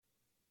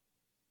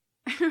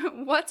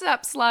What's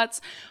up,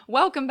 sluts?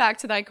 Welcome back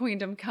to Thy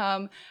Queendom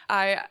Come.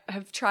 I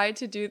have tried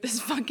to do this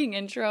fucking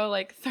intro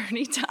like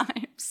 30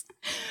 times,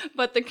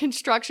 but the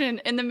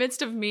construction in the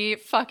midst of me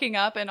fucking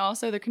up and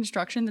also the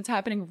construction that's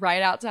happening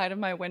right outside of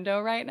my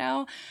window right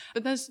now,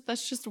 but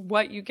that's just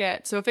what you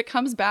get. So if it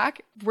comes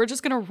back, we're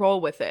just gonna roll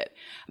with it.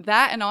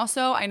 That, and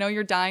also, I know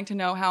you're dying to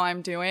know how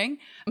I'm doing.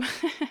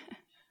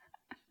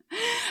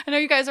 I know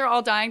you guys are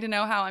all dying to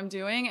know how I'm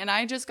doing, and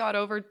I just got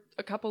over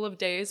a couple of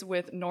days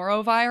with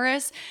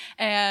norovirus,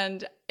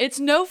 and it's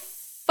no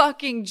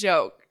fucking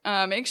joke.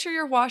 Make sure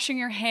you're washing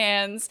your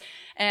hands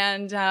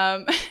and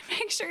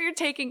make sure you're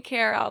taking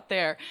care out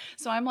there.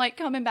 So I'm like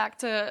coming back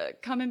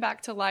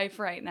to life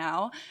right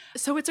now.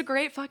 So it's a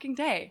great fucking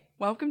day.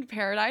 Welcome to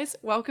paradise.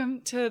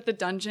 Welcome to the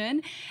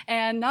dungeon.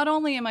 And not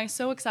only am I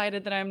so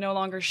excited that I'm no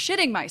longer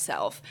shitting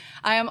myself,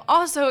 I am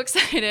also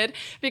excited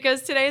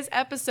because today's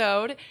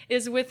episode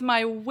is with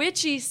my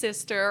witchy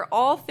sister,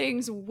 all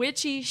things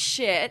witchy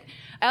shit,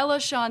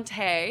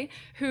 Ella-Shawntaé,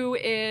 who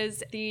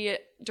is the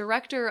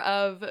director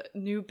of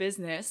new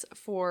business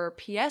for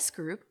PS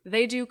Group.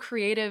 They do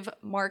creative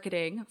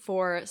marketing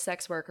for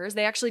sex workers.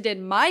 They actually did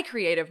my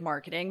creative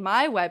marketing,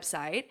 my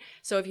website.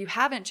 So if you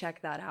haven't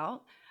checked that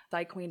out,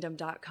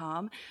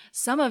 thyqueendom.com.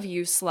 Some of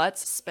you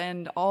sluts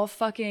spend all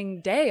fucking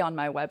day on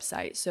my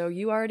website, so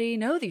you already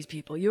know these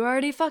people. You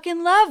already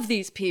fucking love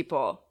these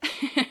people.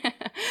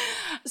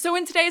 So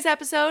in today's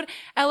episode,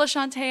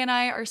 Ella-Shawntaé and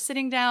I are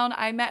sitting down.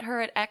 I met her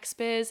at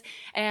XBiz,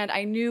 and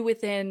I knew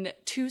within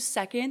 2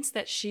 seconds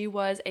that she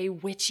was a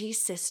witchy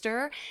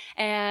sister.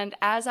 And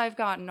as I've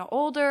gotten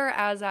older,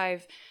 as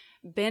I've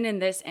been in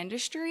this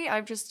industry,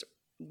 I've just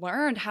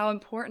learned how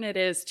important it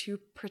is to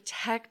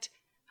protect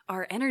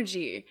our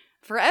energy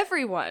for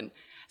everyone.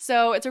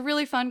 So it's a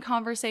really fun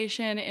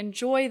conversation.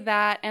 Enjoy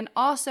that. And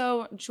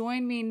also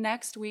join me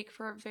next week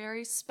for a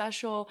very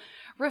special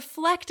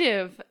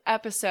reflective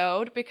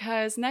episode,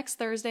 because next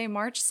Thursday,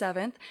 March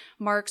 7th,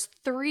 marks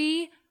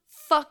 3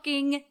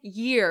 fucking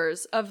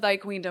years of Thy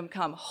Queendom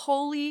Come.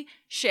 Holy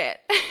shit.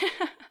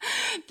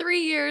 3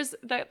 years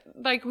that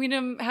Thy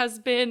Queendom has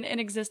been in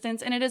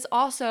existence. And it is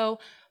also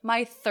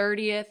my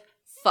 30th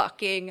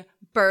fucking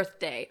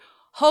birthday.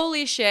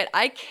 Holy shit.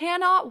 I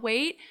cannot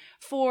wait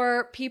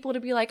for people to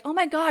be like, oh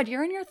my God,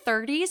 you're in your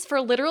 30s for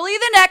literally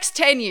the next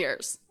 10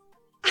 years.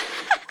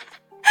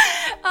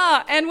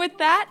 And with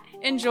that,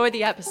 enjoy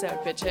the episode,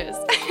 bitches.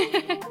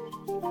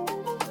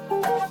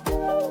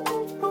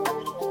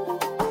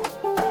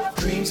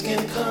 Dreams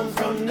can come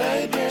from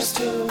nightmares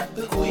too.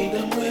 The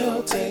queendom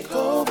will take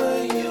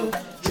over you.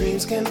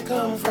 Dreams can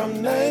come from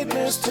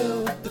nightmares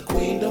too. The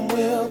queendom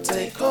will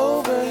take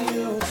over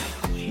you.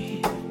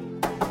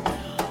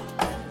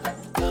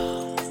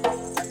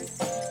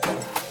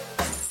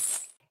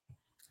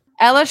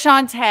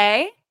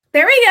 Ella-Shawntaé.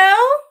 There we go.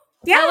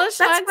 Yeah,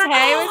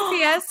 Ella-Shawntaé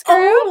with PS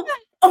Group.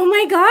 Oh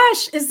my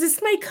gosh. Is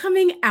this my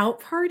coming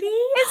out party?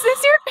 Is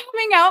this your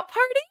coming out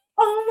party?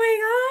 Oh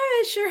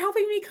my gosh. You're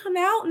helping me come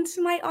out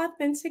into my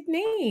authentic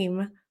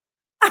name.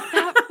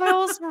 That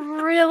feels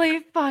really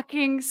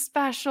fucking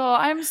special.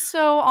 I'm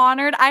so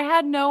honored. I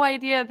had no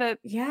idea that.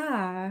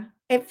 Yeah.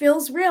 It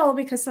feels real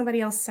because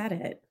somebody else said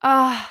it.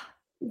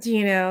 Do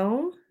you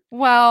know?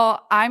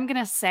 Well, I'm going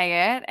to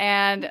say it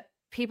and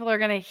people are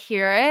going to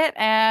hear it,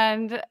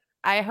 and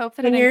I hope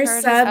that it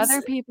encourages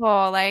other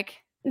people. Like,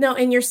 no,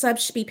 and your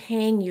subs should be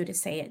paying you to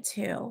say it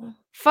too.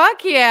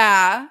 Fuck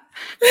yeah.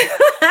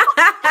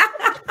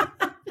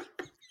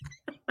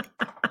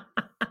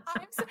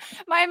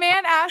 My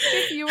man asked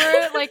if you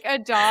were like a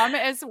dom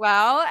as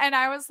well, and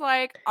I was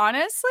like,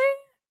 honestly,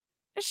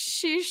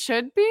 she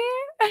should be.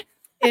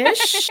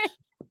 Ish.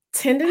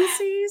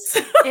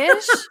 Tendencies.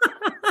 Ish.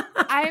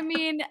 I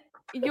mean,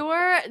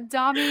 your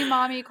dommy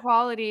mommy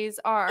qualities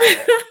are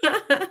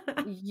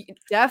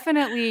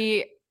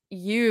definitely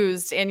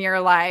used in your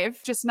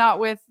life, just not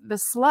with the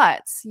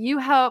sluts. You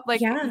help,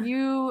 like,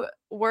 you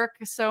work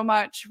so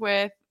much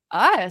with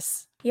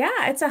us.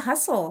 Yeah, it's a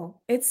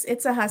hustle.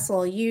 It's a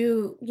hustle.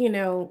 You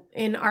know,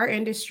 in our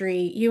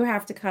industry, you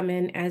have to come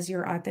in as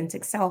your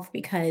authentic self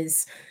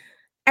because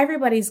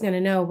everybody's going to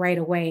know right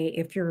away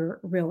if you're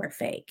real or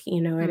fake.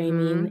 You know what I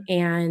mean?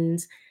 And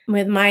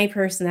with my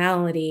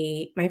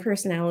personality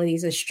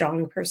is a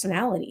strong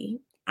personality.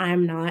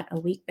 I'm not a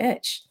weak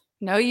bitch.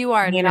 No, you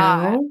are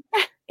not.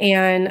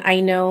 And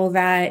I know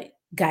that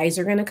guys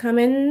are going to come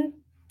in,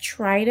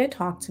 try to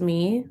talk to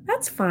me.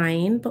 That's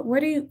fine. But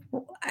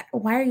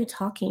why are you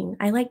talking?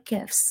 I like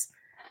gifts.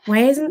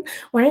 Why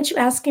aren't you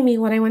asking me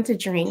what I want to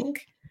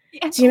drink?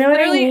 Do you know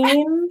what I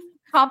mean?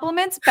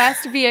 Compliments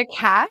best via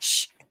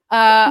cash.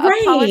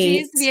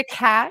 Apologies via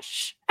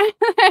cash.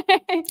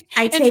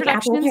 I take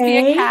Apple Pay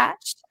via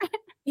cash.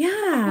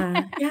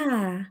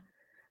 Yeah.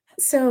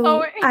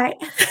 So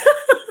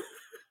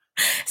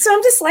so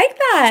I'm just like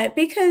that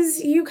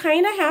because you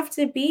kind of have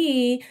to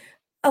be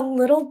a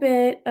little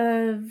bit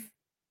of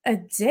a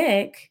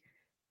dick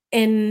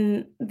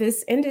in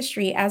this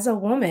industry as a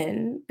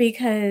woman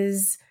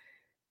because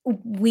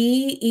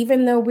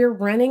even though we're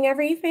running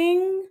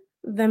everything,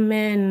 the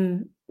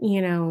men,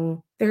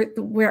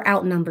 we're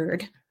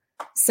outnumbered.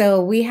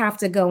 So we have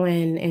to go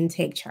in and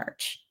take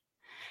charge.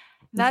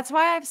 That's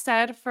why I've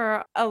said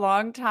for a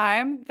long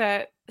time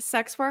that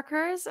sex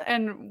workers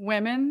and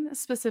women,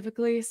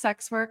 specifically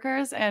sex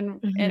workers and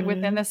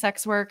within Mhm. the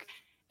sex work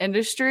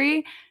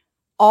industry,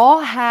 all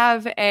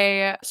have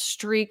a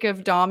streak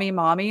of dommy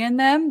mommy in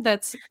them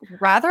that's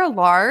rather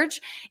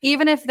large,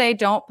 even if they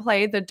don't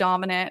play the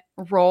dominant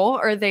role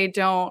or they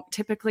don't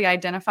typically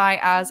identify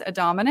as a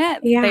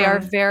dominant. They are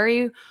Yeah.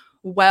 very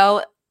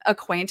well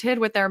acquainted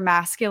with their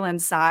masculine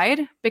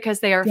side because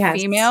they are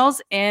Yes.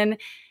 females in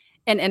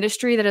an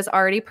industry that is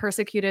already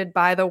persecuted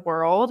by the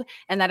world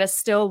and that is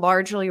still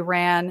largely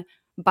ran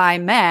by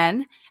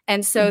men.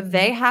 And so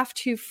they Mhm. have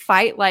to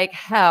fight like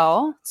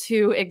hell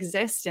to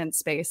exist in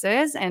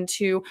spaces and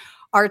to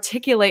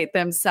articulate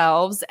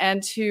themselves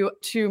and to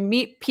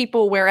meet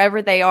people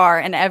wherever they are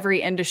in every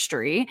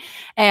industry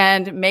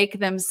and make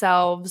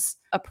themselves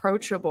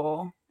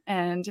approachable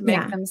and make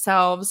Yeah.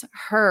 themselves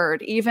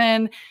heard.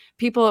 Even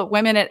people,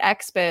 women at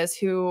XBiz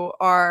who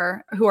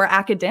are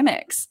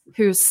academics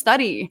who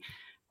study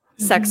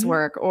sex Mhm.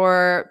 work,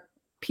 or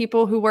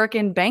people who work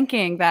in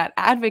banking that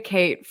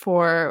advocate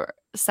for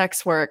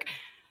sex work.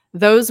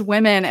 Those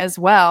women as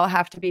well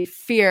have to be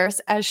fierce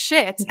as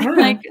shit, Yeah.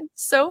 like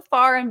so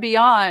far and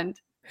beyond.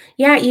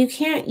 Yeah, you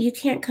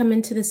can't come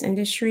into this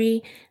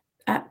industry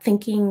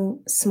thinking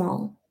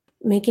small,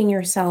 making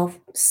yourself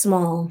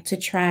small to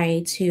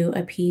try to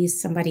appease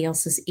somebody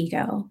else's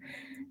ego.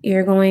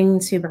 You're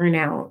going to burn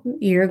out.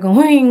 You're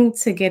going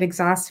to get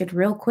exhausted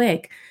real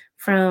quick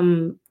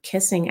from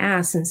kissing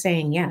ass and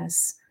saying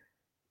yes,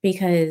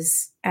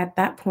 because at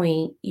that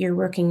point, you're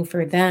working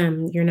for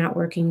them. You're not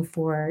working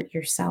for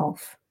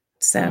yourself.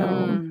 So,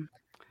 Mm.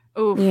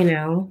 you Oof.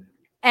 know,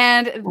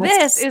 And this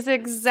that's is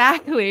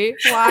exactly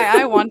why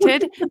I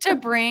wanted to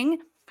bring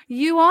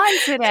you on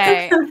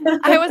today.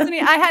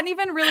 I hadn't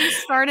even really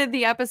started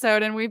the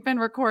episode and we've been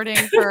recording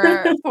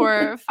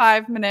for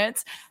 5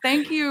 minutes.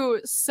 Thank you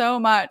so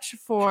much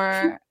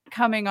for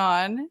coming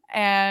on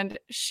and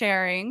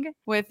sharing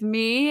with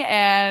me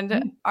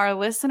and our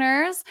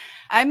listeners.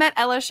 I met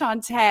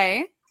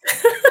Ella-Shawntaé,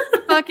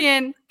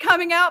 fucking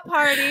coming out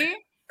party.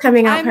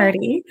 coming out I met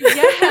party.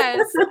 Yes,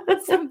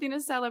 something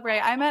to celebrate.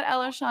 I met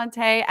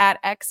Ella-Shawntaé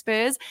at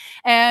XBiz,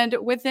 and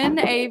within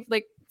a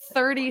like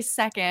 30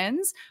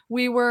 seconds,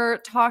 we were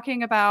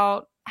talking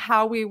about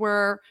how we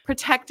were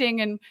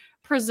protecting and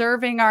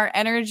preserving our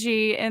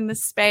energy in the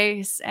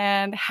space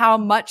and how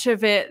much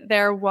of it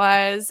there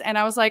was. And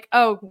I was like,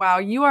 "Oh, wow,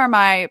 you are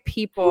my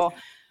people."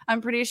 I'm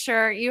pretty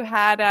sure you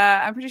had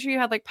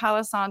like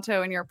Palo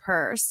Santo in your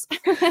purse.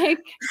 Like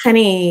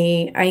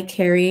Honey, I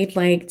carried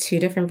like 2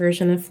 different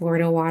versions of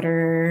Florida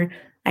water.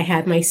 I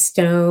had my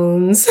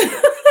stones.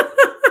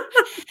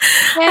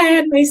 I and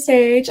had my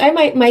sage.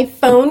 My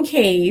phone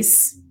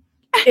case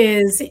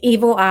is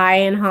Evil Eye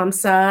and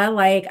Hamsa.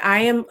 Like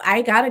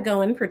I gotta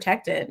go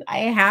unprotected. I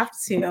have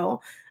to.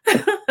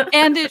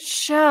 And it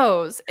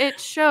shows. It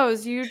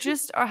shows. You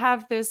just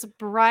have this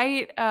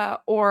bright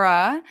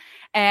aura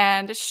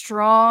and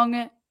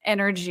strong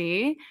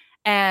energy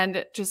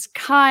and just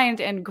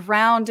kind and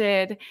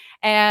grounded.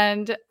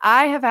 And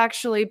I have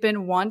actually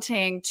been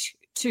wanting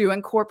to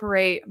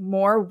incorporate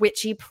more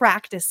witchy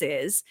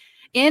practices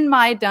in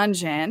my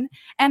dungeon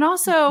and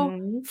also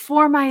Mhm.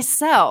 for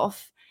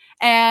myself.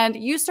 And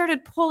you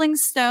started pulling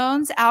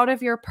stones out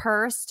of your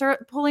purse,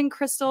 start pulling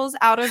crystals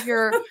out of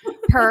your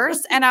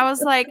purse. And I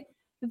was like,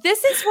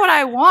 this is what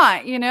I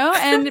want,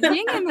 and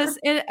being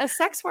a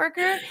sex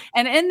worker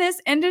and in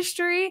this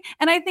industry,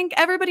 and I think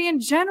everybody in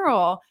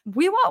general,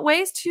 we want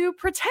ways to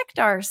protect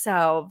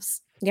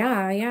ourselves,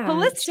 Yeah, yeah,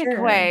 holistic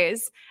sure.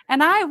 ways.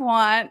 And I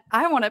want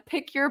to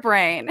pick your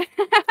brain.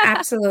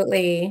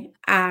 Absolutely.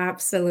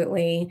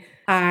 Absolutely.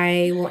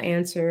 I will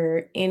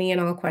answer any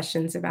and all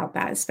questions about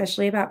that,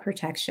 especially about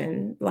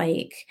protection.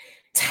 Like,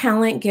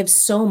 talent gives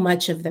so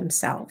much of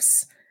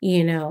themselves,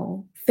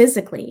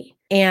 physically.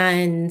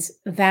 And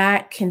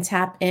that can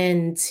tap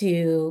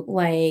into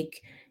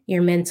like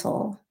your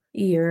mental,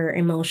 your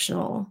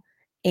emotional.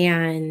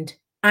 And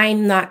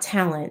I'm not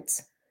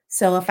talent.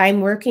 So if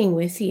I'm working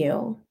with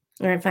you,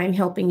 or if I'm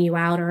helping you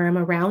out, or I'm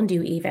around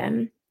you,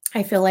 even,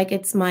 I feel like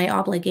it's my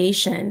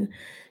obligation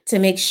to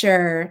make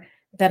sure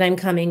that I'm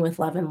coming with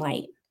love and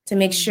light, to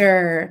make Mm.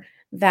 sure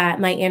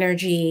that my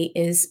energy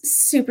is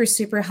super,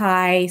 super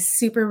high,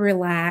 super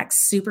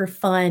relaxed, super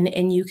fun,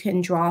 and you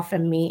can draw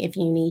from me if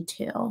you need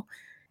to.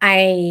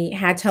 I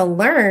had to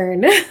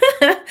learn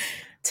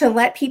to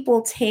let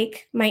people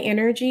take my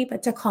energy,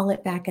 but to call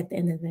it back at the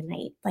end of the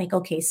night. Like,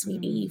 okay,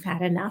 sweetie, Mm. you've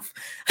had enough.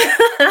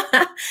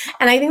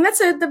 And I think that's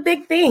the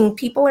big thing.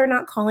 People are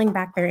not calling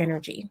back their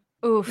energy,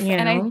 Oof. you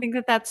And I know? think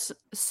that that's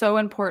so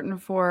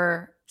important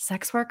for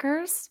sex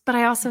workers, but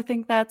I also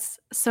think that's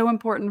so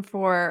important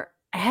for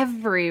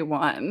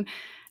everyone.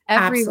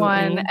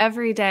 Everyone, Absolutely.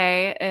 every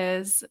day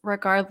is,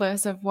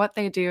 regardless of what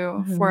they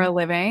do for a Mhm.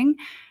 living,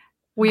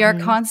 we are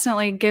Mhm.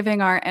 constantly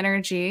giving our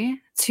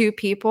energy to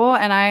people.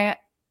 And I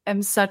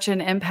am such an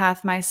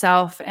empath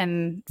myself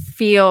and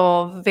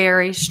feel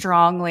very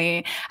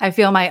strongly. I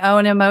feel my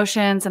own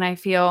emotions and I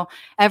feel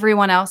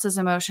everyone else's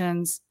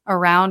emotions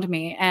around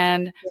me.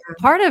 And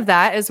part of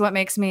that is what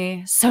makes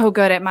me so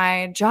good at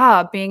my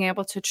job, being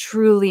able to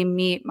truly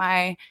meet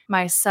my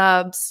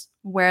subs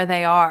where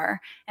they are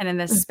and in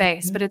this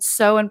space. Mhm. But it's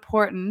so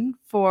important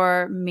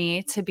for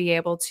me to be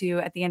able to,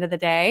 at the end of the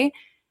day,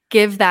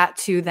 give that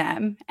to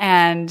them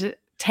and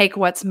take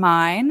what's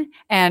mine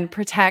and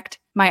protect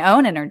my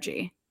own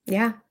energy.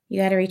 Yeah,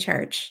 you got to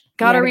recharge. You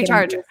Got got to to get on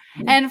recharge. your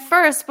phone. And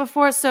first,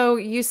 so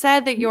you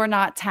said that you're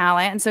not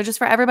talent. And so just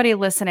for everybody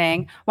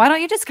listening, why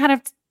don't you just kind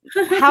of,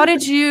 how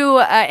did you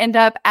end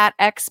up at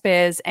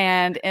XBiz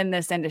and in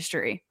this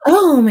industry?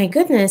 Oh my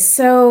goodness.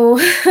 So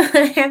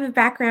I have a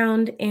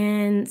background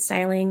in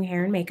styling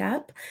hair and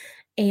makeup,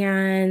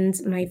 and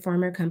my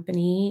former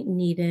company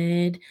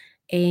needed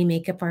a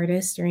makeup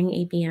artist during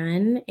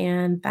ABN,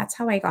 and that's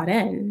how I got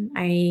in.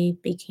 I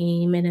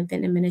became an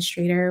event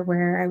administrator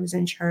where I was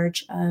in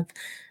charge of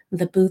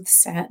the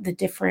booths at the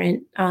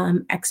different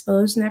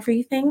expos and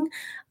everything.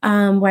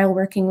 While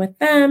working with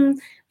them,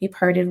 we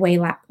parted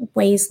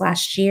ways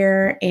last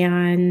year,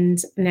 and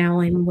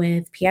now I'm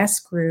with PS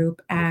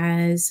Group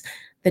as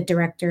the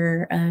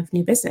director of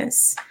new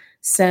business.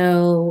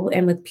 So,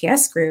 and with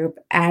PS Group,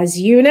 as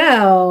you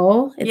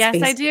know, it's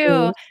Yes, I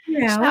do.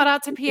 basically, Shout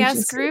out to PS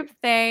agency. Group.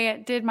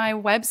 They did my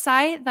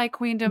website, Mhm.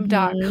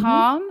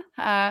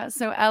 thyqueendom.com.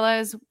 So Ella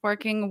is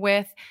working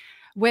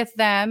with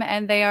them,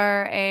 and they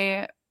are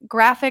a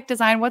graphic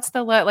design. What's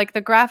like the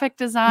graphic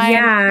design,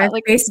 Yeah, it's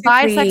like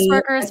by sex basically a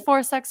workers,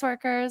 for sex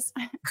workers?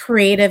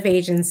 creative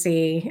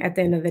agency at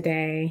the end of the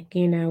day.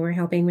 We're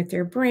helping with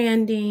your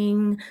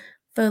branding,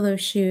 photo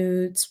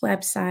shoots,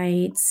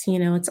 websites,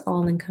 it's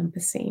all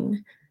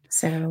encompassing.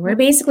 So we're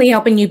basically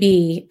helping you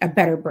be a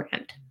better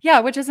brand. Yeah,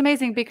 which is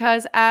amazing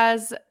because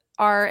as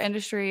our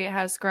industry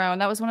has grown,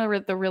 that was one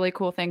of the really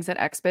cool things at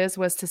XBiz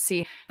was to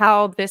see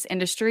how this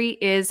industry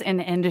is an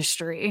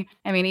industry.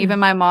 I mean, even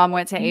my mom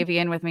went to Mhm.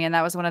 AVN with me, and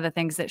that was one of the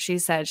things that she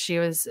said. She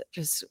was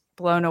just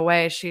blown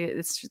away.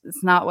 It's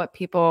not what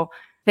people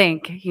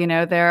think.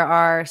 There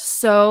are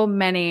so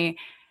many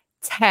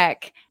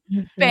tech,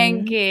 Mhm.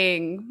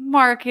 banking,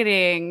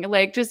 marketing,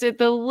 like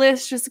the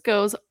list just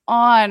goes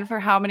on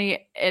for how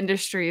many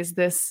industries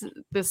this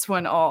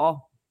one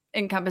all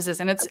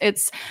encompasses. And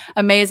it's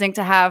amazing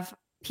to have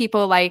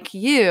people like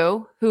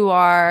you who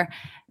are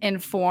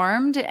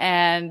informed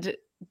and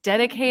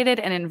dedicated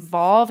and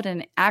involved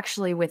and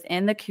actually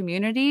within the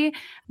community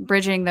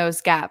bridging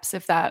those gaps,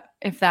 if that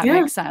Yeah.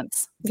 makes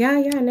sense. Yeah,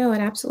 no, it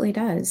absolutely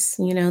does.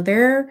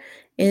 There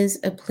is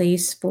a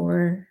place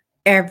for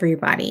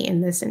everybody in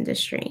this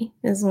industry.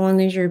 As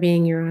long as you're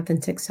being your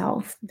authentic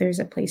self, there's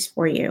a place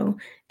for you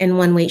in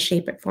one way,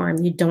 shape, or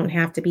form. You don't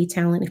have to be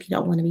talent if you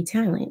don't want to be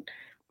talent.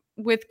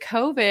 With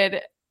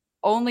COVID,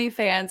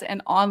 OnlyFans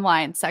and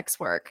online sex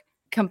work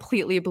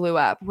completely blew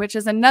up, which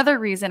is another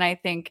reason I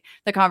think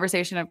the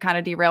conversation have kind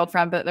of derailed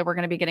from, but that we're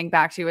going to be getting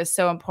back to is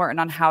so important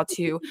on how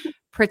to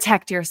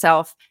protect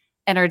yourself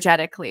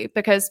energetically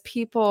because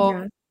people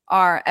Yeah.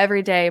 are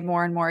every day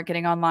more and more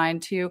getting online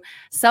to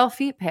sell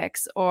feet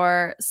pics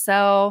or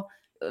sell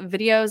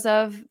videos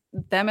of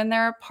them and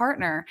their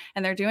partner,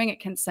 and they're doing it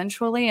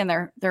consensually, and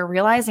they're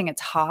realizing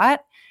it's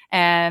hot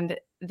and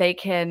they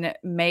can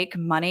make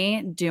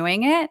money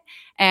doing it. Mm.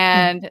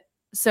 And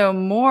so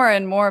more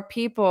and more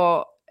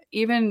people,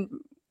 even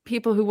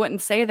people who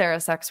wouldn't say they're a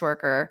sex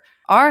worker,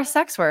 are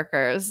sex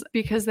workers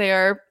because they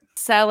are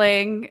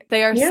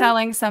Yeah.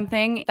 selling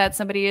something that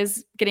somebody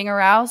is getting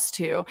aroused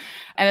to.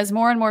 And as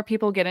more and more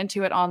people get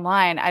into it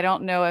online, I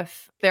don't know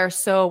if they're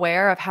so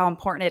aware of how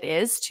important it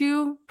is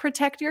to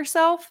protect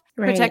yourself,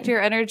 protect Right.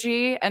 your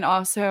energy, and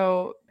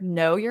also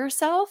know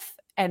yourself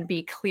and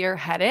be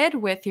clear-headed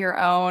with your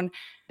own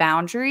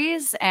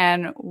boundaries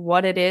and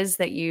what it is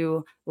that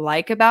you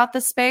like about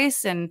the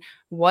space and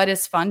what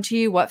is fun to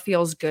you, what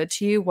feels good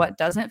to you, what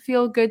doesn't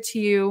feel good to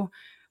you.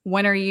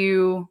 When are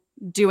you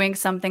doing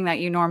something that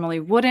you normally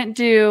wouldn't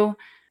do?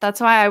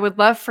 That's why I would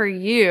love for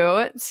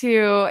you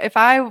to,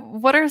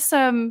 what are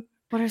some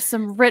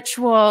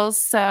rituals,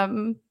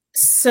 some.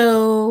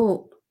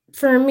 So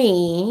for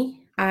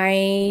me,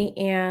 I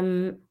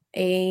am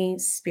a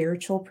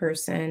spiritual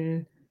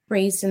person,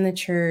 raised in the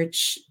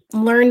church,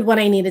 learned what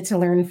I needed to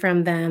learn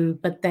from them,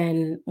 but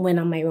then went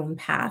on my own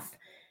path.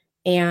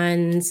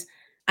 And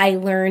I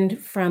learned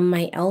from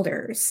my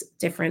elders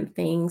different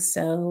things.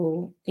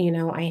 So,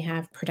 I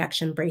have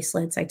protection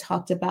bracelets. I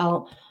talked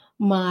about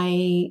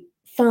my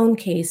phone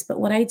case, but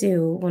what I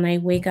do when I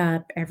wake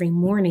up every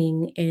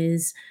morning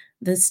is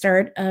the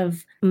start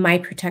of my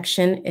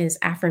protection is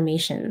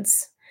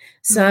affirmations.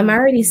 So I'm Mhm.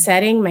 already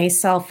setting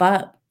myself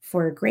up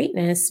for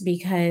greatness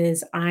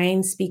because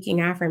I'm speaking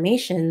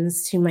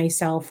affirmations to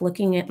myself,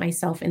 looking at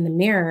myself in the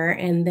mirror,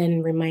 and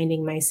then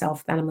reminding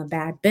myself that I'm a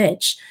bad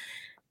bitch.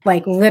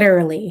 Like,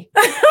 literally.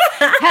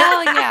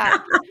 Hell yeah.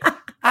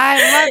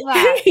 I love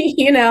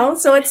that.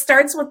 So it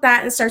starts with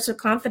that and starts with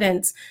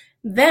confidence.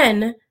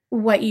 Then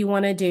what you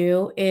want to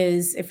do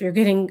is if you're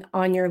getting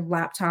on your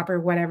laptop or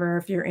whatever,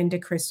 if you're into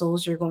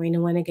crystals, you're going to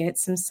want to get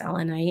some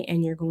selenite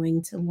and you're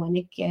going to want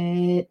to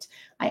get,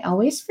 I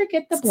always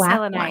forget the black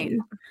Selenite.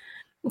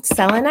 one.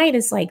 Selenite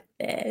is like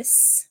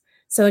this.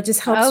 So it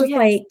just helps Oh, with yes.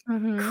 like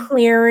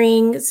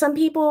clearing. Some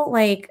people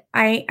like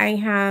I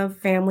have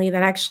family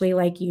that actually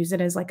like use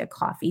it as like a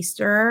coffee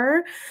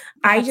stirrer.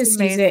 I That's just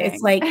use it.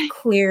 It's amazing. like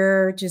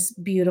clear,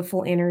 just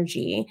beautiful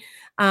energy.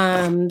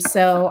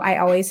 So I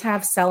always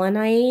have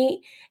selenite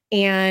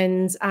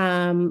and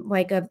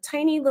like a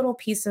tiny little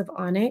piece of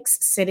onyx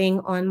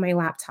sitting on my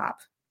laptop,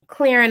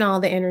 clearing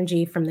all the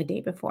energy from the day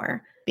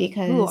before Ooh,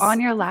 because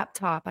on your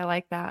laptop. I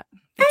like that.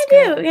 That's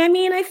I good. do. I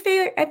mean, I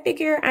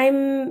figure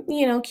I'm,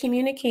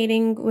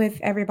 communicating with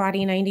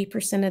everybody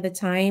 90% of the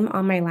time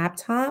on my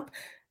laptop.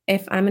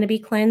 If I'm going to be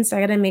cleansed,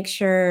 I got to make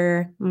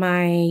sure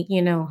my,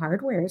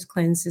 hardware is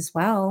cleansed as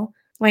well.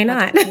 Why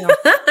That's not? real.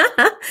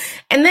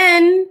 And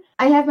then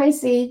I have my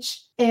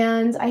sage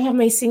and I have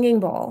my singing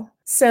bowl.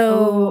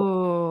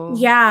 So, Ooh,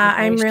 yeah,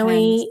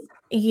 vibrations.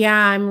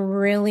 I'm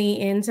really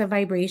into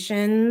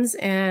vibrations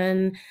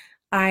and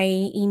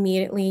I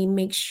immediately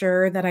make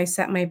sure that I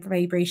set my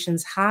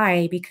vibrations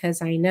high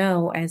because I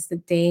know as the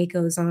day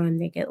goes on,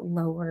 they get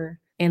lower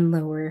and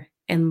lower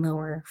and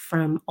lower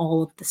from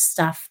all of the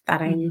stuff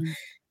that I'm Mhm.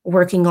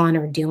 working on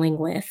or dealing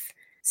with.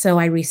 So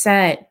I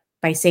reset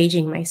by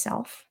saging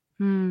myself,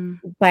 Mm.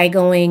 by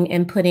going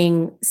and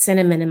putting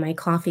cinnamon in my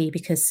coffee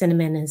because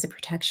cinnamon is a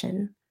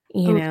protection.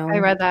 You Ooh, I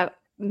know, read that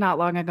not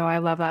long ago. I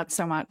love that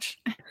so much.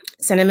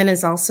 cinnamon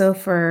is also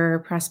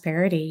for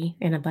prosperity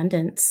and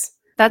abundance.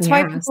 Yeah.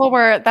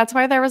 That's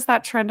why there was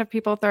that trend of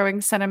people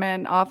throwing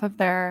cinnamon off of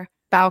their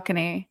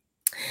balcony.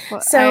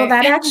 Well, So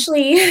that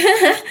actually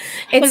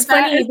it's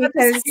funny is that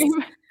the because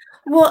same?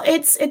 well,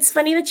 it's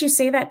funny that you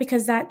say that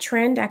because that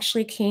trend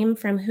actually came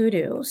from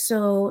hoodoo.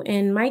 So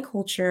in my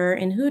culture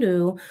in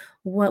hoodoo,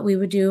 what we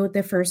would do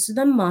the first of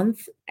the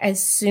month,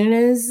 as soon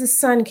as the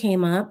sun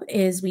came up,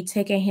 is we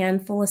take a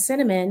handful of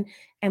cinnamon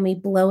and we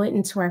blow it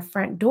into our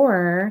front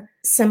door,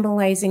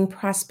 symbolizing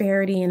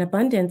prosperity and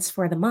abundance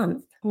for the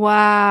month.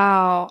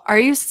 Wow. Are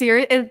you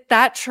serious?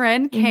 That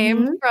trend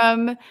came Mhm.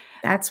 from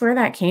That's where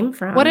that came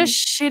what a from.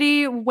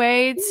 shitty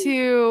way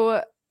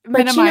to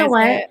But you know minimize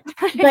what? it.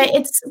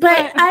 But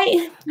But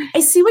I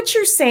see what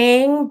you're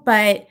saying,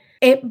 but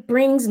it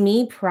brings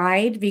me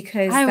pride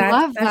because I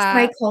love that's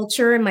my that.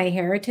 culture and my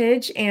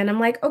heritage, and I'm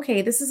like,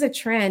 "Okay, this is a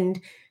trend,"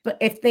 but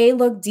if they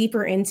look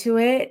deeper into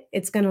it,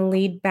 it's gonna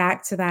lead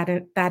back to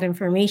that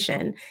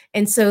information,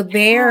 and so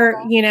they're,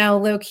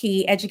 low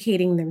key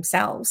educating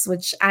themselves,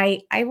 which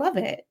I love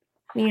it,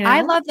 you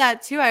I know? love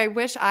that too. I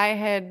wish I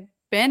had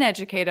been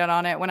educated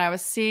on it when I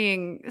was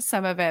seeing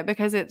some of it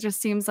because it just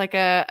seems like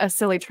a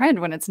silly trend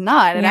when it's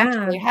not. It Yeah.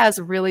 actually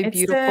has really It's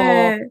beautiful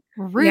a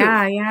roots.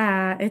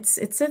 yeah,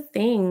 it's a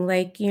thing,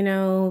 like,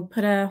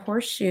 put a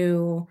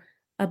horseshoe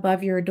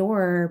above your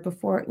door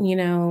before,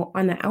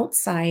 on the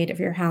outside of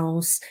your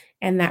house,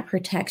 and that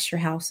protects your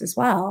house as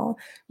well.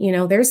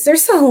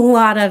 There's a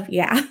lot of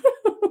yeah,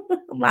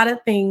 a lot of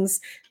things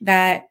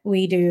that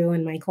we do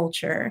in my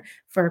culture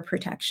for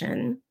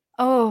protection.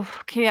 Oh,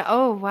 okay.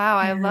 Oh, wow.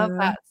 I love Yeah,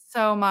 that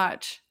so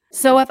much.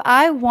 So if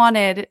I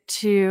wanted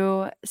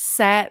to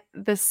set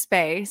the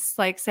space,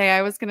 like say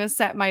I was going to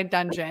set my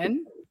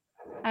dungeon,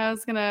 I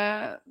was going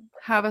to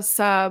have a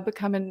sub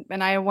come in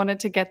and I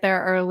wanted to get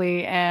there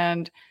early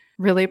and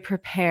really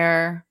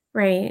prepare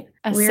right.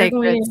 a We're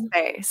sacred going to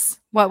space.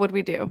 What would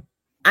we do?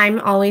 I'm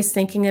always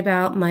thinking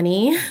about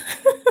money.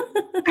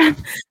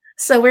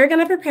 So we're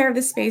gonna prepare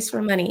the space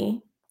for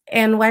money.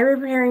 And why we're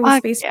preparing the Fuck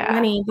space for yeah.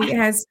 money,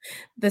 because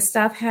the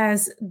stuff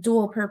has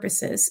dual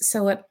purposes.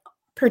 So it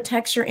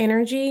protects your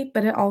energy,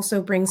 but it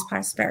also brings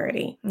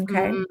prosperity.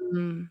 Okay.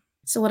 Mm.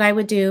 So what I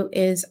would do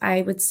is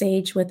I would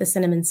sage with a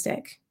cinnamon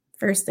stick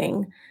first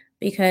thing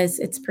because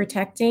it's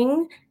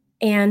protecting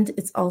and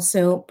it's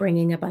also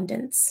bringing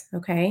abundance.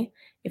 Okay.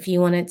 If you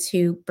wanted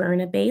to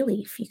burn a bay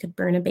leaf, you could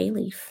burn a bay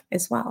leaf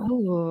as well.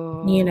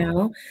 You Ooh.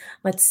 know,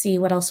 let's see,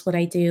 what else would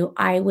I do?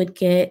 I would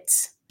get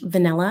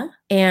vanilla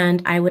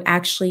and I would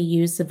actually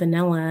use the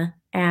vanilla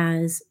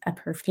as a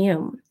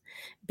perfume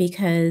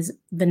because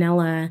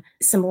vanilla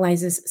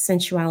symbolizes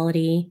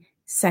sensuality,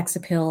 sex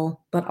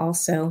appeal, but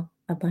also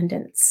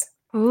abundance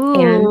and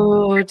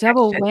Ooh,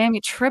 double protection.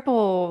 whammy,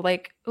 triple,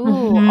 like,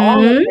 ooh,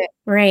 all of Mhm. it.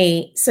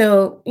 Right.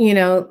 So,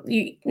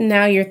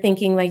 now you're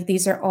thinking like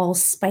these are all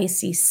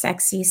spicy,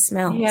 sexy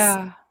smells.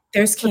 Yeah.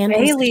 There's The bay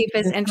candles that leaf you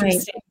is can find.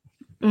 interesting.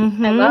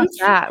 I love Mhm.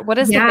 that. What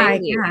is the bay Yeah,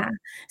 leaf? yeah.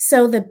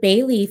 So the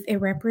bay leaf, it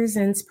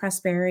represents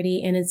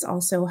prosperity and it's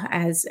also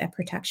as a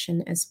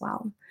protection as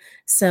well.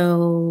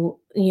 So,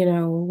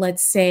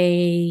 let's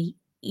say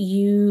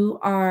you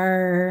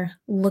are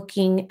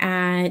looking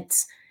at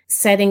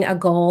setting a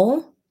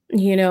goal,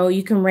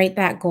 you can write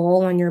that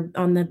goal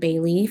on the bay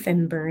leaf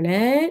and burn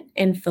it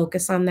and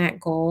focus on that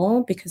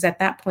goal because at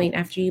that point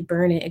after you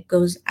burn it, it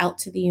goes out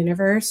to the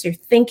universe. You're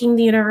thanking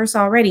the universe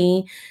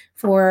already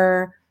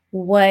for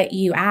what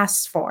you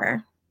asked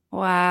for.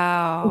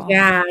 Wow.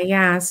 Yeah,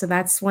 yeah, so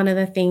that's one of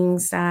the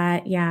things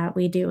that, yeah,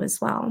 we do as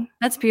well.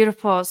 That's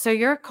beautiful. So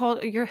you're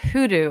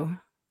hoodoo.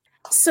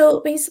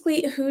 So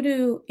basically,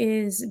 hoodoo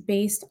is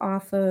based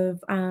off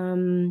of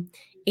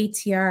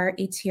ATR.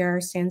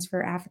 ATR stands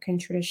for African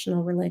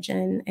Traditional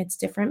Religion. It's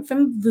different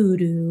from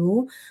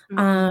voodoo.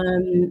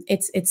 Mhm.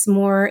 It's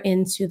more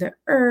into the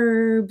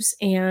herbs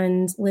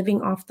and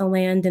living off the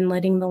land and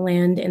letting the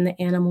land and the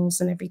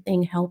animals and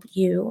everything help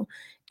you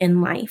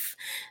in life.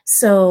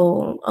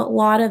 So a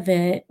lot of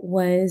it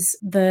was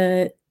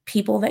the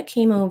people that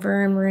came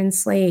over and were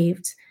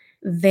enslaved,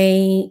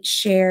 they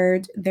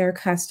shared their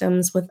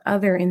customs with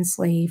other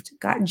enslaved,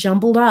 got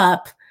jumbled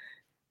up,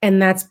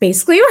 and that's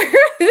basically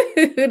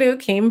where hoodoo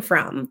came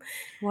from.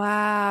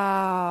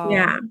 Wow.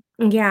 Yeah.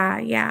 Yeah,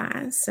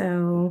 yeah.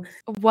 So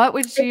What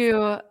would it's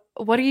you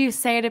what do you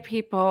say to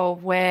people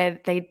when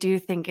they do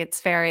think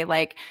it's very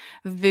like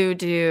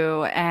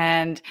voodoo?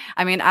 And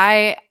I mean,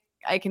 I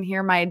can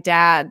hear my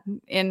dad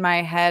in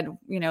my head,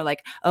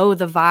 like, oh,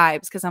 the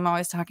vibes, because I'm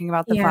always talking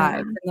about the yeah, vibes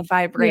and the yeah.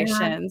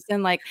 vibrations.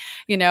 And like,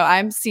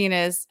 I'm seen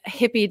as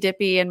hippy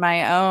dippy in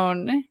my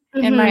own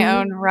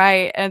Mhm.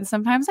 right. And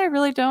sometimes I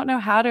really don't know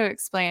how to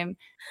explain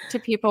to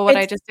people what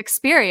I It's just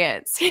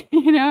experienced.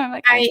 I'm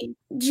like, I I can.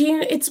 do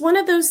you it's one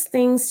of those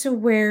things to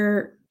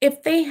where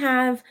if they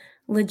have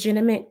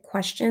legitimate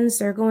questions,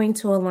 they're going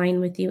to align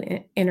with you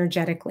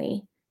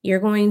energetically. You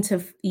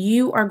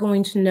are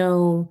going to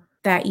know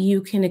that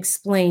you can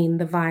explain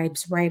the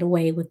vibes right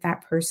away with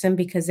that person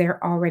because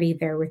they're already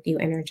there with you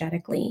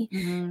energetically.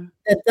 Mhm.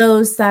 That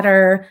those that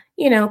are,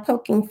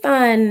 poking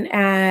fun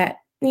at,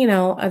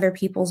 other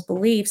people's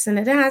beliefs, and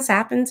it has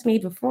happened to me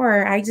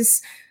before, I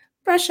just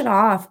brush it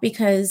off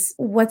because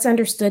what's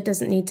understood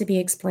doesn't need to be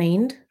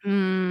explained.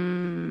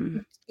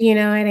 Mm. You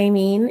know what I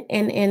mean?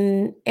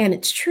 And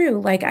it's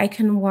true, like, I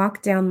can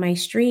walk down my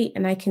street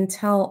and I can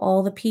tell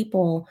all the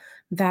people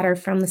that are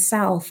from the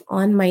South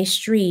on my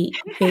street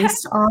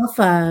based off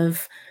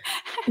of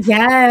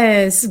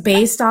yes,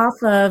 based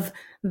off of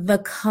the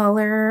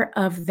color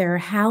of their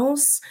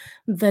house,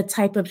 the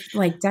type of,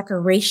 like,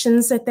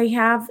 decorations that they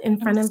have in I'm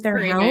front of their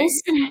screaming.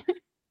 house.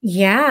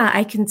 Yeah,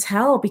 I can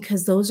tell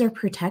because those are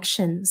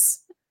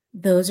protections.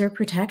 Those are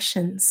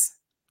protections,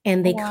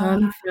 and they Wow.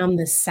 come from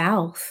the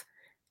South.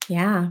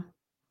 Yeah.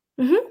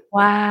 Mhm.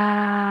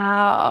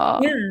 Wow.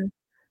 Yeah.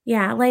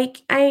 Yeah,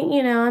 like,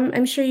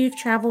 I'm sure you've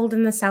traveled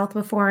in the South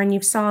before and you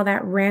saw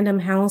that random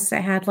house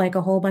that had, like,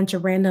 a whole bunch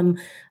of random,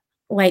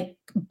 like,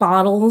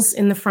 bottles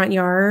in the front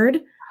yard,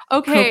 Coke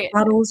Okay,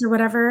 bottles or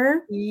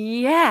whatever.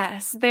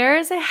 yes, there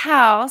is a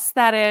house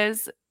that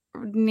is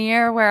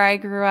near where I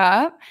grew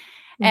up,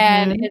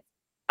 and Mhm.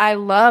 I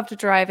loved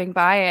driving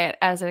by it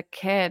as a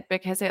kid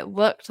because it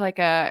looked like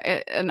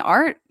an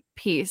art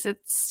piece.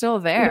 It's still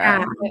there.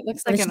 Yeah. It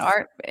looks So like it's an just,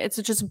 art it's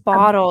just uh,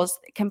 bottles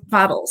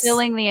bottles.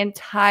 filling the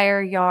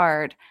entire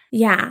yard.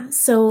 Yeah,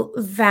 so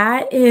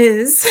that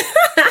is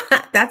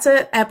that's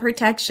a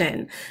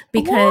protection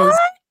because What?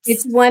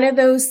 it's one of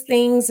those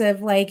things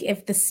of, like,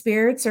 if the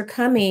spirits are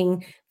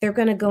coming, they're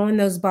gonna go in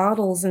those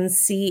bottles and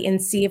see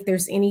if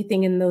there's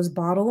anything in those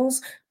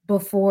bottles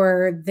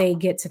before they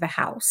get to the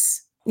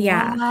house.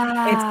 Yeah,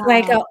 it's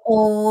like Wow. a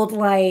old,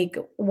 like,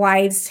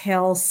 wives'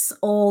 tale,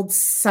 old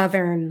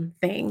Southern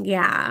thing,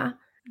 yeah.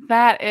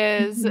 That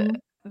is Mhm.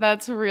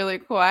 that's really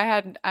cool. I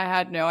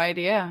had no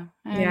idea.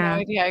 I had no Yeah.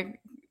 idea. I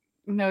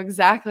know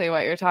exactly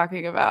what you're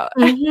talking about.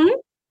 Mhm.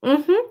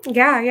 Mhm.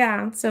 Yeah,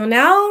 yeah. So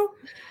now,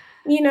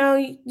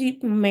 you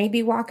may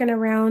be walking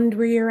around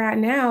where you're at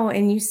now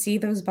and you see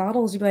those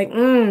bottles, you be like,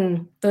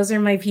 those are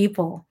my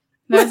people.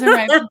 Those are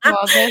my people.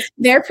 This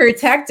They're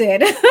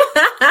protected."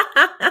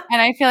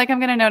 and I feel like I'm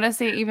gonna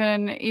notice it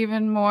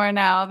even more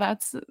now.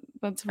 That's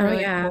Oh,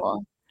 really yeah.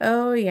 cool.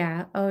 Oh,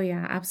 yeah. Oh,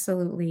 yeah,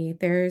 absolutely.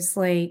 There's,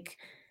 like,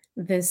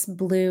 this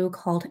blue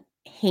called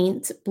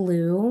Haint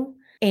blue,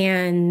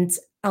 and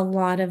a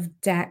lot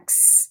of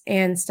decks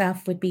and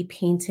stuff would be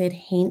painted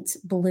Haint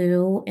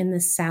blue in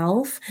the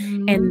South,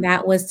 and Mhm.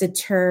 that was to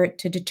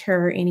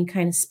deter any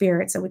kind of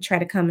spirits that would try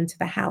to come into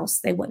the house.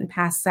 They wouldn't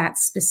pass that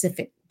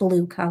specific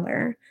blue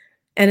color,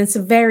 and it's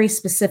a very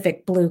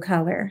specific blue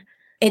color.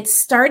 It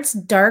starts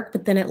dark,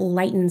 but then it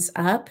lightens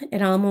up.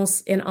 It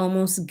almost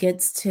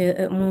gets to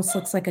it almost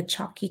looks like a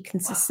chalky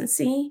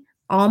consistency,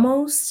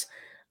 almost.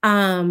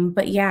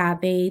 But yeah,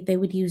 they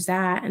would use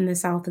that in the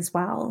South as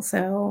well.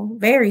 So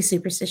very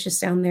superstitious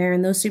down there,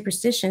 and those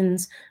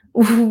superstitions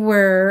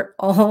were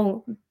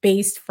all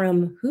based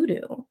from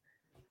hoodoo.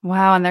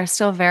 Wow, and they're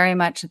still very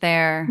much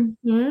there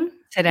Mhm.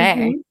 today.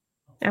 Mhm.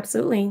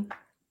 Absolutely.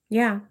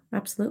 Yeah,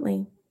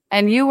 absolutely.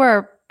 And you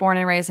were born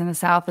and raised in the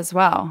South as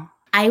well.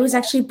 I was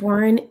actually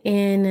born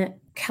in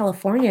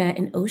California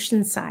in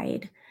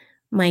Oceanside.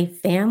 My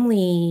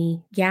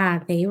family, yeah,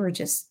 they were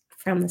just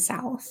from the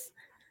South.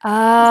 So,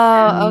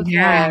 Oh,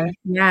 yeah, okay.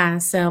 yeah,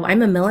 so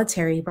I'm a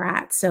military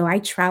brat, so I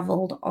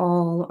traveled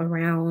all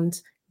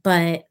around,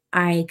 but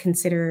I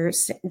consider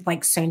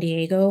like, San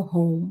Diego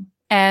home.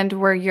 And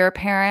were your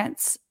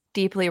parents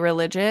deeply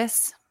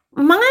religious?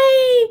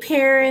 My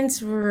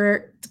parents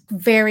were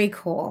very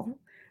cool.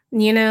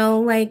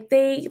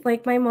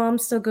 Like my mom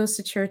still goes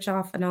to church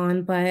off and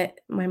on, but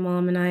my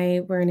mom and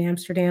I were in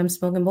Amsterdam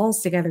smoking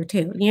bowls together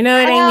too. You know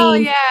what I Hell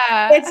mean?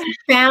 yeah. It's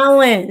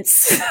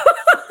balance.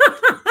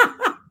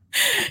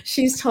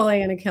 She's totally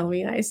gonna kill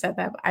me. I said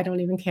that, but I don't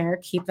even care.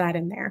 Keep that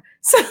in there.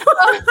 So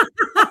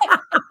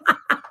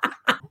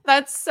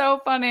That's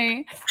so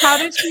funny. How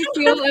did she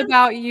feel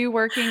about you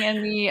working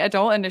in the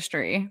adult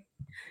industry?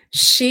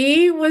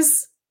 she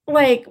was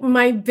like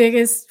my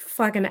biggest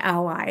fucking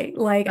ally.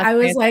 Like That's I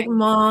was like, amazing.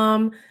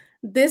 "Mom,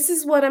 this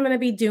is what I'm gonna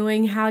be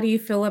doing. How do you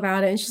feel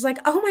about it?" And she's like,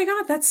 "Oh my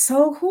God, that's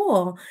so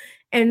cool."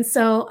 And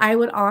so I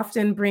would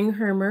often bring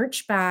her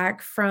merch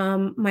back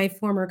from my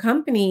former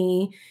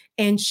company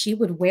and she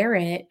would wear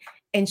it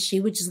and she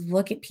would just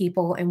look at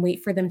people and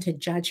wait for them to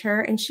judge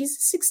her. And she's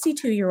a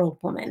 62-year-old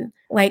woman.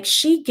 Like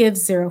she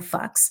gives zero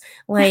fucks.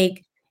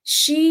 Like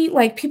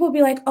people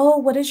be like, "Oh,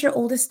 what does your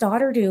oldest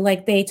daughter do?"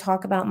 Like they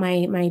talk about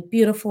my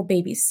beautiful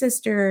baby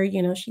sister,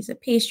 she's a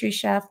pastry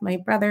chef. My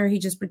brother, he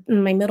just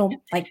my middle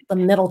like the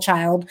middle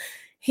child,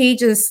 he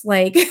just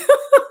like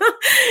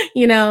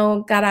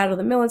got out of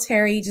the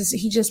military.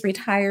 He just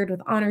retired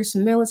with honors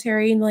from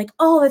military and like,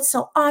 "Oh, that's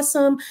so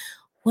awesome.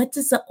 What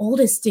does the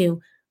oldest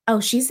do?" "Oh,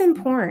 she's in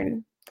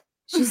porn.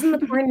 She's in the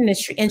porn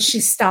industry." And she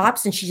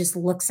stops and she just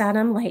looks at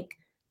him like,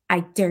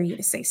 "I dare you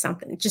to say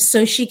something," just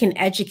so she can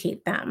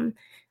educate them.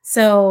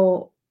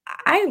 So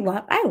I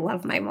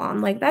love my mom.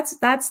 Like that's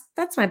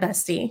my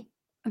bestie.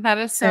 That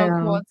is so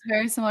cool. So It's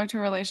very similar to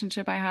a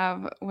relationship I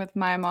have with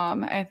my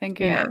mom. I think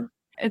yeah.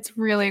 it's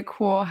really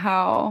cool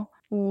how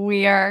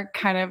we are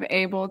kind of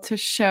able to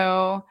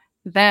show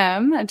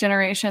them a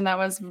generation that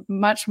was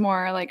much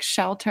more like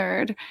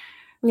sheltered,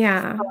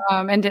 Yeah.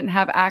 and didn't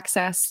have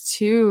access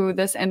to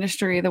this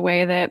industry the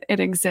way that it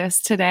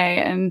exists today.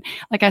 And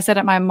like I said,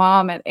 at my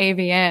mom at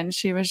AVN,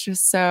 she was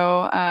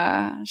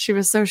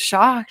so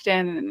shocked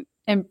and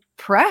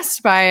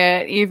impressed by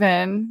it,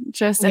 even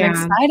just and Yeah.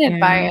 excited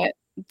by Yeah. it.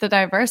 The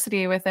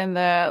diversity within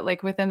the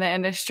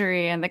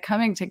industry and the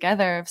coming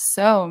together of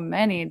so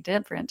many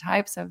different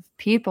types of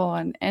people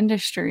and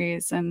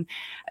industries. And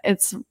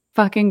it's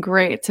fucking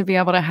great to be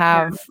able to Yeah.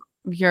 have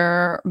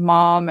your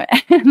mom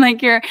and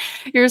like your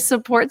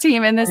support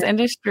team in this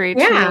industry.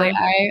 Yeah. Truly,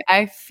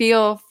 I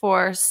feel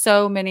for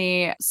so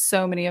many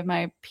of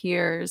my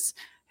peers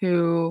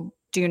who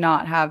do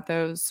not have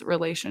those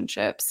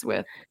relationships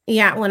with.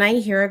 Yeah, when I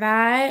hear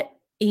that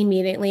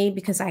immediately,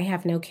 because I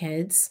have no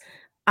kids,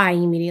 I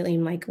immediately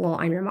am like, "Well,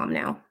 I'm your mom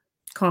now.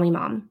 Call me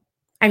mom."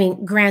 I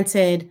mean,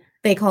 granted,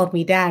 they called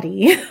me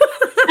daddy.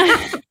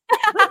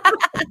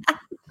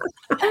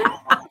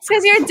 It's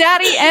because your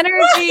daddy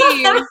energy.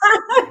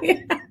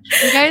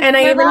 You guys And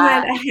I hear even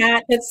had that? a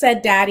hat that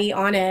said daddy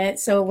on it.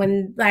 So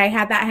when I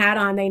had that hat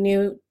on, they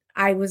knew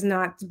I was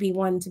not to be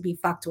one to be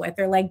fucked with.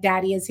 They're like,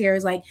 "Daddy is here."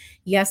 Is like,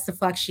 "Yes, the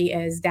fuck she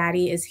is.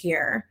 Daddy is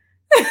here."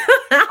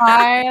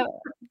 I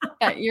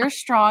get your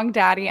strong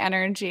daddy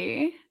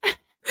energy.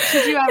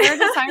 Should you ever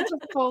decide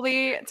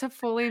to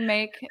fully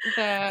make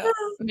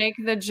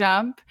the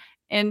jump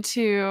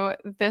into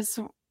this,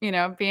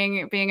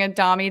 being a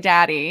dommy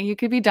daddy, you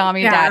could be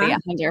dommy daddy Yeah.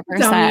 Dummy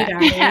 100%.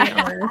 daddy.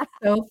 Oh, that's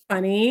so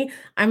funny.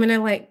 I'm gonna,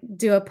 like,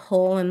 do a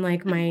poll in,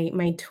 like,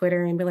 my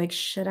Twitter and be like,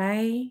 "Should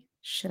I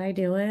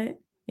do it?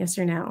 Yes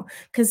or no?"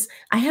 Because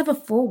I have a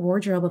full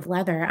wardrobe of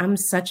leather. I'm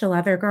such a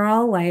leather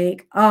girl,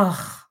 like, ugh,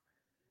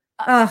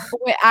 Uh, ugh.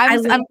 wait, I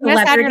I'm love the kinda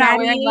sad leather you're not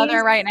wearing daddies.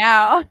 leather right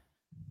now.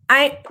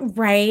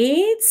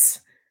 Right?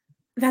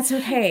 That's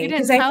okay You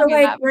because didn't I tell feel me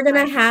like that we're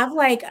gonna before. have,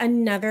 like,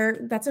 another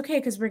that's okay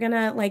because 'cause we're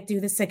gonna, like, do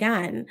this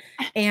again,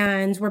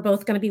 and we're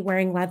both gonna be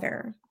wearing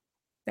leather.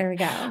 There we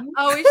go.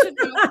 Oh, we should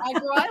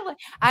both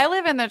I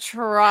live in the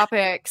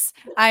tropics.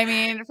 I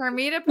mean, for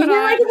me to put Even,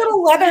 like, on a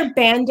little leather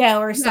bandeau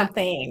or yeah,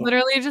 something.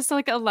 literally just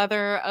like a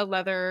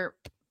leather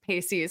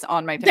pasties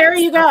on my There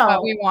tits. you That's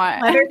what we go.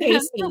 want. Leather That's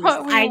pasties.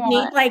 what we I'd need,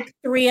 want. like,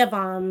 3 of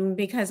them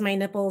because my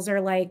nipples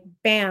are like,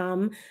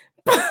 bam.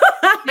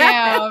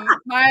 Damn.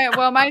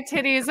 My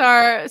titties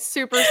are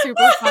super,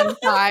 super fun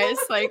size,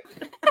 like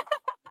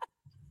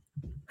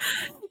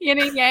yin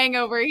and yang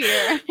over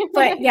here.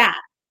 But, yeah,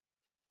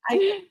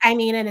 I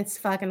mean, and it's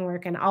fucking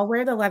working. I'll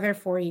wear the leather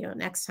for you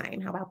next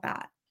time. How about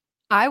that?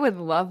 I would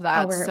love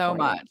I'll that wear it so for you.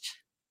 much.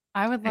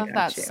 I would I love that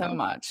got so you.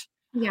 much.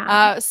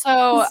 Yeah.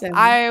 So So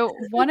I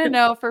wanna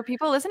know for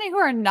people listening who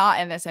are not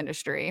in this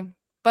industry,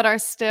 but are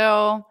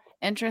still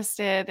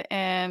interested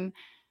in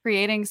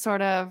creating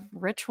sort of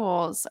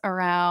rituals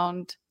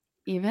around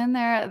even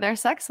their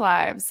sex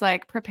lives,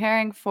 like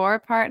preparing for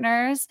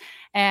partners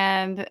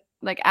and,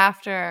 like,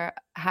 after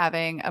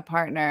having a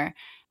partner.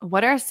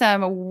 What are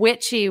some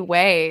witchy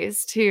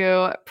ways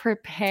to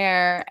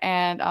prepare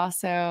and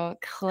also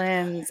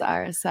cleanse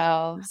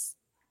ourselves?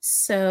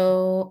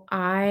 So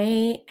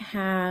I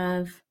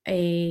have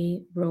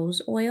a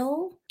rose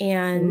oil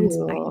and I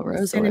Ooh, have a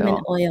rose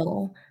cinnamon oil.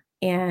 oil.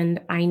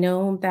 And I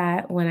know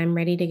that when I'm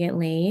ready to get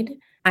laid,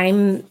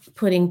 I'm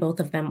putting both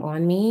of them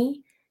on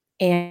me.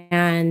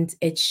 And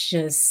it's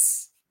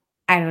just,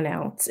 I don't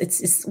know.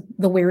 It's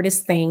the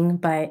weirdest thing,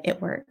 but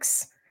it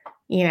works,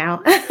 you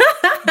know?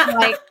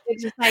 Like,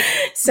 it's just like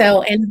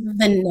So, and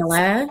vanilla,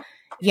 vanilla.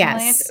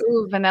 yes.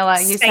 Ooh,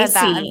 vanilla. You said that.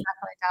 I'm Spicy.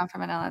 definitely down for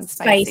vanilla and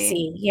spicy.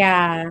 Spicy,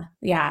 yeah,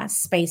 yeah,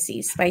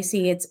 spicy,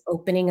 spicy, it's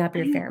opening up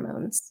your I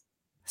pheromones.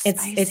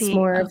 It's spicy.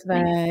 more of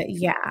Okay. the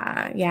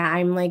yeah, yeah,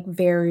 I'm, like,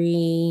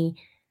 very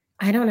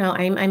I don't know,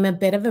 I'm a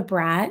bit of a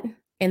brat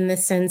in the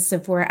sense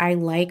of where I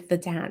like the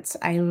dance.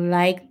 I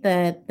like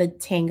the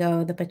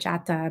tango, the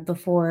bachata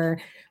before,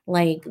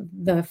 like,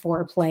 the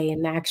foreplay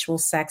and the actual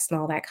sex and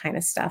all that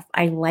kinda stuff.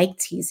 I like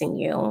teasing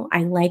you.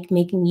 I like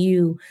making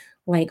you,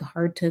 like,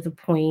 hard to the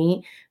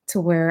point to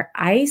where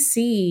I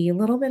see a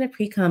little bit of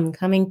pre-cum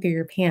coming through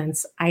your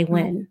pants, I Mhm.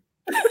 win.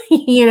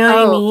 You know what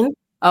I Oh. mean?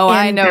 Oh,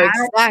 I And know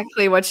that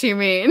exactly what you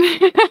mean.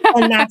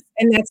 and that's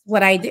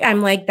what I do.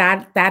 I'm like,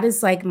 that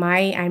is like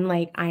my I'm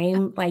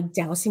like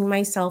dousing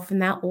myself in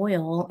that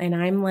oil, and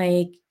I'm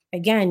like,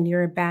 again,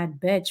 you're a bad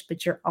bitch,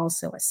 but you're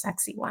also a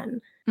sexy one.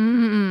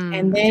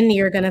 And Mm. then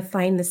you're gonna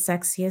find the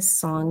sexiest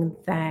song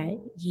that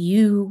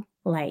you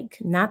like,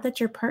 not that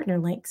your partner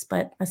likes,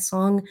 but a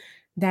song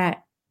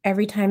that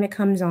every time it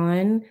comes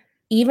on,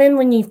 even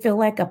when you feel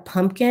like a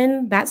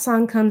pumpkin, that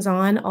song comes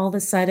on, all of a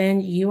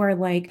sudden you are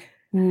like,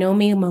 "No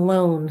Me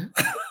Malone."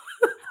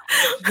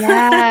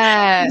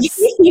 Yes.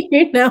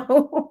 You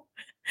know?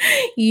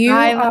 You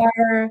I'm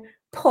are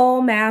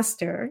pole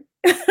master.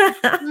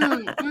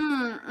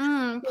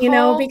 You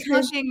know, pole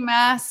because fucking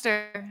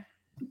master.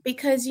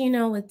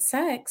 with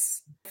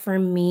sex, for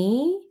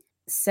me,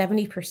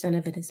 70%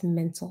 of it is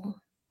mental.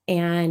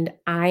 And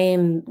I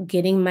am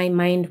getting my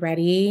mind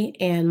ready,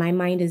 and my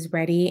mind is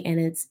ready, and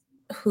it's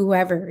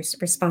whoever's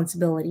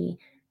responsibility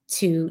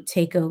to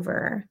take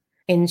over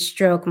and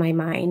stroke my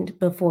mind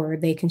before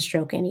they can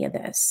stroke any of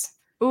this,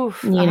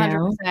 Oof, you know?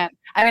 100%.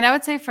 I mean, I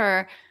would say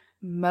for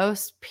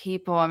most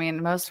people, I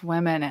mean, most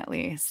women at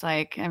least,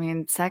 like, I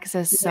mean, sex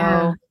is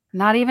Yeah, so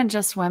not even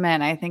just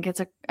women. I think yeah,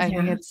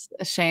 it's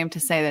a shame to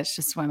say that it's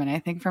just women. I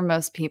think for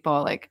most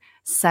people, like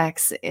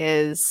sex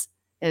is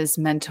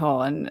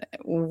mental and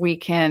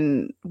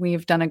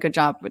we've done a good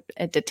job with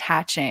at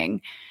detaching.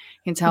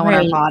 You can tell when our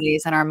right.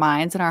 bodies and our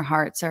minds and our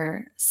hearts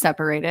are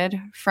separated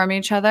from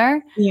each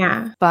other.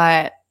 Yeah,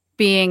 But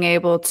being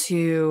able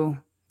to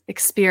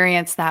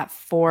experience that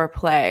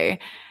foreplay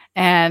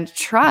and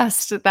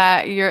trust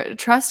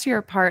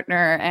your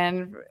partner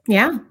and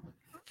yeah,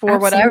 for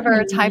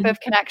whatever type absolutely. of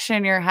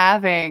connection you're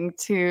having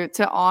to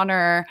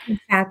honor,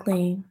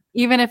 Exactly.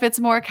 even if it's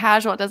more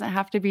casual, it doesn't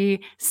have to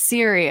be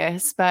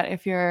serious, but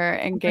if you're It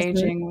doesn't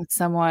engaging with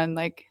someone,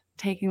 like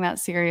taking that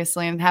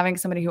seriously and having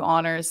somebody who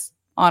honors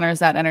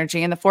that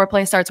energy. And the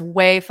foreplay starts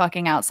way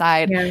fucking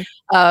outside yeah,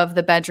 of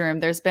the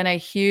bedroom. There's been a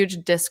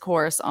huge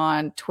discourse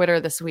on Twitter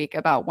this week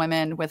about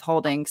women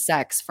withholding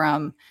sex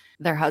from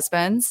their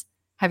husbands.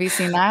 Have you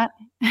seen that?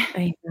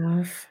 I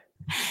have.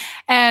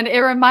 And it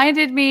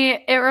reminded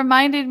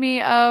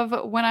me of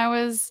when I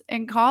was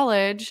in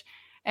college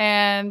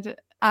and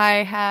I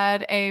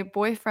had a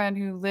boyfriend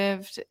who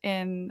lived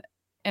in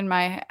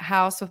my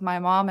house with my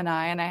mom and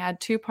I had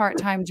two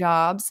part-time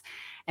jobs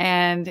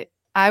and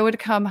I would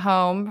come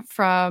home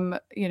from,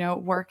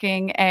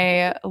 working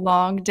a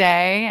long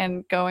day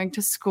and going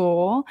to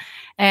school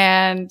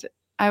and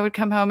I would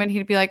come home and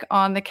he'd be like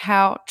on the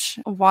couch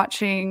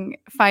watching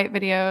fight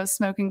videos,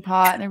 smoking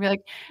pot, and there'd be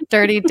like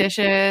dirty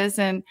dishes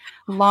and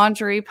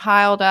laundry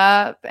piled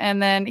up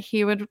and then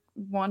he would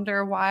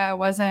wonder why I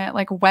wasn't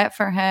like wet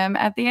for him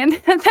at the end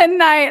of the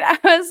night. I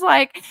was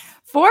like,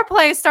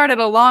 foreplay started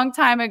a long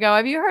time ago.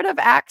 Have you heard of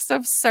acts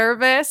of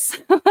service?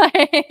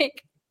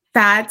 Like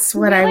That's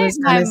what I stimulate was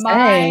my gonna say,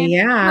 mind,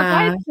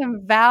 provide yeah.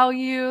 some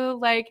value.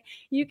 Like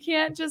you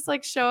can't just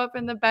like show up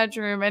in the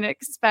bedroom and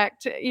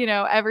expect,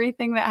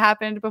 everything that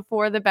happened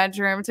before the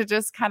bedroom to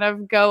just kind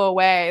of go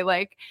away.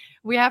 Like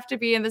we have to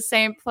be in the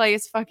same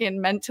place fucking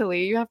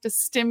mentally. You have to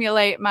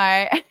stimulate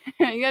my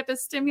you have to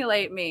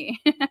stimulate me.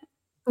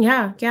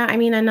 Yeah, yeah, I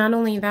mean, and not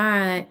only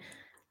that,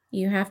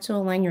 you have to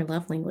align your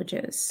love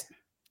languages.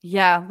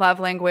 Yeah,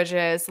 love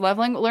languages.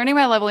 Learning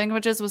my love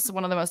languages was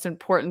one of the most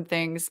important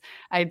things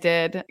I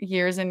did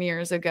years and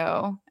years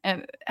ago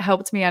and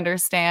helped me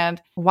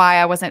understand why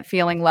I wasn't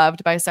feeling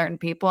loved by certain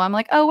people. I'm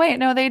like, "Oh wait,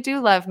 no, they do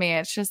love me.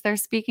 It's just they're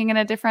speaking in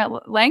a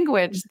different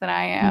language than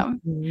I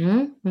am."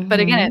 Mhm,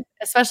 But again, mhm,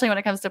 especially when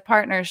it comes to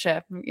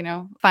partnership,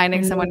 finding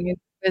and someone who then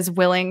is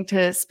willing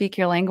to speak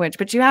your language,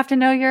 but you have to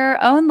know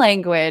your own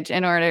language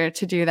in order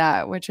to do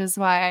that, which is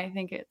why I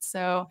think it's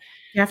so.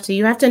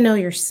 you have to know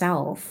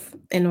yourself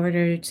in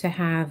order to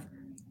have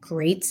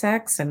great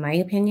sex, in my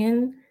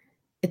opinion.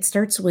 It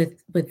starts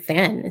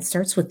within. It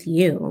starts with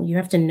you. You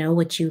have to know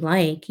what you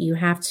like. You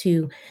have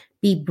to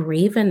be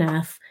brave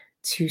enough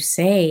to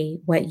say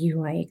what you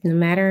like, no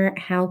matter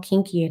how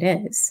kinky it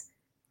is.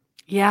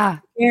 Yeah.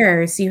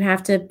 Cares. You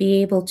have to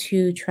be able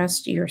to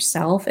trust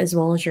yourself as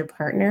well as your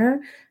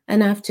partner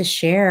enough to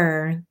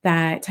share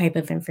that type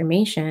of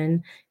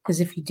information. Because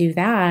if you do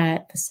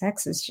that, the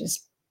sex is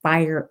just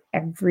fire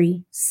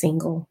every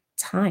single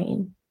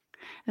time.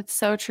 It's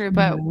so true, You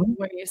but know?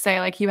 what you say,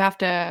 like, you have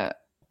to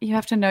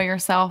know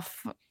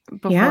yourself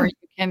before Yeah.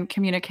 you and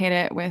communicate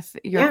it with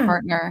your Yeah.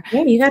 partner.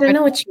 Yeah, you gotta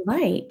know what you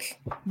like.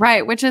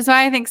 Right, which is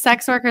why I think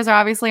sex workers are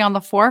obviously on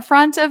the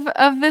forefront of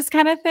this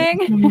kind of thing.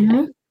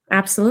 Mhm.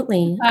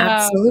 Absolutely, Um,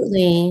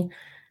 absolutely.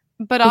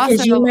 but Because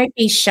also you might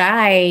be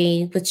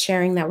shy with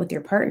sharing that with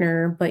your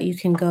partner, but you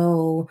can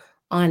go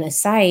on a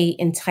site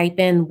and type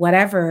in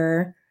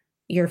whatever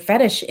your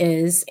fetish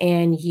is,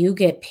 and you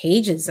get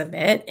pages of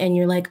it, and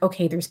you're like,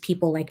 "Okay, there's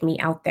people like me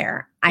out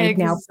there. I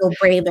now ex feel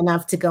brave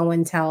enough to go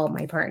and tell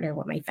my partner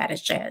what my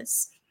fetish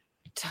is."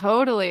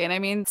 totally, and I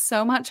mean,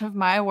 so much of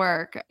my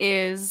work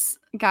is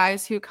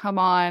guys who come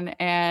on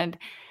and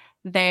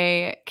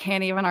they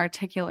can't even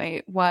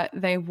articulate what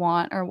they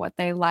want or what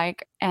they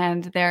like,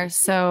 and they're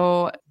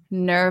so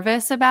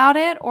nervous about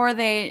it, or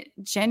they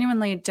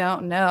genuinely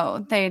don't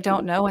know. They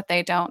don't know what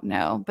they don't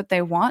know, but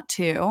they want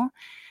to.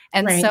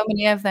 And Right. so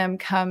many of them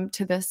come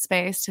to this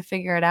space to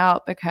figure it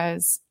out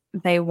because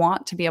they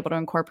want to be able to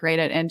incorporate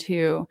it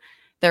into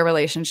their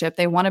relationship.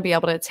 They want to be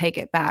able to take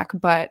it back,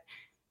 but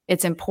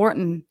it's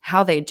important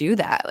how they do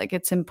that. Like,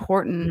 it's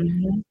important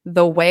Mhm.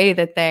 the way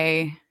that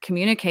they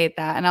communicate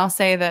that. And I'll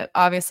say that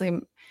obviously,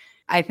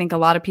 I think a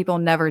lot of people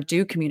never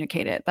do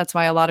communicate it. That's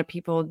why a lot of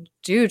people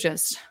do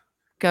just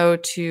go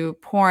to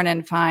porn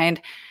and find,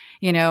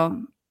 you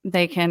know,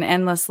 they can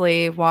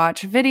endlessly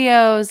watch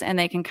videos and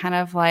they can kind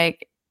of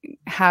like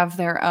have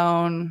their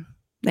own,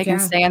 they can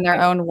Yeah. stay in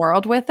their own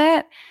world with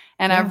it.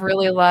 And Yeah. I've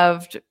really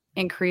loved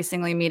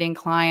increasingly meeting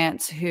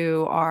clients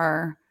who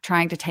are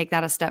trying to take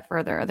that a step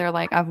further. They're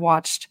like, I've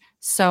watched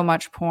so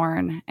much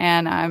porn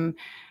and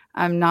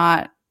I'm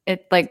not,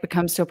 it like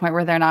becomes to a point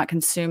where they're not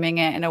consuming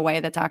it in a way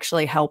that's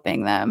actually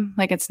helping them.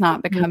 Like, it's not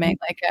Mhm. becoming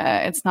like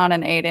it's not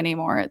an aid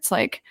anymore. It's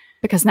like,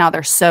 because now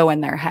they're so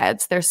in their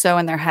heads. They're so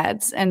in their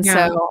heads. And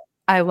Yeah. so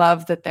I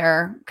love that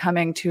they're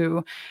coming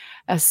to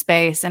a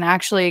space and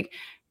actually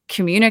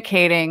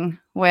communicating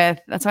with,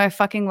 that's why I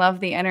fucking love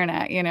the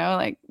internet,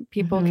 like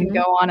people can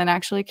go Mhm. on and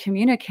actually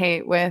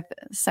communicate with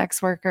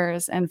sex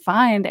workers and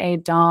find a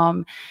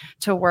dom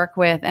to work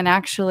with, and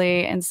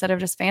actually, instead of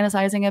just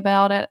fantasizing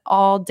about it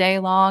all day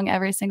long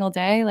every single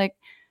day, like,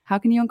 how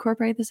can you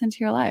incorporate this into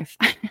your life?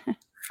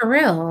 For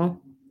real.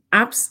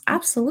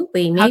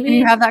 Absolutely. How can you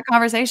Maybe have that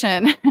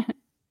conversation?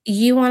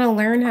 you wanna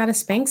learn how to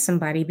spank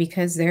somebody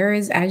because there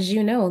is, as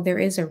you know, there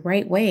is a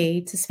right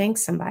way to spank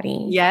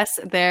somebody. Yes,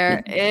 Y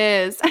there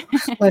is.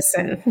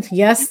 Listen,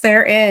 yes,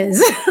 there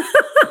is.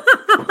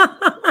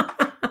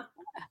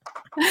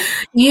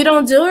 You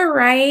don't do it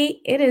right,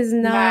 it is Yeah.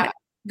 not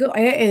go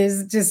it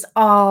is just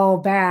all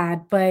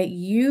bad, but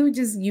you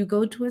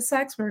go to a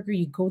sex worker,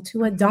 you go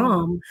to a Mhm.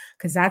 dom,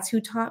 because that's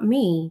who taught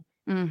me,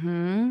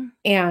 Mhm.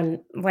 and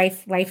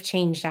life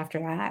changed after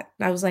that.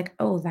 I was like,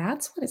 "Oh,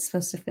 that's what it's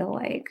supposed to feel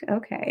like,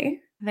 okay."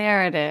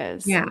 There it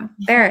is. Yeah,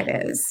 there it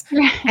is.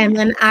 And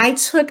then I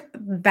took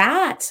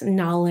that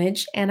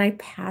knowledge and I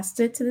passed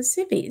it to the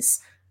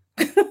civvies.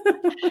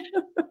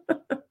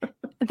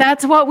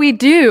 That's what we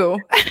do.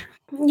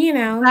 You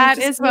know, you're That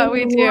just is doing what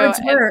we the do, Lord's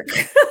and work.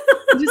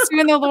 just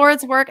doing the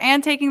Lord's work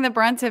and taking the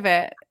brunt of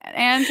it,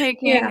 and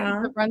taking Yeah.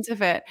 the brunt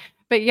of it.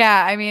 But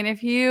yeah, I mean,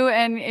 if you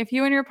and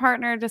your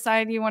partner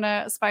decide you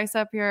wanna spice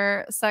up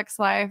your sex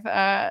life,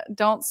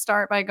 don't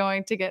start by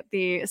going to get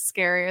the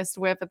scariest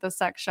whip at the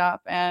sex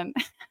shop and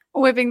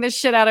whipping the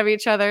shit out of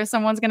each other.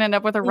 Someone's gonna end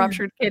up with a Yeah.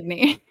 ruptured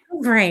kidney.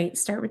 Right.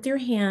 Start with your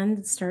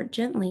hand, start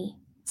gently.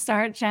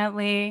 Start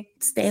gently.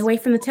 Stay away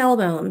from the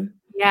tailbone.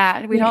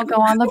 Yeah, we Yeah. don't go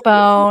on the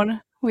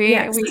bone. We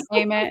Yes. we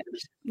aim at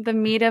the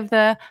meat of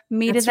That's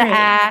the right.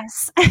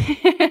 ass.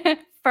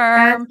 That's Firm.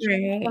 Have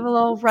right. a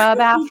little rub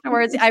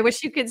afterwards. I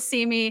wish you could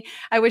see me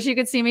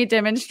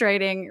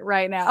demonstrating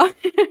right now.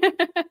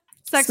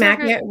 Sex Smack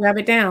workers it, rub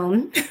it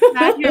down.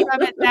 smack it,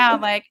 rub it down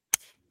like,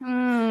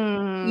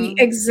 Ye good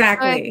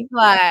exactly.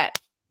 slut.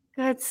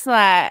 Good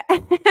slut.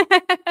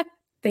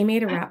 They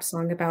made a rap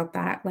song about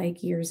that,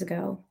 like, years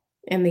ago,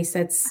 and they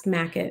said,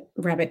 "Smack it,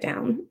 rub it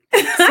down."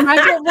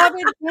 Smack it, rub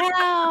it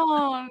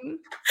down.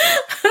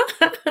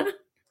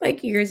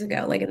 Like, years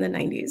ago, like, in the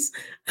 '90s.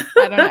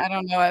 I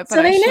don't know it, but So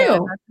I they should.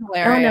 knew. That's Oh, no,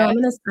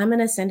 hilarious. I'm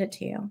gonna send it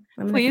to you.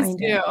 I'm gonna Please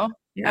find it. do. I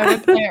Yeah.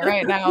 would play it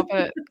right now,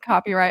 but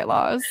copyright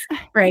laws.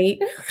 Right?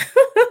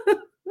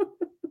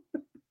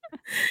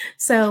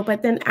 So,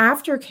 but then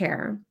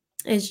aftercare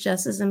is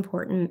just as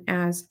important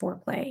as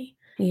foreplay,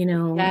 you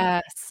know?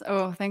 Yes.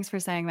 Oh, thanks for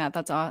saying that.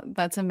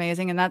 That's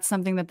amazing, and that's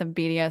something that the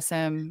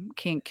BDSM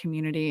kink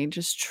community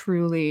just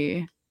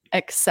truly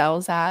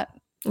excels at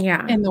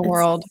Yeah, in the it's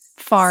world,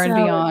 far and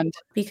so beyond.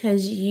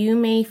 because you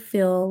may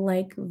feel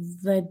like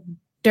the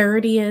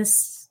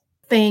dirtiest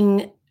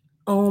thing,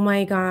 "Oh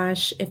my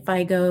gosh, if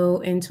I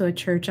go into a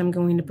church, I'm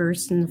going to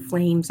burst into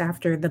flames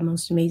after the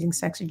most amazing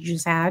sex that you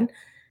just had."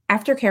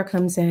 Aftercare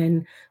comes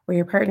in where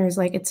your partner is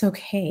like, "It's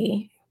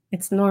okay.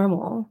 It's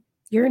normal.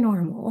 You're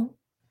normal.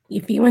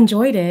 If you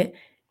enjoyed it,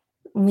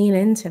 lean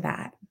into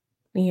that,"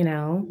 you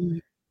know? Mm.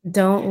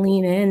 Don't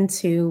lean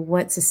into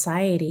what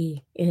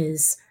society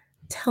is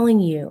telling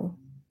you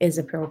is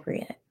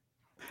appropriate,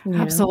 you know?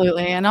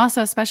 Absolutely, and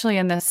also especially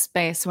in this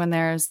space when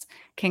there's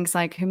kinks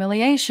like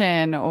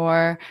humiliation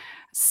or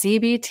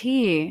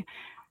CBT.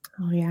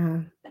 Oh,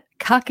 yeah.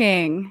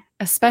 Cucking,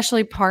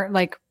 especially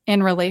like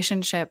in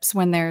relationships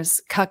when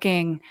there's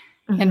cucking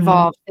Mhm.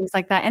 involved, things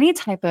like that. Any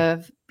type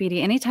of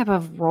BD, any type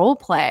of role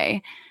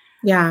play.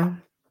 Yeah.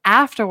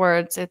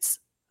 Afterwards, it's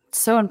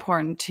so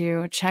important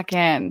to check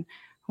in.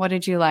 What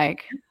did you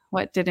like?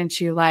 What didn't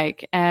you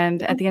like?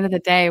 And at the end of the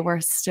day, we're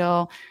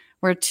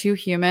two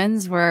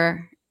humans,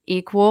 we're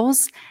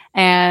equals,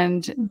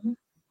 and Mhm.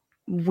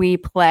 we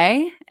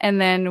play and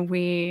then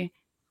we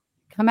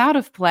come out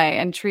of play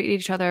and treat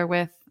each other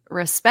with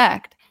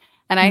respect.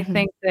 And I Mhm.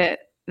 think that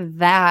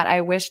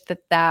I wish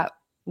that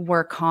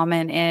were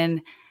common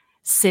in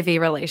civvy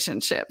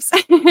relationships.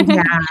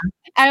 Yeah.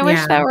 I wish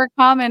Yeah. that were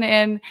common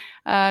in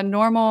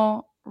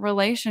normal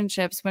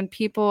relationships when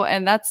people,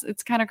 and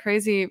it's kind of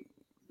crazy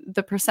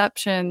the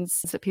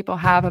perceptions that people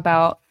have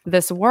about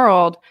this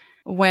world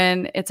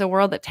when it's a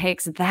world that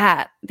takes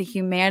the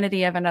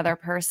humanity of another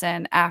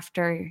person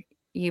after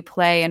you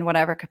play in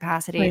whatever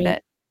capacity Right.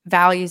 that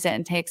values it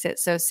and takes it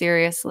so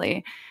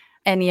seriously.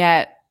 And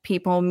yet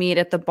people meet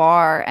at the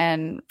bar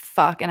and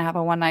fuck and have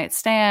a one night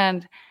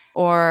stand,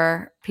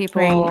 or Right.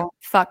 people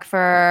fuck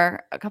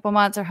for a couple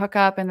months or hook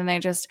up and then they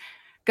just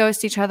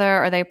ghost each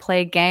other, or they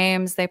play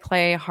games, they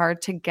play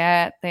hard to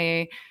get,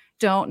 they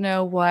don't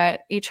know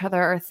what each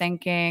other are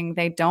thinking,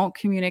 they don't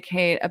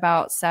communicate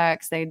about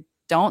sex, they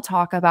don't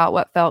talk about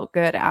what felt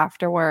good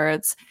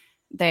afterwards,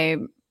 they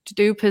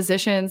do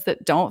positions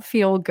that don't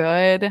feel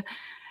good,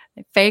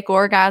 fake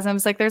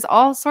orgasms. Like there's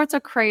all sorts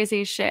of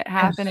crazy shit Ugh.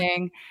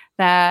 happening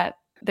that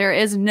there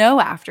is no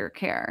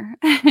aftercare.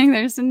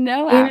 There's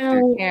no You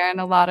know, aftercare in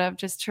a lot of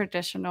just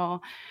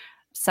traditional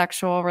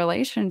sexual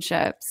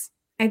relationships.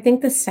 I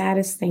think the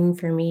saddest thing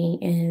for me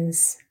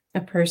is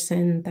a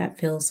person that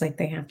feels like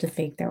they have to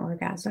fake their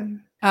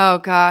orgasm. Oh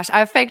gosh,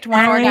 I've faked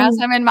one I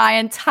orgasm in my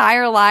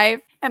entire life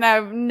and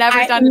I've never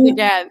I done it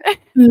again.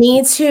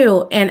 Me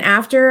too, and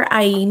after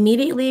I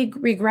immediately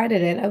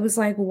regretted it, I was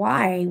like,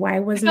 "Why? Why I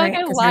feel wasn't like I?"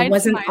 I Because I lied to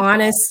wasn't myself.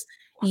 honest.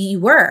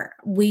 You were.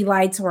 We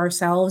lied to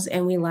ourselves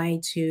and we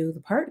lied to the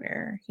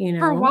partner,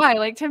 For why?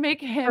 Like to make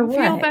For him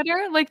feel what?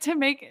 better? Like to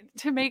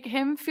make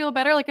him feel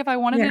better? Like if I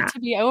wanted it Yeah, to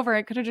be over,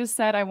 I could have just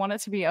said I want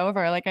it to be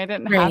over. Like I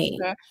didn't have right.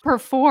 to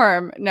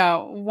perform.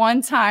 No,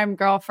 one time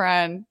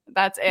girlfriend,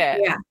 that's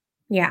it. Yeah.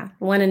 Yeah,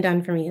 one and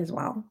done for me as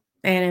well.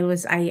 And I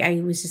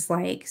was just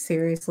like,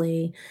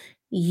 "Seriously,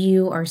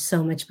 you are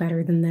so much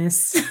better than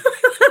this."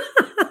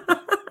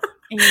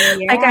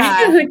 Like,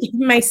 I Yeah. would give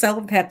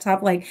myself a pep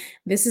talk, like,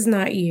 "This is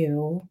not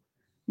you.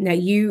 No,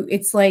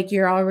 it's like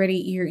you're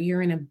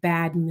in a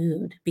bad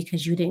mood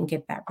because you didn't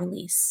get that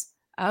release."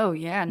 Oh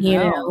yeah,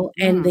 no.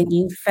 And Mm. then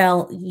you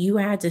felt you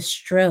had to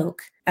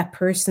stroke a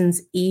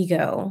person's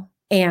ego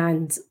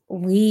and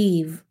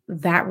leave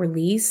that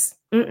release.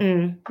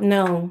 Mm-mm,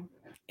 no.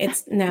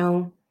 It's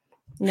no,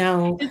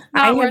 no. It's I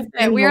not have worth it.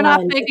 been We the are not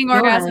one it's faking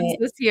orgasms not.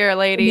 this year,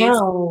 ladies.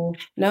 No,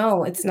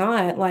 no, it's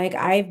not. Like,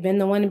 I've been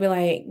the one to be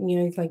like,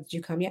 it's like, "Did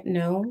you come yet?"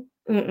 "No."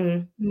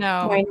 "Mm-mm." "Why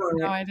No.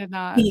 No, not?" I did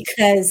not.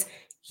 "Because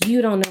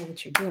you don't know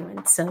what you're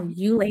doing, so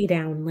you lay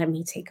down and let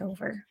me take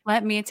over."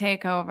 Let me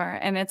take over.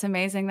 And it's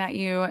amazing that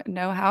you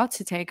know how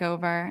to take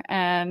over.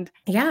 And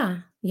Yeah,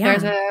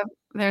 there's yeah,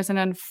 a there's an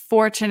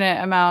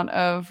unfortunate amount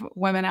of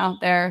women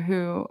out there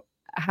who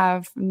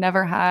have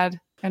never had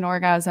an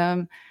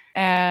orgasm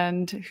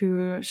and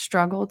who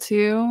struggle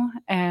to,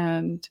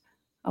 and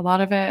a lot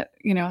of it,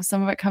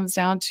 some of it comes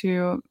down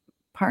to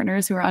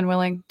partners who are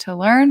unwilling to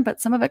learn, but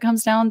some of it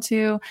comes down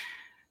to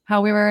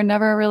how we were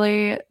never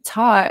really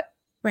taught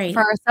for right,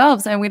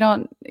 ourselves, and we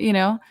don't,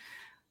 a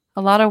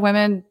lot of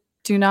women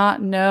do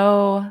not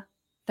know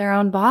their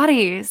own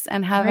bodies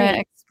and haven't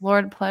right.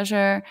 explored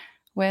pleasure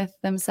with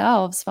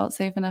themselves, felt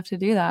safe enough to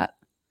do that.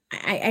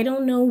 I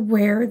don't know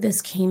where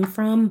this came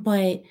from,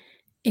 but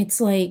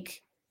it's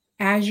like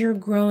as you're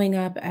growing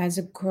up as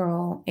a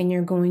girl and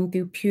you're going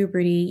through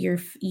puberty,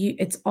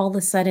 it's all of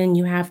a sudden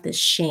you have this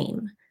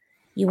shame.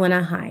 You want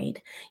to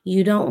hide.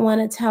 You don't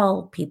want to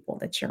tell people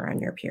that you're on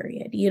your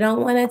period. You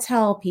don't want to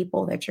tell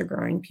people that you're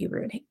growing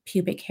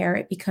pubic hair.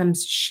 It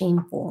becomes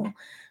shameful.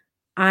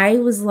 I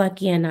was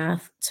lucky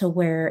enough to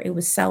where it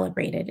was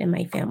celebrated in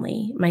my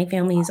family. My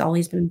family has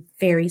always been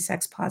very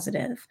sex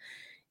positive,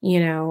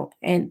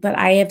 and but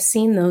I have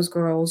seen those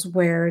girls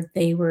where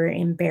they were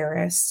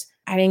embarrassed.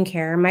 I didn't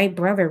care. My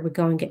brother would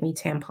go and get me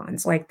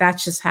tampons. Like,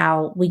 that's just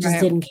how we just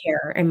Right. didn't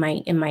care in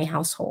my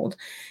household.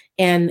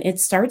 And it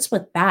starts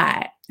with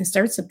that. It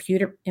starts with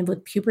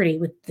puberty,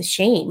 with the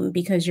shame,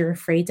 because you're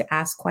afraid to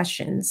ask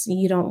questions.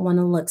 You don't want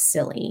to look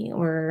silly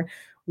or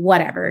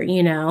whatever.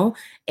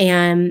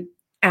 And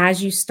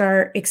as you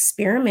start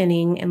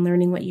experimenting and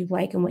learning what you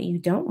like and what you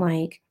don't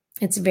like,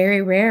 it's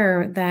very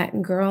rare that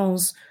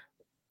girls.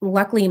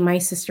 Luckily, my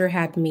sister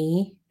had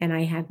me and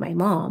I had my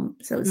mom.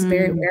 So it's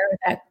very Mm, rare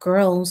that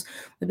girls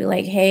would be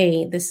like,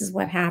 "Hey, this is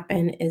what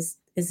happened. Is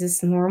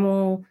this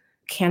normal?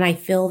 Can I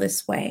feel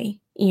this way?"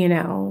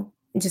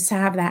 Just to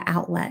have that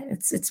outlet.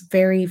 It's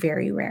very,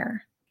 very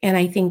rare. And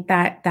I think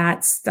that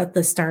that's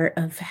the start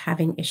of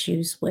having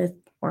issues with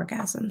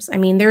orgasms. I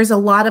mean, there's a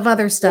lot of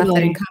other stuff that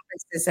Totally.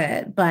 encompasses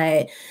it,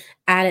 but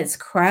at its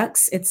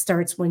crux, it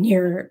starts when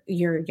you're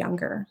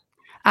younger.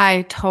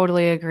 I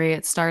totally agree.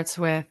 It starts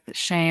with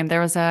shame. There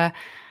was a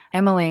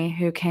Emily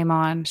who came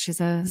on. She's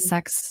a Mhm.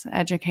 sex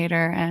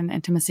educator and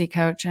intimacy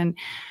coach. And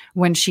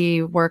when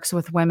she works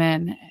with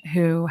women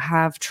who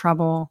have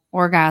trouble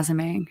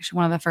orgasming,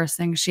 one of the first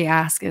things she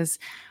asks is,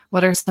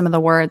 what are some of the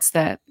words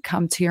that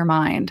come to your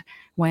mind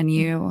when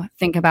you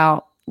think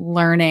about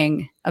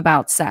learning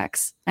about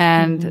sex? Mhm.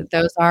 And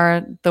those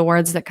are the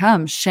words that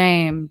come: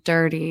 shame,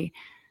 dirty,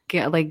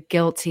 like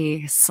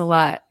guilty,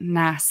 slut,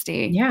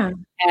 nasty. Yeah.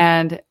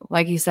 And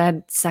like you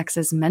said, sex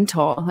is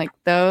mental. Like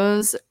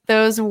those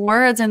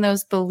words and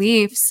those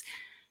beliefs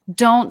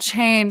don't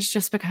change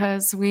just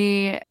because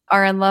we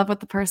are in love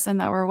with the person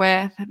that we're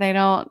with. They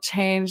don't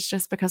change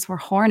just because we're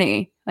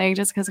horny. Like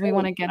just because we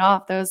want Right. to get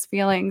off those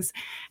feelings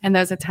and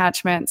those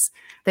attachments,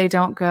 they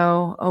don't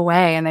go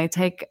away, and they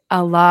take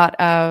a lot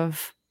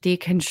of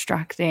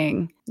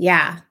deconstructing.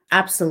 Yeah,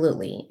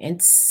 absolutely.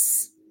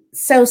 It's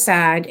so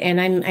sad,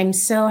 and I'm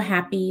so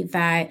happy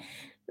that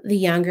the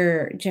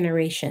younger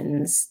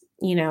generations,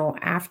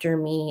 after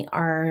me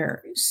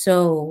are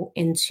so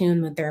in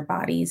tune with their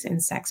bodies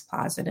and sex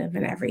positive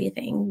and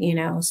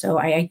everything. So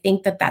I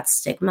think that that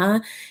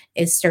stigma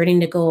is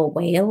starting to go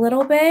away a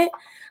little bit,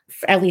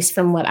 at least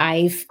from what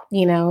I've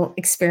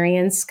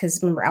experienced.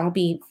 Because remember, I'll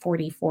be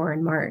 44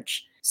 in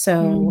March.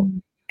 So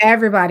Mm.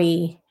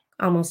 everybody,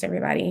 almost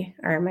everybody,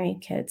 are my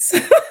kids.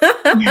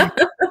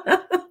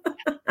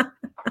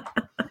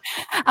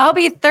 I'll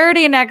be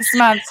 30 next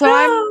month, so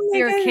I'm Oh my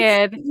your goodness.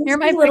 kid. You're Just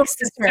my be little big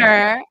sister.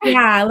 sister.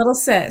 Yeah, little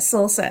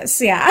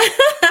sis, yeah.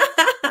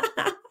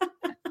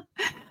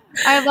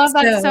 I love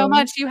that so So,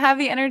 much. You have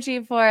the energy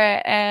for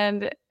it,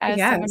 and as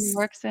someone who yes.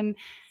 works in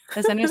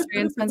this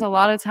industry and spends a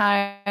lot of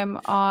time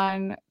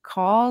on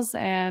calls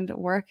and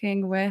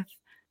working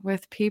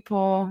with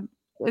people,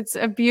 it's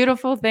a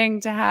beautiful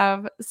thing to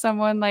have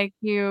someone like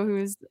you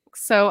who's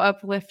so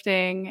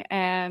uplifting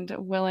and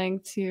willing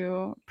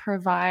to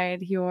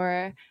provide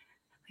your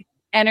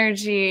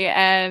energy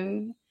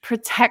and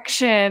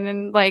protection,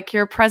 and like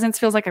your presence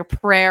feels like a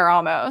prayer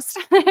almost.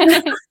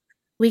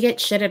 We get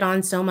shitted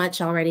on so much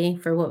already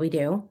for what we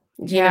do.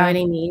 Do you know what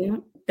Yeah. I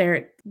mean?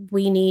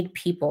 We need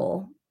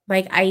people.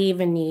 Like, I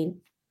even need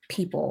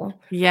people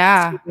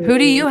Yeah. Who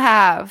do you to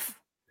have?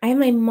 I have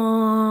my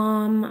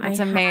mom, I That's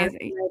have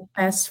amazing.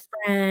 my best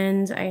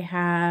friend, I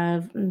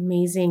have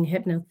amazing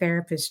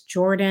hypnotherapist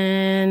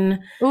Jordan,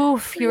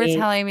 Oof, you were like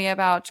telling me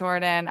about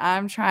Jordan.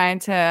 I'm trying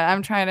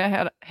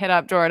to hit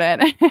up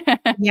Jordan.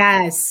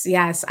 yes,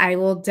 yes, I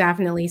will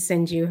definitely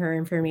send you her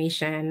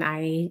information.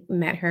 I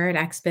met her at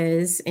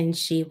XBiz, and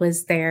she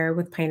was there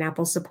with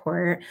Pineapple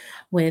Support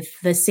with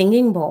the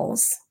singing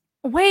bowls.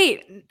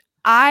 Wait,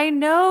 I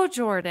know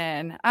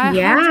Jordan. I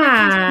Yeah.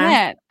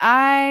 100%.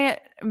 I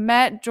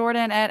met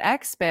Jordan at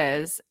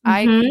XBiz.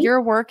 Mhm,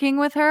 You're working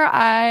with her.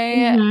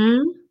 I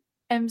mhm.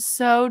 am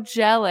so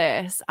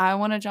jealous. I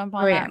want to jump Oh,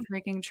 on yeah. that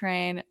freaking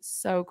train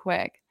so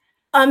quick.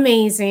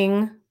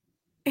 Amazing.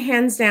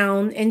 Hands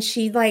down, and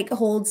she, like,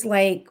 holds,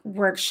 like,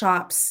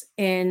 workshops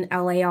in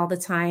LA all the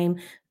time.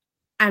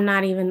 I'm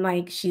not even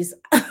like she's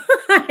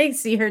I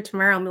see her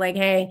tomorrow, I'm like,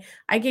 "Hey,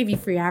 I gave you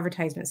free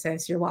advertisement,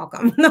 sis, you're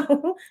welcome." No,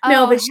 no,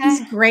 Oh, but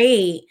she's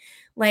great.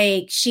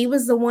 Like, she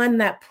was the one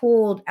that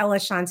pulled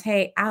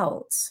Ella-Shawntaé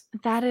out.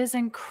 that is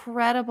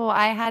incredible.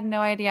 I had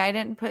no idea. I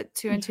didn't put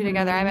two and two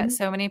together. I met Mhm.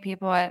 so many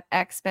people at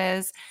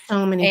XBiz,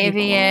 So many people.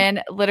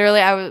 Avian.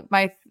 Literally, I was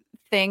my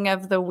thing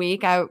of the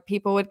week.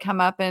 People would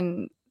come up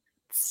and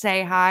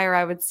say hi, or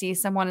I would see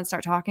someone and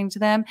start talking to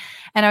them,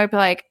 and I would be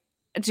like,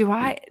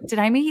 did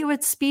I meet you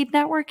at speed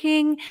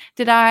networking?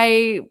 Did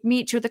I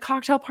meet you at the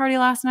cocktail party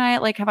last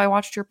night? Like, have I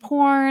watched your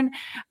porn?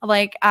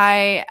 Like,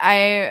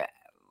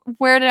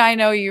 where did I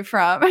know you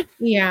from?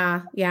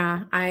 Yeah,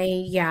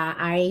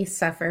 I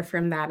suffer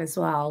from that as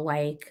well,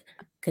 like,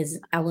 because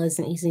Ella's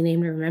an easy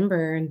name to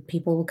remember, and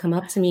people will come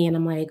up to me, and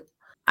I'm like,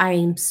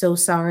 "I'm so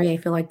sorry, I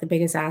feel like the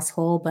biggest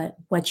asshole, but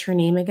what's your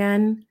name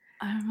again?"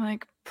 I'm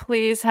like,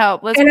 please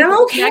help. Let's And I'm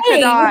connect the okay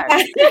with dots.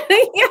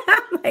 that. Yeah,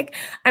 I'm like,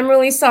 "I'm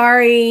really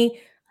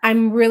sorry.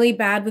 I'm really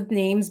bad with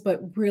names, but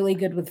really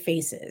good with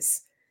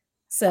faces.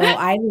 So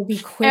I will be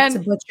quick to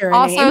And butcher a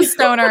also name."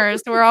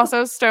 stoners. We're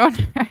also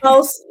stoners.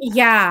 Most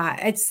yeah,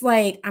 it's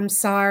like, I'm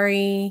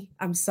sorry,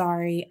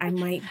 I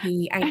might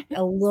be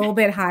a little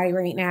bit high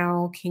right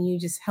now. Can you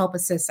just help a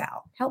sis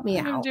out? Help me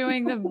I'm out."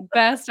 doing the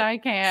best I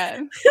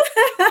can.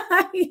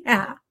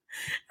 Yeah,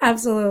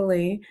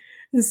 absolutely.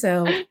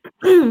 So,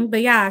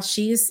 but yeah,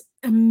 she's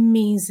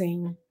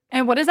amazing,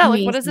 And what does that look?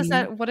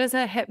 amazing. What does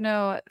a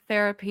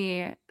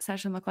hypnotherapy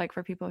session look like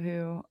for people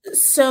who, and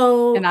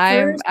So,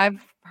 first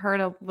I've heard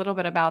a little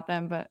bit about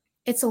them, but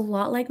it's a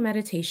lot like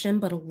meditation,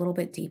 but a little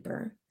bit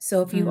deeper.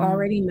 So if you mm,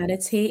 already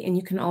meditate and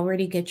you can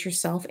already get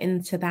yourself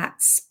into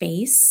that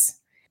space,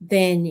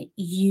 then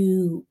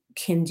you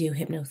can do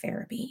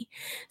hypnotherapy.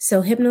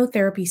 So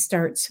hypnotherapy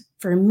starts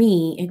for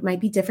me, it might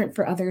be different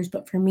for others,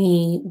 but for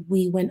me,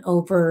 we went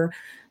over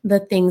the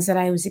things that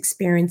I was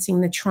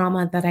experiencing, the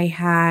trauma that I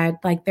had.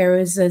 Like there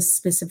was a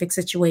specific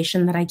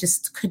situation that I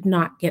just could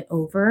not get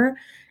over.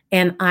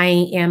 And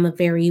I am a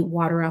very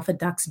water off a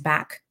duck's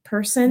back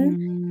person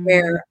Mm.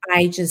 where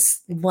I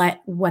just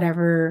let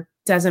whatever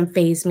doesn't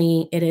phase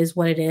me. It is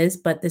what it is.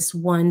 But this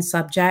one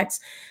subject,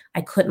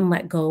 I couldn't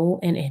let go.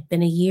 And it had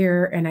been a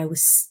year and I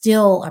was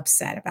still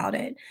upset about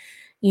it,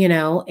 you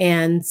know?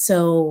 And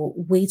so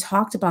we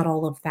talked about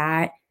all of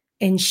that.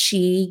 And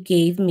she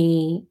gave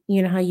me,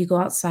 you know, how you go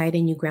outside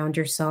and you ground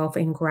yourself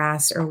in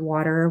grass or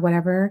water or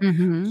whatever?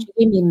 Mhm. She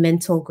gave me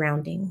mental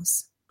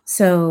groundings.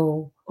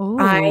 So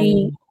I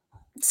Ooh.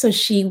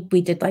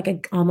 we did like a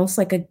almost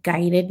like a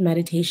guided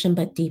meditation,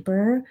 but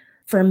deeper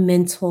for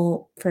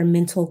mental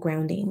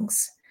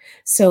groundings.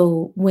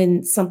 So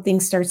when something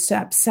starts to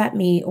upset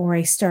me or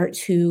I start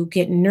to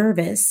get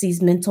nervous,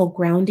 these mental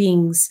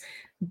groundings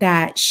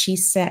that she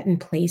set in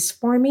place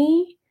for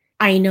me,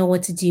 I know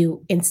what to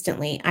do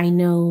instantly. I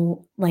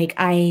know, like,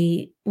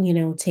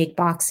 take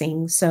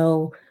boxing.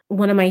 So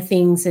one of my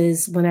things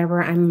is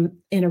whenever I'm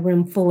in a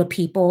room full of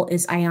people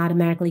is I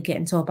automatically get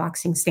into a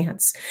boxing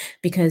stance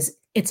because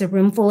it's a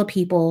room full of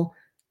people.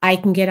 I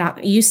can get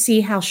out. You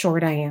see how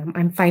short I am.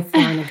 I'm 5'4"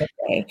 on a good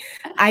day.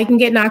 I can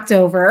get knocked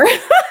over,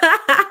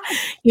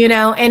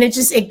 and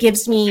it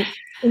gives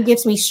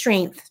me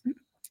strength.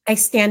 I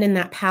stand in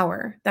that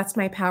power. That's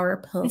my power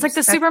It's like pose. the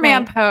That's my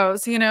Superman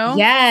pose, you know?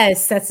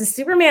 Yes, that's the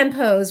Superman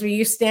pose where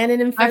you're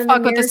standing in I front of the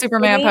fuck with the mirror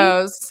Superman singing.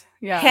 pose.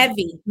 Yeah,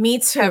 Heavy. Me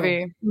too.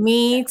 heavy.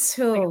 Me Like,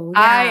 too.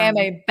 I Yeah. am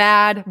a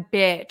bad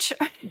bitch.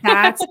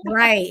 That's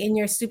right, in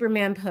your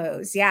Superman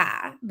pose,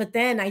 yeah. But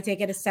then I take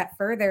it a step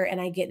further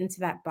and I get into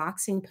that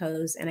boxing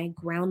pose and I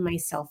ground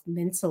myself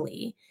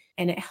mentally.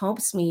 And it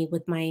helps me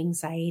with my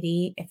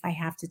anxiety if I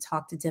have to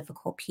talk to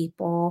difficult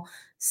people,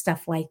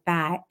 stuff like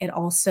that. It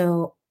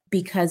also,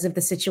 because of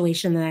the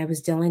situation that I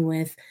was dealing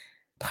with,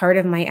 part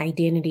of my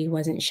identity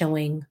wasn't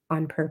showing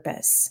on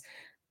purpose.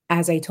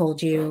 As I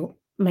told you,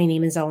 my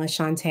name is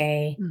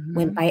Ella-Shawntaé,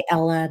 went Mhm. by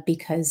Ella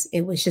because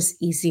it was just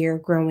easier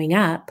growing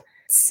up.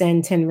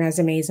 Send 10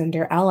 resumes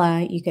under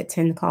Ella, you get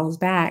 10 calls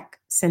back.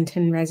 Send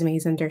 10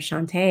 resumes under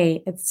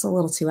Shantae, it's a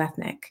little too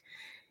ethnic.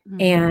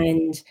 Mhm.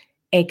 And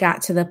it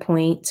got to the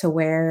point to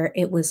where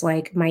it was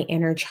like my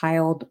inner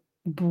child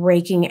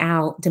breaking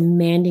out,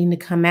 demanding to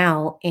come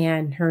out,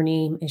 and her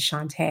name is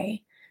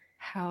Shantae.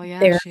 Hell yeah,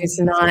 There she is is.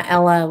 not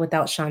Ella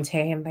without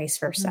Shantae and vice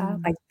versa.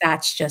 Mm. Like,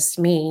 that's just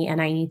me,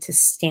 and I need to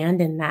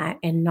stand in that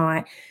and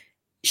not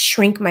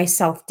shrink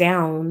myself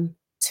down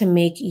to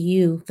make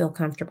you feel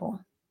comfortable.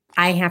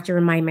 I have to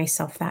remind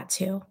myself that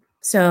too. Fuck.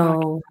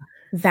 So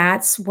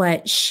that's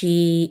what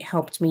she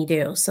helped me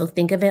do. So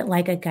think of it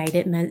like a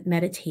guided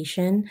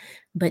meditation,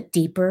 but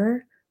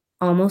deeper,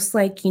 almost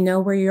like,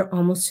 where you're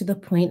almost to the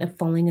point of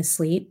falling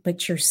asleep,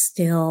 but you're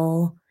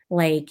still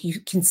like, you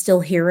can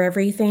still hear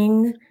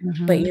everything,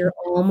 but Mhm. you're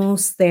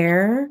almost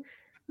there.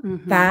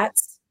 Mhm.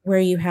 That's where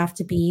you have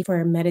to be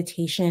for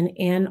meditation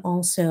and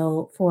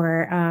also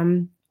for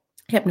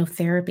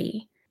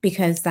hypnotherapy,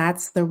 because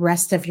that's the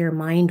rest of your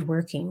mind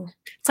working.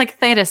 It's like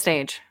theta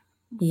stage,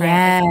 right? Like,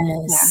 yeah,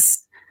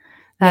 Yes.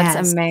 that's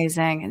Yes.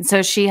 amazing. And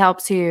so she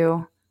helps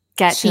you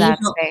get to She that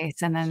help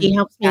space and she then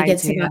helps me get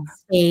guides to that you.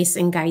 space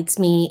and guides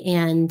me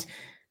and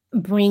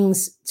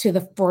brings to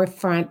the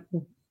forefront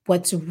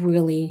what's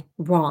really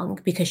wrong,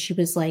 because she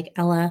was like,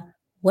 "Ella,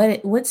 why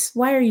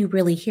are you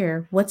really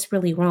here? What's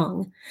really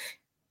wrong?"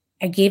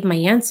 I gave my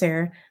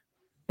answer,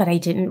 but I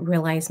didn't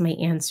realize my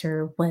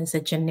answer was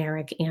a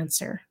generic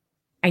answer.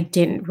 I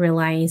didn't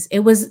realize it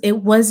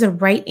was a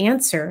right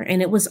answer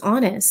and it was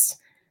honest,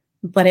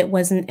 but it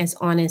wasn't as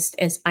honest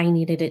as I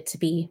needed it to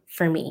be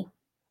for me.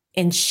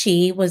 And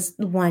she was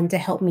the one to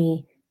help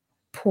me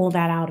pull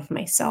that out of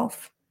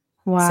myself.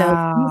 So things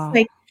Wow.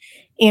 like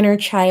inner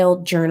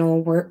child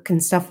journal work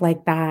and stuff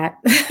like that.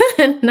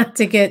 Not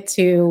to get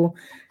too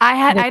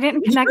I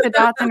didn't connect the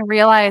dots and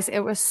realize it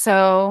was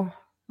so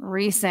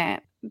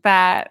recent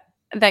that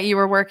you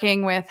were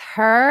working with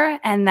her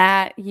and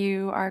that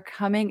you are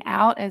coming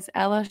out as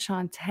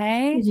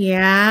Ella-Shawntaé. Like,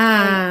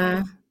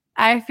 Yeah.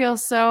 I feel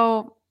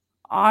so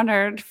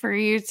honored for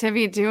you to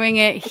be doing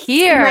it It's my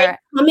here, and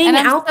coming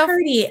I'm out so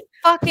party.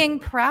 fucking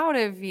proud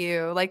of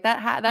you. Like,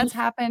 I that's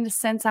happened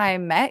since I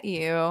met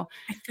you.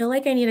 I feel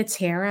like I need a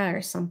tiara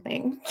or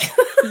something.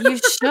 You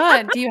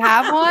should. Do you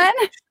have one?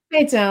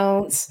 I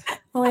don't.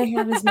 All I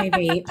have is my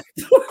vape.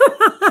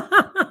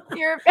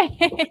 Your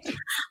face.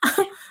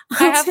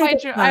 I'll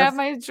take a I puff. have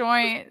my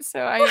joint,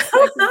 so I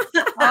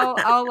can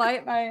I'll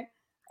light my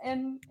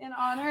in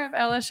honor of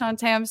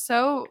Ella-Shawntaé. I'm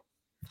so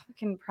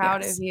fucking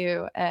proud of Yes.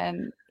 you,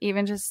 and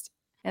even just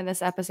in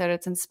this episode,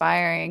 it's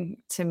inspiring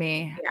to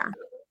me Yeah.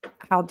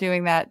 how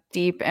doing that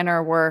deep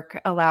inner work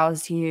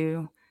allows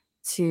you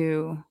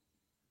to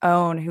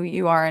own who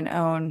you are and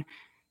own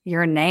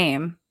your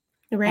name.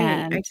 Right. I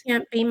And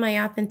can't be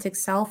my authentic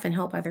self and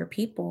help other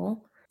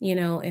people,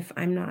 if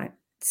I'm not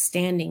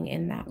standing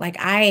in that. Like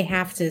I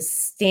have to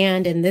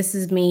stand and this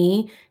is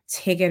me,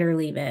 take it or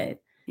leave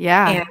it.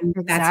 Yeah, And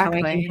that's how I can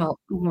exactly. help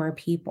more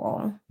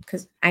people.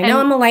 Because I know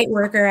And I'm a light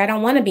worker. I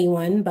don't want to be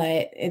one,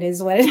 but it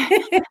is what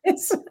it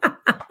is.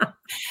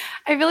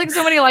 I feel like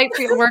so many light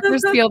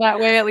workers feel that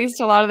way, at least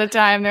a lot of the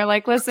time. They're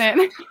like,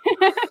 listen,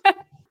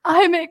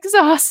 I'm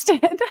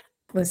exhausted. No,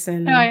 I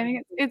Listen,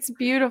 think it's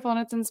beautiful and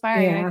it's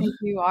inspiring. And I yeah, think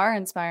you are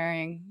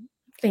inspiring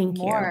thank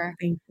you. more,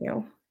 Thank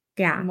you.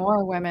 Yeah,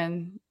 more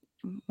women,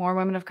 more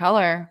women of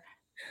color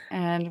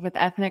and with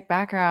ethnic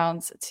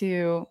backgrounds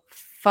to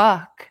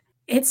fuck,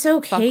 it's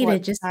fuck okay what to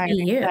just be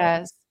society you.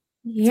 says.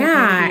 It's okay to be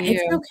Yeah,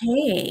 it's you.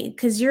 okay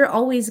because you're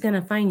always going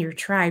to find your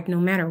tribe no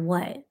matter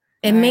what.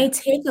 It may Right.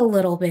 take a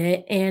little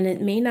bit and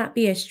it may not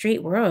be a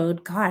straight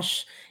road.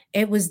 Gosh,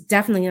 it was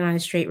definitely not a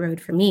straight road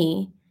for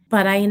me,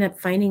 but I ended up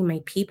finding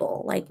my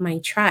people, like my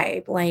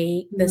tribe,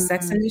 like the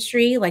sex Mhm.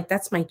 industry, like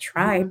that's my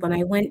tribe. Mhm. When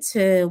I went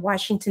to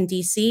Washington,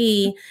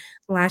 D.C.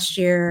 last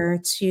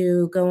year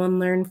to go and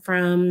learn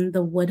from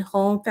the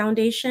Woodhull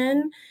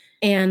Foundation,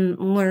 and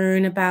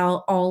learn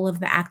about all of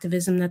the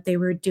activism that they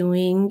were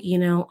doing,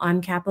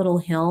 on Capitol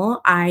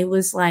Hill, I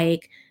was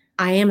like,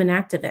 I am an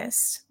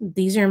activist.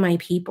 These are my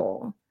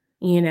people.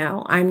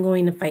 I'm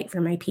going to fight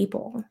for my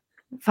people.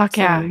 Fuck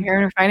yeah. So,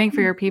 You're fighting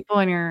for your people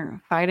and you're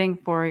fighting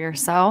for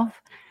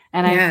yourself.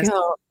 And I yes.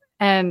 feel,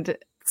 and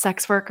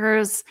sex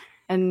workers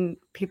and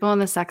people in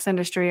the sex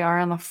industry are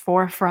on the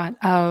forefront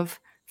of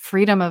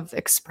freedom of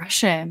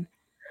expression,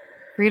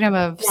 freedom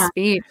of Yeah.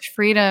 speech,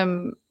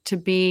 freedom to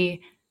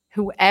be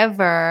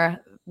whoever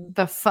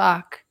the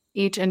fuck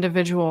each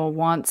individual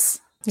wants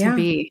to Yeah.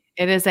 be.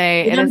 It Freedom is to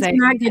a,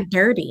 not get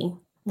dirty.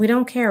 We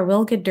don't care.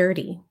 We'll get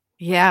dirty.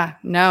 yeah,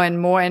 no, and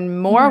more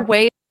Yeah.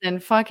 ways than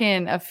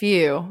fucking a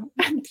few.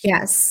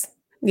 Yes.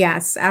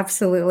 Yes,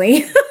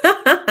 absolutely.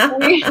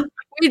 We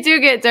we do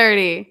get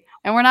dirty,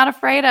 and we're not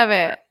afraid of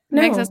it. It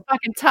makes us No.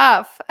 fucking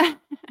tough.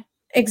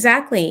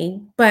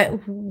 Exactly. But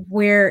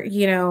where,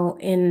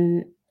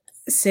 in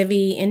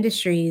civvy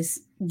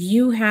industries,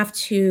 you have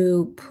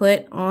to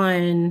put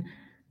on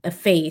a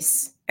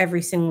face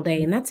every single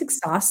day, and that's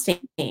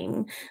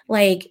exhausting.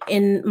 Like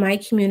in my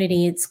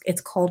community,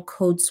 it's called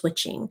code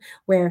switching,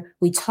 where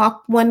we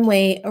talk one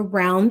way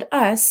around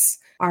us,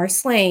 our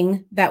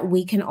slang that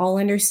we can all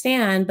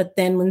understand, but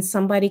then when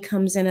somebody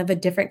comes in of a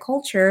different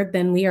culture,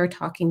 then we are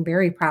talking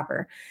very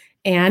proper.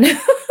 And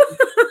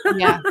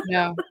Yeah,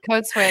 no,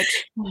 code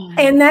switch. Mm.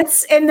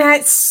 and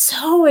that's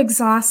so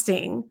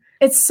exhausting.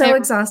 It's so It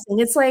exhausting.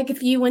 It's like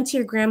if you went to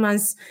your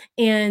grandma's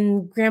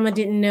and grandma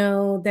didn't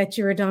know that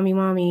you're a dommy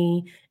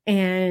mommy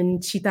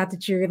and she thought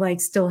that you're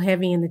like still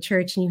heavy in the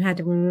church and you had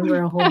to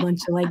remember a whole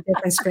bunch of like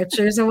different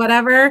scriptures or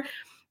whatever.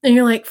 And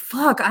you're like,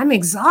 fuck, I'm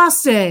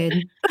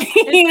exhausted. it's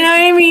You know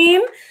what I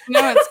mean?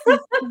 no,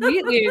 it's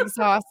completely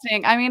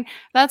exhausting. I mean,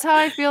 that's how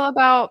I feel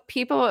about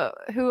people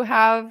who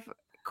have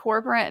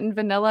corporate and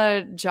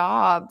vanilla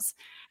jobs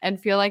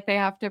and feel like they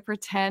have to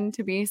pretend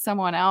to be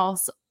someone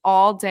else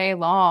all day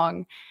long.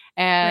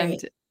 Right.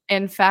 And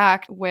in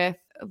fact, with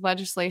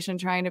legislation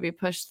trying to be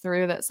pushed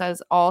through that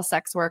says all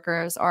sex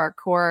workers are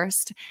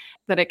coerced,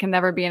 that it can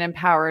never be an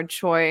empowered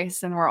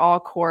choice, and we're all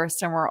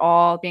coerced and we're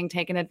all being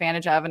taken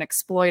advantage of and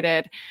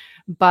exploited.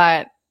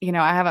 But,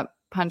 I haven't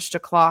punched a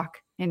clock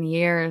in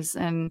years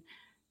and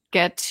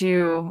get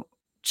to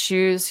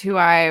choose who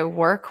I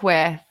work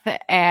with,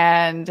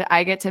 and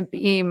I get to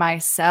be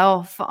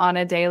myself on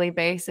a daily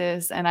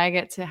basis, and I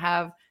get to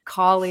have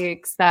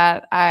colleagues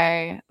that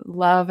I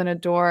love and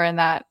adore and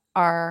that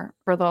are,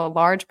 for the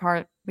large part,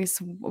 at least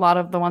a lot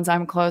of the ones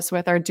I'm close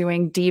with, are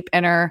doing deep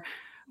inner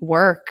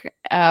work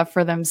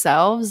for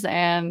themselves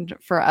and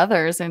for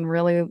others in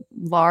really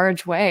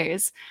large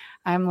ways.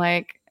 I'm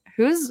like,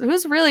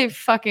 who's really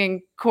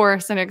fucking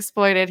coerced and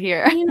exploited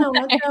here? You know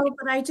what, though?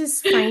 But I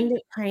just find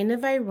it kind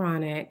of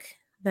ironic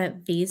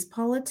that these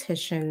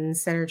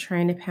politicians that are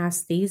trying to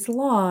pass these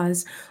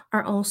laws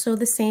are also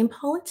the same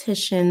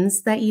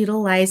politicians that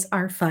utilize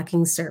our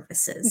fucking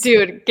services.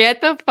 Dude, get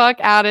the fuck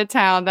out of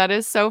town. That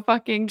is so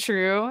fucking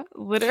true.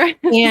 Literally.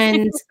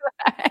 And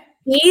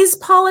these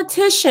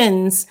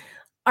politicians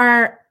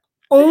are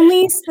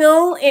only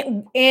still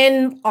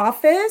in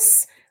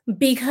office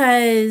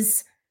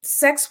because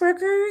sex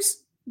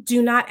workers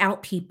do not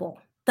out people.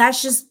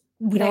 That's just,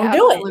 we They don't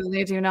do it.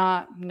 absolutely do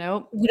not.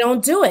 Nope. We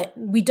don't do it.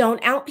 We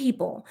don't out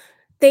people.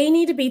 They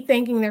need to be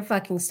thanking their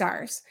fucking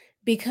stars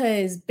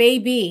because,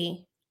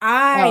 baby, Oh,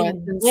 I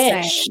it's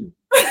wish. insane.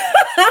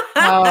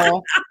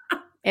 Oh,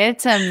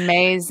 it's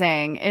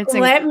amazing. It's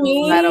Let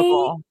me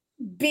incredible.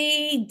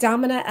 be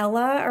Domina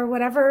Ella or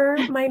whatever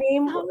my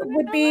name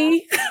would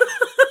be.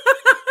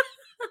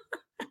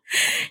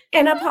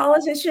 And a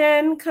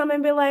politician come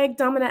and be like,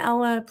 Domina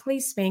Ella,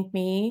 please spank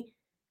me.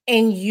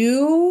 And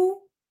you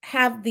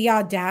have the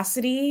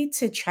audacity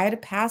to try to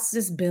pass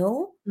this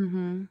bill.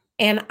 Mhm.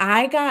 And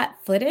I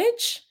got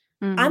footage,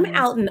 I'm Mhm.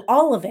 out in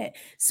all of it.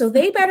 So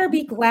they better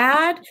be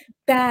glad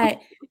that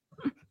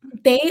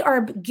they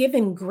are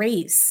given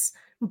grace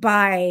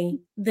by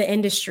the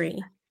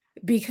industry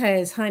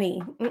because,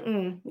 honey,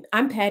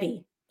 I'm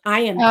petty. I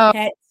am Oh,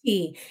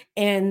 petty.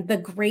 And the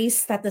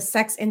grace that the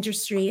sex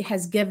industry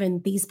has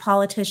given these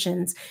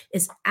politicians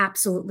is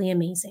absolutely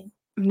amazing.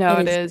 no,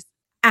 It it is is. It's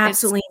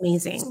absolutely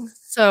amazing.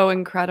 so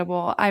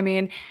incredible. I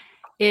mean,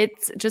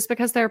 it's just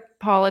because they're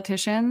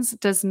politicians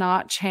does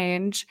not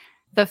change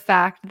the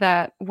fact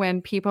that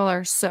when people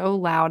are so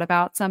loud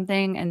about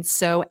something and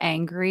so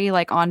angry,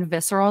 like on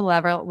visceral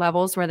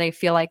levels where they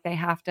feel like they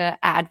have to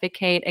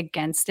advocate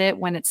against it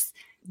when it's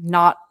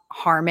not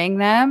harming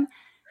them,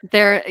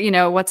 they're,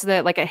 what's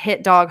the like a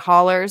hit dog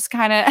hollers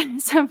kind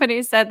of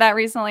somebody said that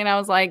recently. And I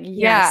was like,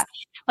 yeah, Yes.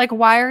 like,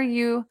 why are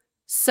you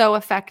so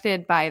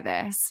affected by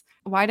this?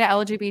 Why do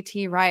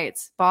LGBT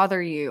rights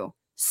bother you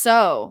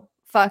so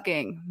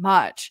fucking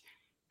much?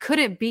 Could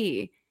it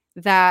be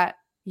that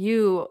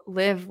you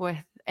live with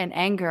an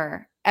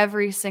anger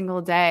every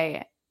single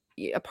day?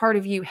 A part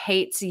of you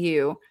hates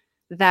you,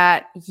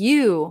 that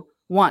you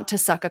want to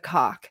suck a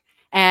cock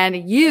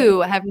and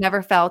you have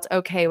never felt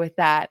okay with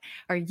that,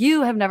 or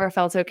you have never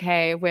felt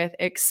okay with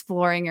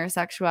exploring your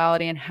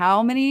sexuality. And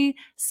how many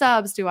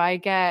subs do I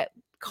get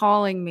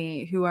calling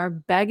me who are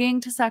begging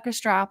to suck a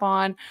strap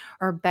on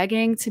or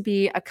begging to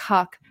be a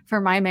cuck for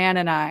my man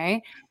and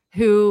I,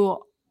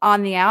 who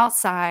on the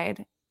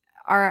outside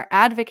are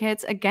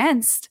advocates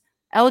against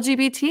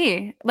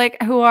LGBT,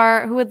 like who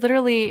would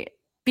literally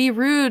be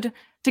rude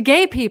to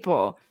gay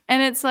people.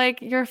 And it's like,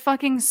 you're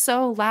fucking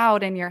so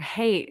loud in your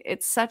hate.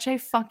 It's such a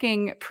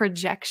fucking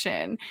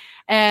projection.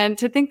 And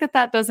to think that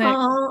that doesn't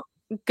Oh,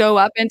 go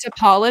up into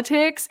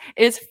politics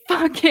is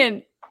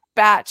fucking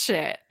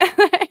batshit.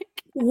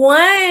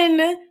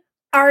 one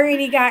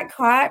already got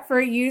caught for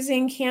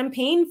using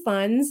campaign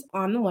funds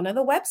on one of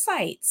the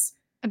websites.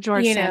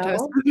 George You Santos.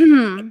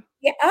 know?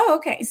 Yeah. Oh,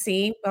 okay.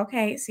 See,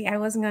 okay. See, I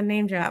wasn't gonna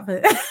name drop,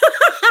 but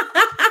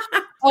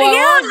Oh, but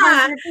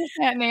I will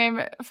yeah, 100% name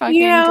you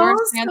fucking know, George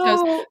Santos.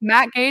 so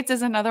Matt Gaetz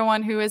is another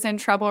one who is in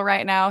trouble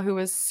right now, who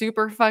is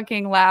super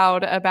fucking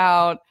loud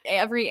about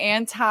every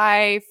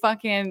anti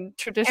fucking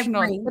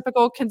traditional, every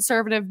typical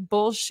conservative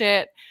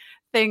bullshit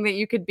thing that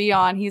you could be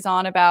on, he's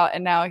on about,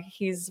 and now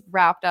he's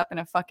wrapped up in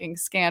a fucking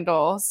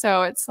scandal.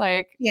 So it's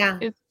like, yeah,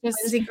 it's just,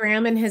 Lindsey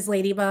Graham and his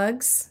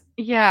ladybugs.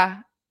 yeah,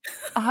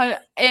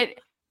 it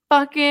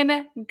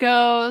fucking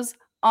goes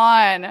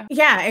on.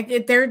 Yeah,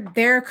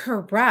 they're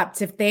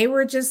corrupt. If they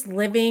were just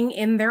living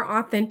in their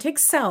authentic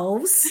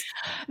selves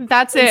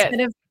That's it. instead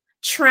of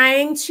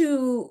trying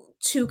to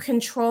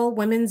control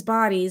women's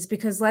bodies,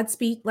 because let's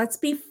be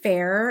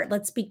fair,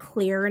 let's be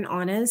clear and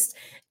honest.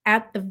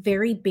 At the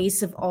very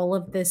base of all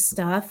of this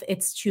stuff,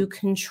 it's to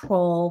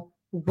control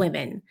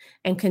women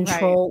and Right.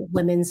 control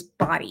women's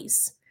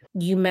bodies.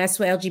 You mess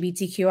with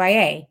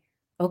LGBTQIA,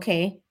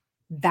 okay,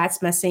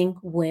 that's messing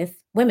with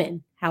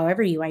women,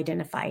 however you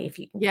identify.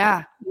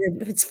 Yeah.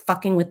 If it's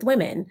fucking with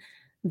women,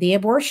 the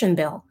abortion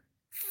bill,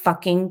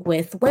 fucking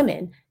with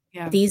women.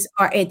 Yeah.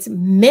 It's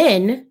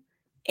men,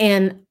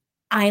 and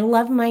I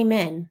love my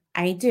men.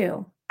 I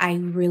do. I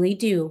really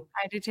do.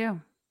 I do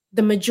too.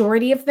 The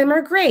majority of them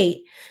are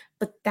great,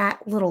 but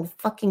that little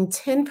fucking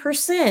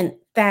 10%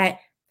 that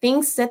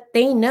thinks that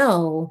they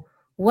know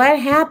what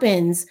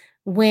happens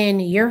when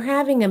you're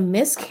having a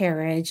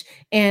miscarriage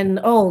and,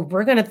 oh,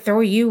 we're going to throw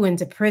you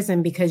into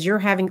prison because you're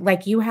having,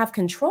 like, you have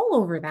control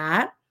over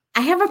that.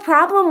 I have a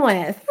problem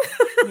with.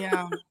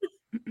 Yeah.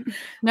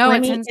 No,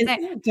 Let it's me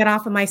insane. get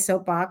off of my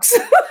soapbox.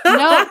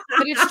 No,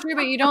 but it's true.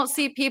 But you don't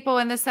see people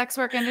in the sex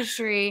work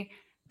industry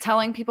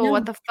telling people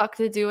what No, the fuck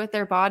to do with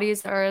their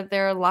bodies or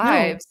their no,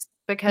 lives,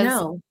 because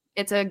no.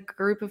 it's a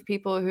group of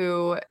people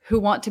who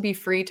want to be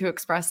free to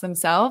express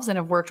themselves and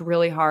have worked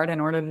really hard in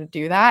order to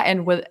do that,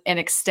 and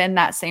extend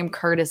that same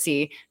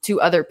courtesy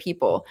to other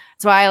people.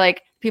 That's why,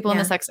 like, people in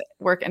the Yeah, sex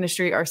work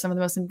industry are some of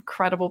the most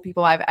incredible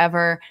people I've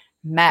ever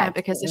met,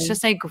 because it's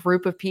absolutely. just a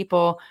group of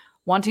people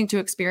wanting to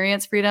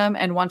experience freedom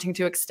and wanting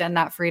to extend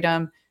that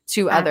freedom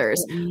to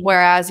others. Absolutely.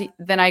 Whereas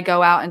then I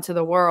go out into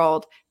the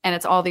world and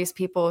it's all these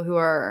people who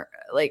are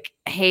like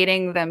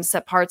hating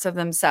parts of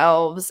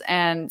themselves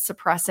and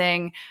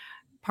suppressing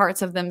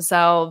parts of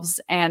themselves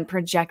and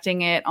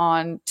projecting it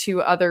on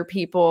to other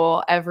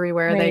people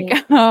everywhere they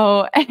Right.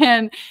 go.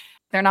 And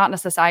they're not in a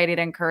society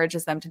that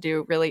encourages them to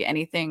do really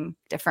anything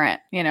different.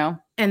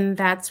 And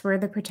that's where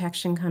the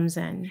protection comes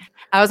in.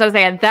 I was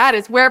saying that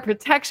is where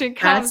protection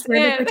That's comes where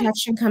the in.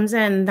 protection comes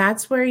in.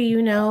 That's where,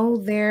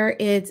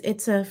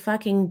 it's a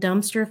fucking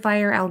dumpster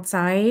fire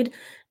outside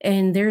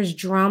and there's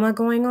drama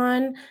going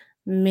on.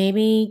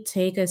 Maybe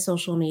take a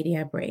social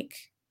media break.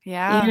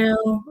 Yeah.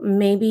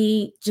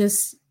 Maybe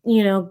just,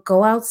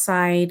 go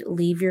outside,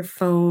 leave your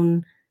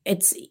phone.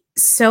 It's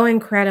so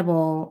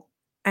incredible.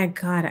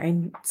 God,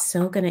 I'm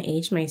so gonna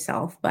age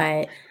myself,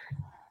 but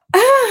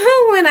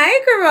When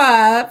I grew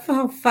up,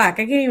 oh fuck,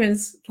 I can't even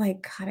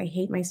like God, I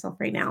hate myself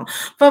right now.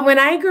 But when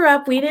I grew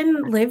up, we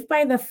didn't live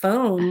by the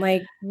phone.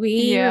 Like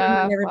we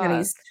Yeah, remembered fuck.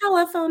 everybody's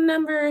telephone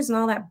numbers and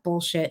all that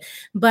bullshit.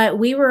 But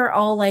we were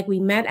all like we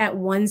met at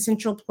one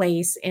central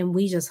place and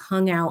we just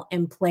hung out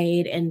and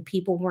played and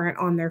people weren't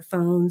on their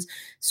phones.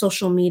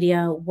 Social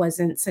media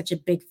wasn't such a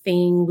big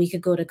thing. We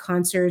could go to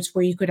concerts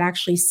where you could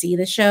actually see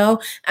the show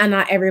and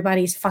not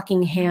everybody's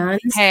fucking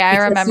hands Hey, I because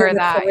you're remember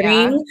that. Yeah.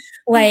 recording.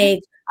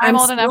 Like I'm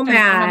I'm old enough so to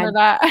remember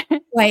mad.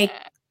 that. Like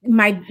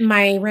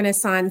my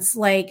Renaissance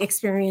like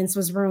experience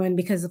was ruined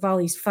because of all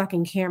these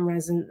fucking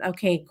cameras. And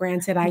okay,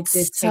 granted, I It's did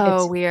take it so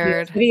to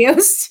weird.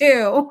 videos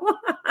too.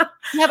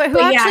 Yeah, but who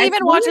But yeah, actually it's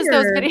even watches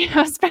those weird.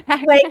 videos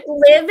back? Like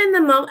live in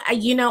the moment.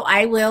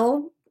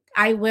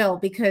 I will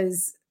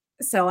because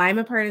so I'm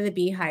a part of the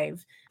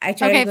Beehive. I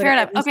try to Okay, go to fair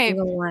enough. every Okay,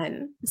 single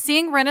one.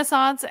 seeing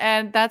Renaissance,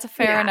 and that's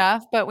fair Yeah,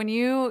 enough. But when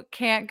you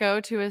can't go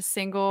to a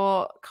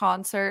single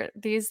concert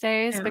these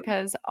days yeah,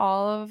 because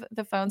all of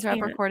the you phones are up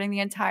can't. recording the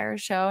entire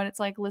show, and it's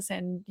like,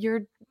 listen,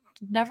 you're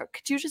never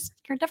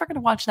going to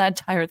watch that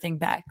entire thing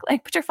back.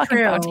 Like, put your fucking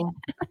phone down. True.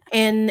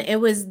 And it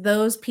was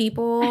those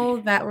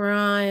people that were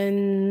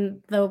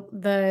on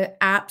the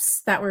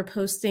apps that were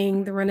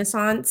posting the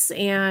Renaissance.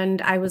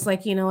 And I was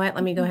like, you know what?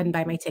 Let me go ahead and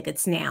buy my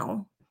tickets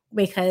now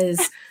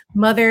because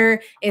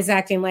mother is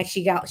acting like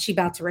she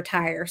about to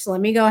retire. So let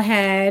me go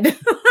ahead.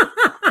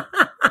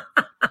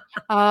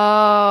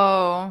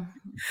 Oh,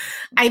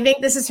 I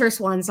think this is her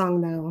swan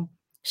song though.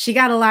 She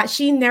got a lot.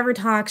 She never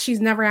talks. She's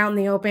never out in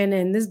the open.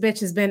 And this bitch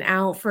has been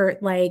out for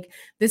like,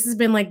 this has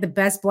been like the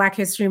best Black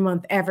History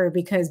Month ever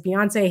because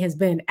Beyonce has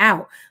been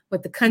out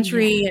with the yeah.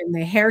 country and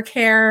the hair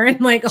care and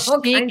like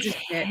all She kinds of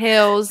shit.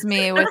 kills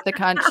me with the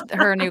country,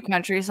 her new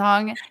country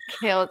song,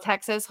 "Kill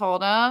Texas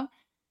Hold'em."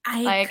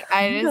 I Like,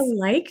 kind of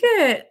like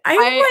it. I'm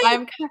I, like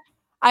I'm, ki-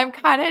 I'm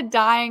kind of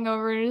dying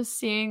over just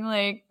seeing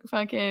like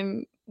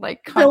fucking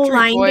like the country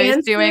line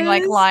boys doing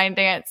dances.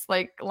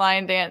 like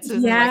line dances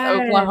in like Yes.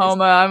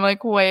 Oklahoma. I'm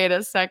like, wait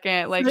a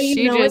second, like So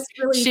you know it's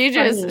really she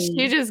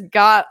funny. just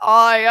got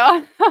all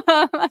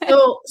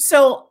y'all.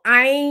 So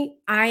I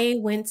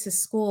went to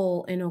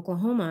school in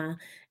Oklahoma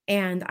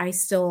and I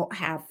still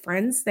have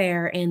friends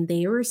there and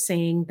they were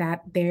saying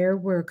that there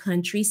were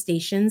country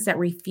stations that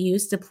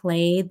refused to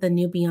play the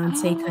new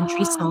Beyonce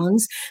country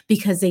songs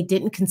because they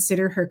didn't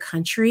consider her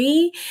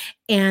country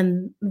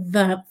and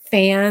the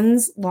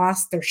fans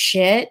lost their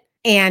shit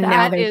and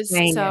now That they're is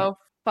playing it. so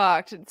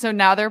fucked. So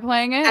now they're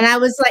playing And it? I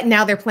was like,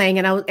 now they're playing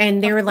it.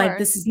 And they Of were like, course.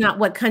 this is not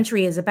what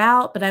country is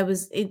about. But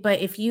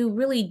if you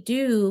really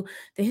do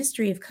the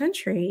history of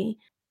country,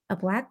 a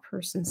Black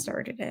person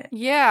started it.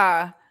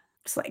 Yeah.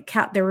 It's like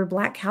there were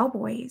Black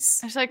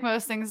cowboys, It's like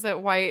most things you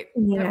that white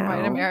know.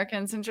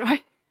 Americans enjoy.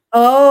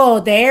 Oh,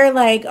 they're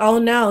like, oh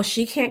no,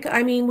 she can't.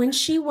 I mean, when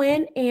she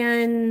went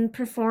and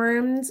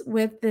performed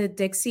with the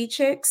Dixie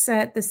Chicks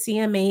at the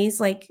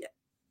CMAs like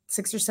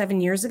 6 or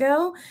 7 years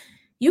ago,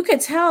 you could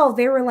tell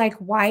they were like,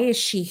 why is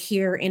she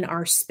here in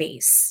our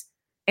space?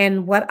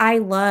 And what I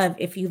love,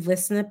 if you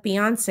listen to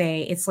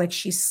Beyonce, it's like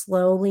she's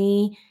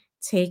slowly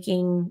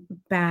taking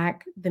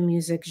back the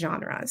music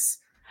genres.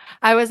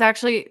 I was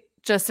actually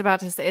just about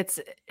to say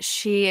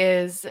she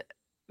is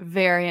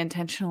very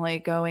intentionally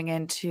going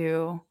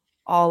into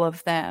all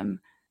of them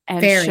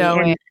and Very.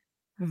 showing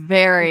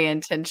very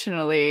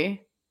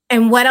intentionally.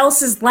 And what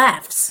else is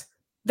left?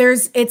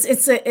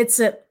 It's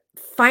a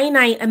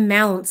finite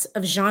amount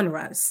of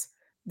genres.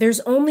 There's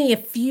only a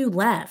few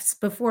left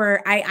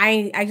before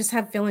I just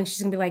have a feeling she's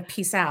gonna be like,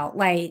 peace out.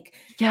 Like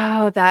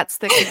Yo, that's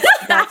the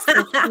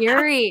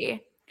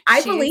theory. I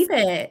She's believe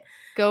it.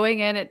 going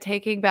in and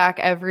taking back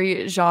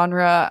every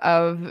genre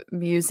of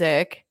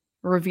music,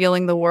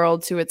 revealing the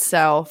world to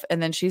itself,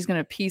 and then she's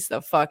gonna piece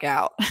the fuck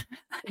out.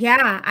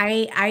 Yeah,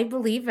 I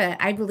believe it.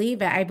 I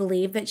believe it. I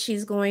believe that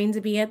she's going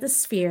to be at the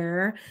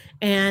Sphere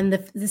and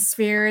the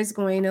Sphere is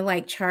going to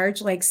like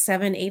charge like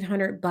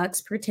 700-800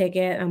 bucks per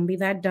ticket and be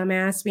that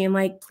dumbass being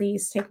like,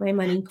 please take my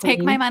money, Take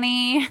my queen.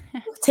 money.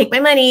 Take my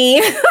money.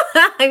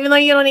 Even though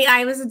you don't need,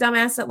 I was a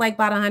dumbass that like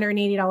bought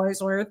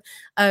 $180 worth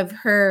of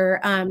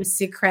her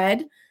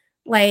Secret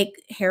like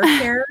hair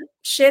care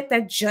shit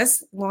that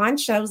just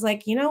launched. I was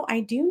like, I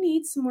do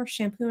need some more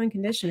shampoo and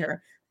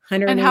conditioner.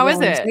 And how is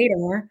 $180 it?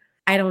 later.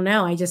 I don't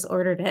know. I just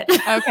ordered it.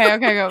 Okay,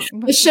 go.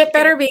 The shit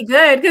better be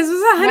good because it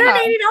was Yeah.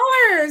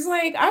 $180.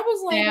 Like I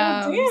was like,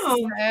 Damn, well,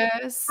 damn.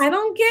 sis. I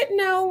don't get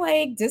no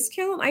like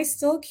discount. I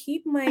still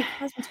keep my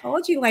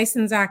cosmetology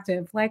license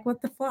active. Like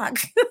what the fuck?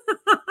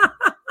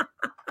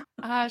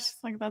 She's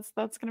like, that's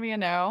gonna be a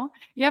no.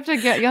 You have to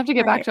get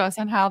back Right. to us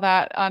on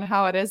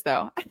how it is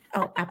though.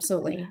 Oh,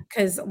 absolutely.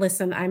 Because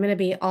listen, I'm going to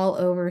be all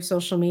over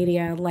social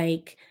media,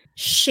 like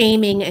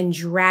shaming and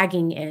If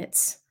dragging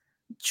it's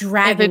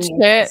it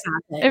to shit.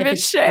 stop it. If If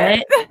it's it's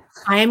shit. shit,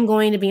 I'm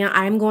going to be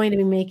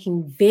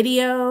making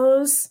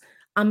videos.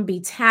 I'm gonna be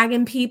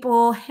tagging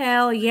people.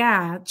 Hell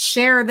yeah.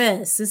 Share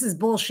this. This is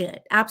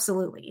bullshit.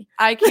 Absolutely.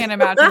 I can't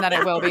imagine that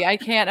it will be. I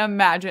can't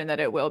imagine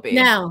that it will be.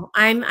 No,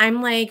 I'm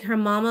like her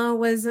mama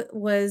was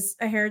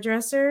a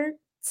hairdresser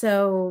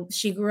So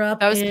she grew up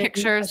Those in a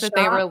pictures that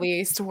they shop.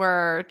 released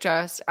were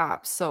just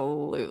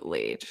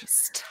absolutely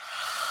just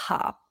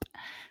top.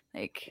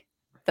 Like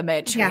the Yeah.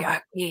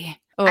 matriarchy.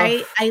 Oh,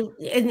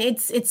 And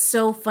it's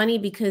so funny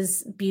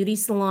because beauty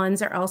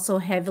salons are also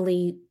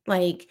heavily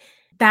like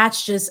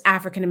that's just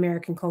African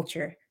American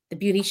culture. The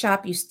beauty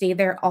shop, you stay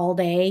there all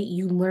day,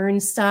 you learn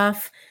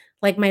stuff.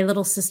 Like my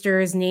little sister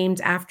is named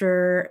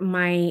after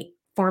my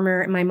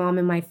mom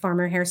and my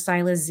former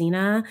hairstylist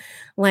Zena.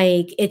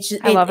 Like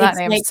I love that it's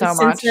name like a so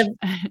sense much.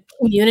 of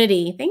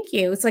community. Thank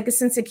you. It's like a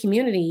sense of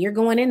community. You're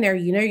going in there,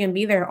 you know you're gonna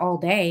be there all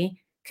day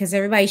because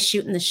everybody's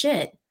shooting the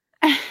shit,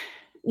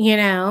 you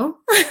know?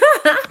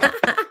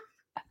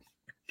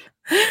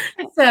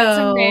 That's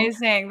So,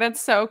 amazing.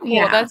 That's so cool.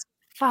 yeah, That's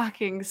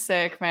fucking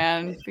sick,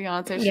 man.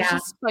 Beyonce, she's yeah.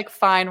 just like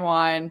fine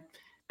wine.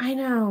 I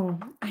know,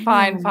 I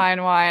Fine, know.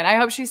 fine wine. I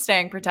hope she's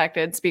staying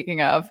protected, speaking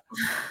of.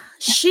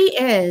 She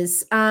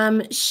is.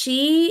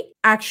 She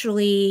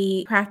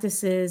actually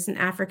practices an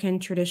African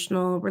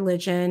traditional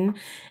religion,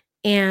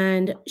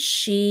 and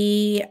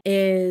she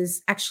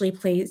is actually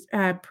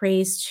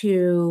praised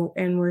to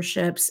and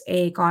worships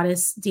a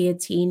goddess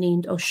deity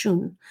named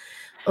Oshun.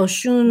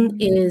 Oshun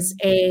is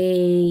Mm.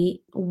 a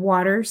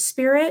water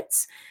spirit.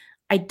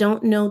 I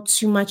don't know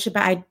too much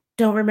about I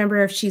don't remember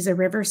if she's a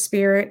river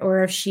spirit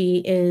or if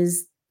she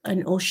is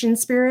an ocean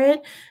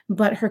spirit,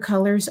 but her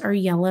colors are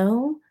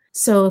yellow.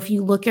 So if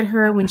you look at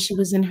her when she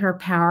was in her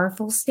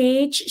powerful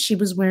stage, she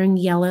was wearing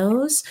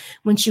yellows.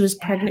 When she was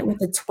pregnant with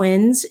the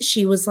twins,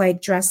 she was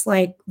like dressed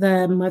like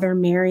the Mother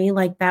Mary,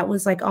 like that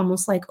was like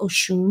almost like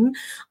Oshun.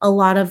 A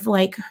lot of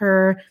like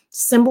her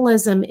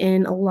symbolism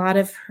in a lot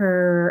of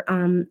her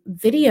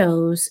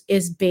videos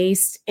is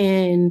based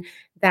in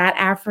that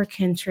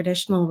African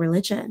traditional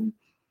religion.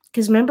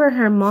 Because remember,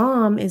 her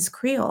mom is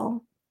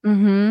Creole.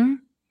 Mm-hmm.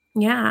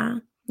 Yeah.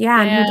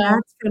 Yeah. And her Damn.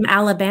 dad's from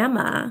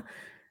Alabama.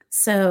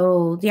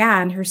 So,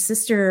 yeah. And her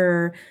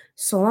sister,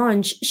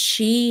 Solange,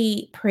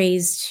 she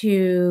prays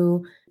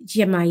to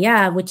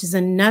Jemaya, which is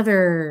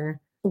another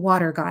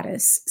water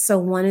goddess. So,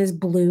 one is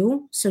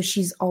blue. So,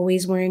 she's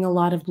always wearing a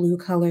lot of blue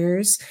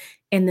colors.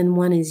 And then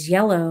one is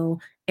yellow.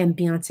 And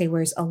Beyonce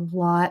wears a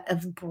lot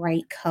of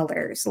bright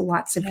colors,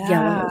 lots of Yeah.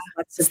 yellows,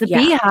 lots It's of, the yeah.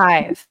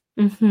 beehive.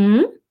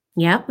 Mhm.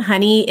 Yep,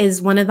 honey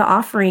is one of the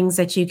offerings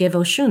that you give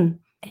Oshun.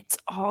 It's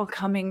all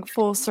coming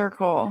full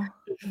circle.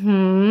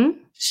 Mhm.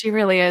 She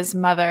really is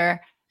mother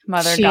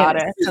She is.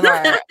 goddess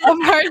of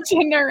our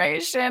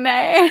generation,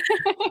 eh?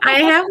 I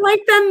have,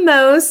 like, the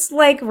most,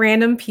 like,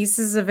 random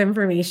pieces of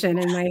information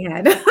in my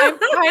head. I'm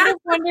kind of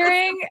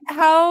wondering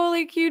how,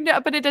 like, you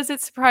know, but it doesn't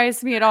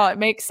surprise me at all. It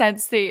makes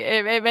sense.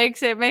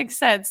 It makes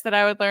sense that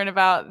I would learn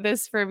about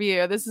this from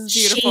you. This is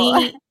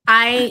beautiful.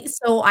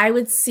 I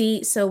would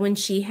see so when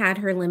she had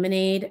her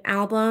Lemonade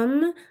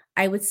album,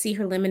 I would see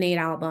her Lemonade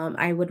album.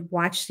 I would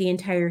watch the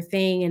entire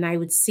thing and I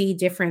would see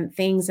different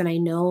things, and I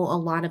know a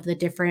lot of the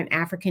different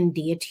African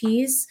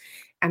deities,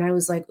 and I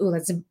was like, "Ooh,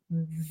 that's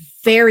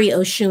very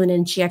Oshun,"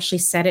 and she actually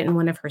said it in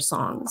one of her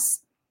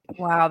songs.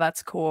 Wow,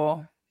 that's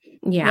cool.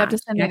 You have Yeah, to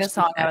send she me the actually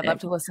song. I said would love it.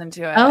 to listen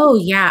to it. Oh,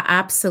 yeah,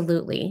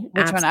 absolutely,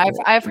 Which one? I've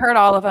absolutely. heard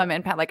all of them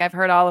in like I've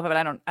heard all of it, but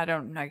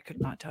I could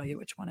not tell you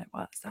which one it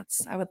was.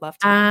 I would love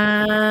to.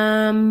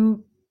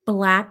 Um,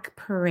 Black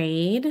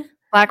Parade.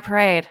 Black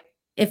Parade.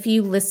 If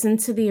you listen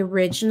to the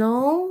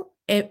original,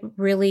 it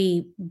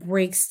really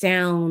breaks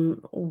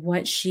down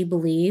what she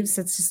believes.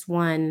 It's just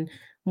one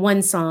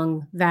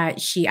song that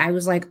she I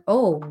was like,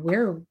 "Oh,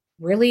 we're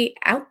really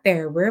out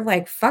there. We're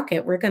like, fuck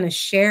it. We're going to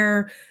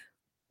share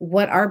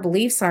what our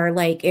beliefs are."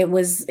 Like it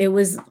was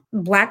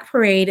Black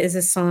Parade is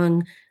a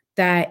song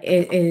that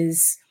it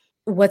is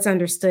what's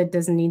understood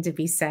doesn't need to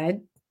be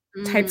said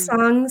type Mm.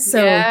 song.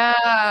 So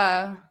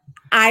Yeah.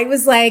 I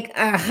was like,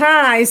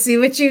 aha, I see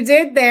what you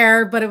did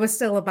there, but it was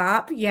still a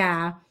bop.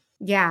 Yeah.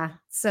 Yeah.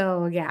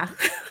 So yeah.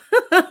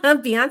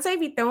 Beyonce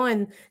be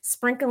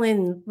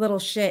sprinkling little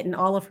shit in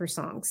all of her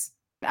songs.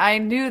 I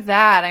knew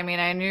that. I mean,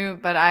 I knew,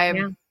 but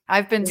Yeah.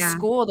 I've been Yeah.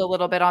 schooled a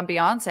little bit on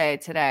Beyonce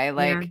today. Yeah.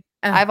 Like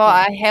Oh, yeah.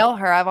 I hail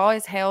her. I've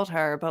always hailed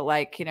her, but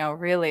like,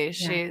 really, Yeah.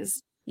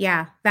 she's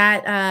Yeah.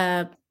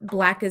 That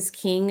Black is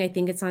King, I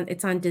think it's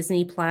on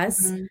Disney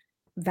Plus. Mhm.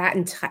 That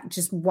entire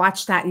just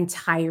watch that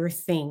entire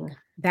thing.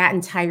 That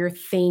entire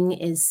thing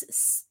is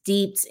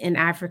steeped in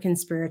African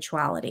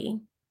spirituality.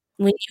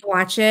 When you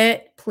watch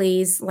it,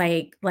 please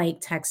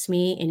text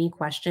me any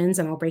questions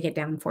and I'll break it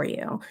down for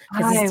you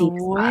because it's I deep as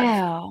fuck.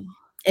 will.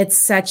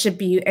 It's such a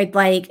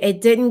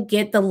it didn't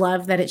get the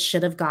love that it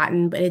should have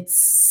gotten, but it's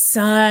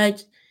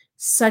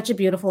such a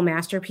beautiful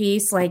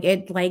masterpiece. Like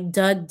it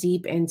dug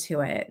deep into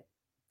it.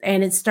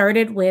 And it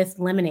started with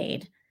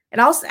Lemonade. It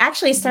also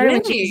actually started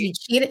when Really? Jay-Z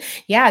cheated.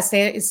 Yeah,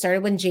 it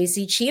started when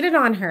Jay-Z cheated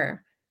on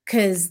her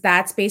because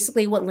that's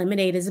basically what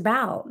Lemonade is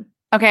about.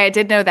 Okay, I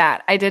did know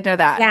that. I did know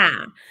that.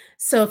 Yeah.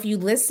 So if you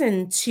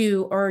listen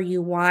to or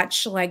you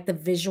watch like the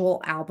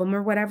visual album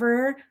or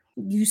whatever,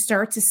 you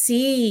start to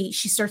see,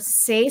 she starts to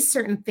say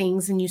certain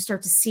things, and you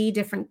start to see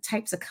different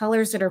types of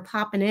colors that are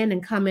popping in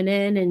and coming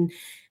in, and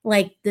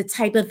like the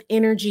type of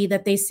energy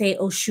that they say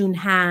Oshun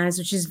has,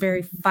 which is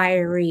very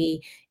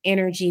fiery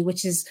energy,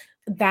 which is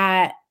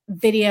that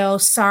video.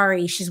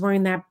 Sorry, she's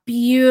wearing that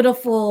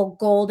beautiful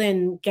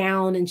golden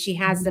gown, and she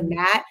has the Mhm.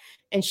 mat,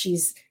 and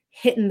she's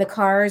hitting the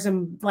cars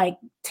and like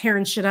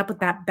tearing shit up with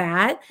that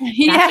bat. That's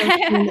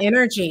Oshun Yeah.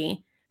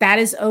 energy. That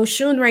is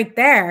Oshun right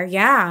there.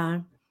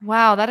 Yeah.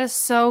 Wow, that is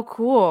so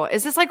cool.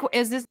 Is this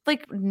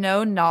like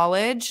no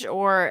knowledge,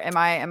 or am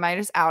I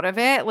just out of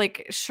it?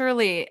 Like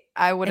surely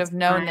I would It's have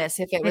known not. this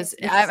if it was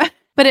It's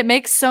but it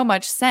makes so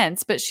much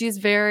sense, but she's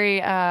very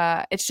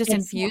it's just it's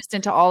infused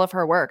into all of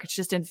her work. It's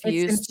just it's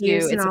infused to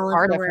infused in it's a all of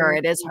part her of her. work.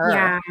 It is her.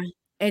 Yeah.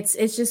 It's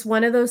just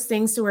one of those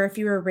things to where if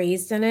you were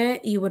raised in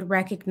it,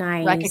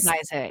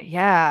 Recognize it.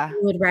 Yeah. you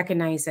would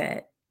recognize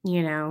it,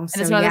 you know? And So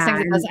it's one of those yeah, things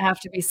that and doesn't have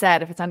to be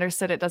said. If it's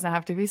understood, it doesn't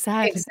have to be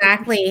said.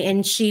 exactly,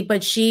 and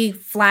she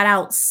flat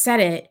out said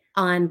it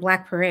on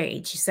Black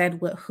Parade. She said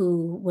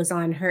who was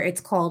on her,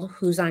 it's called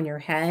Who's on Your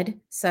Head.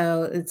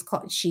 So it's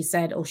called, she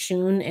said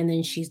Oshun, and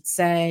then she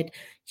said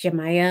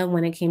Jemaya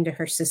when it came to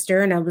her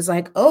sister, and I was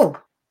like, "Oh,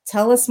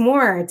 tell us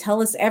more.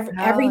 Tell us Oh,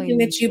 everything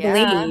that you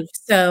yeah. believe."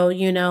 So,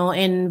 you know,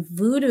 and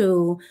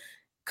voodoo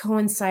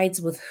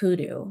coincides with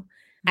hoodoo.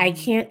 I Mhm.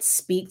 can't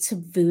speak to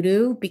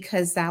voodoo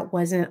because that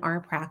wasn't our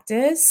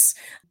practice.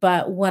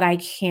 But what I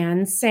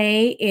can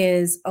say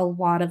is a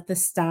lot of the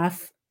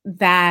stuff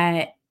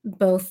that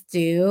both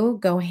do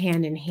go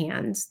hand in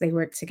hand. They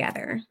work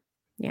together.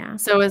 Yeah.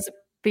 So is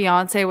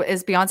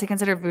Beyonce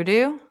considered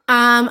voodoo?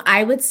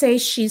 I would say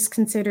she's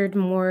considered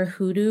more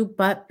hoodoo,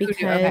 but Voodoo,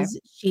 okay. because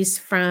she's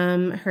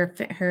from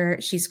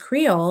she's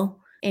Creole,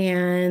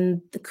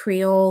 and the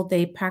Creole,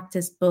 they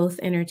practice both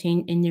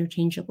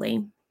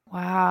interchangeably.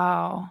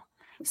 Wow.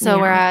 So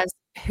Yeah. whereas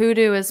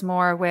hoodoo is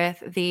more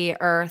with the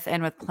earth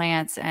and with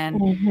plants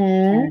Mhm.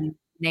 and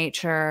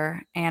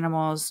nature,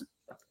 animals,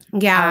 how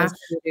Yeah. is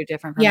voodoo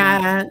different from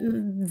that? Yeah,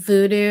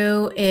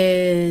 voodoo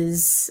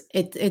is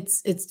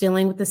it's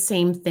dealing with the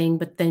same thing,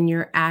 but then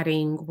you're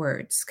adding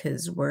words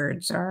because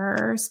words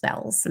are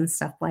spells and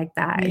stuff like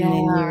that, and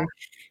then Yeah.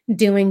 you're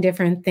doing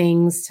different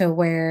things to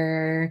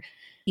where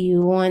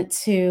you want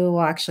to,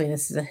 well, actually,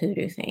 this is a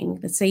hoodoo thing.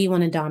 Let's say you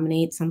wanna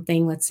dominate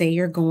something. Let's say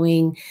you're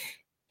going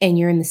and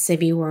you're in the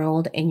civvy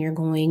world and you're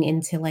going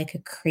into like a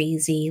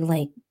crazy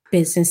like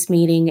business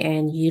meeting,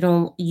 and you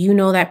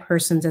know that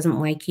person doesn't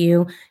like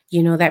you,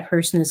 you know that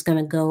person is going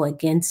to go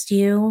against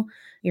you.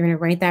 You're going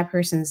to write that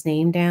person's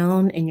name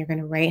down, and you're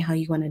going to write how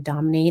you want to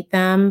dominate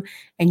them,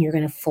 and you're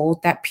going to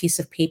fold that piece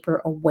of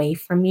paper away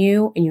from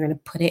you, and you're going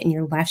to put it in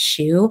your left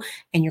shoe,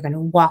 and you're going to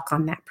walk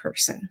on that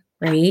person,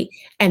 right?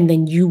 And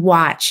then you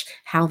watch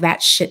how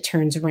that shit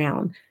turns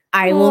around.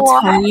 I will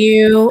tell What?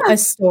 you a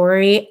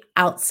story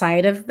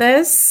outside of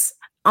this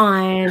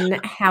on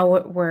how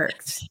it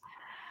worked.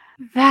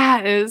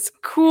 That is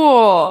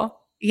cool.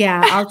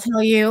 Yeah, I'll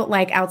tell you,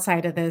 like,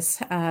 outside of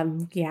this,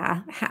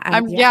 yeah.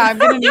 I'm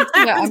gonna need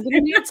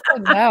to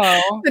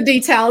know. The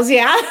details,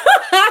 yeah.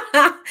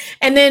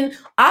 And then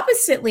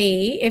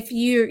oppositely, if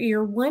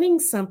you're wanting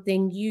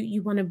something,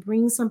 you wanna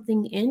bring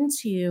something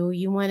into,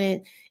 you want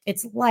it,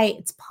 it's light,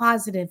 it's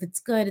positive, it's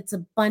good, it's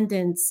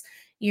abundance.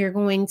 You're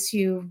going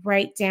to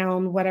write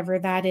down whatever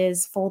that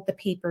is, fold the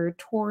paper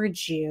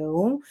towards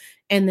you,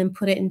 and then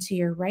put it into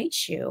your right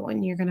shoe,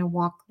 and you're gonna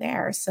walk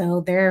there.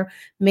 So there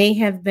may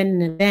have been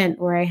an event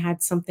where I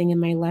had something in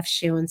my left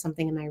shoe and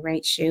something in my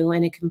right shoe,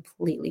 and it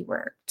completely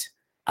worked.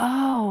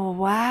 Oh,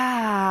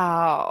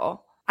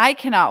 wow. I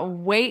cannot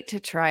wait to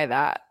try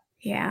that.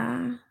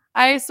 Yeah.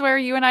 I swear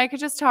you and I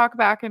could just talk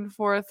back and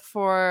forth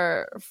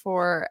for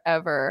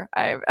forever.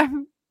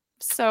 I'm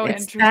so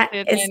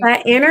interested It's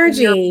that in your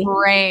energy.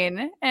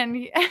 brain,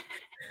 and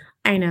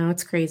I know,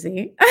 it's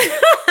crazy.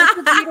 it's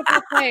a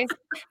beautiful place.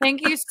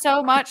 Thank you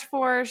so much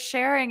for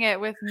sharing it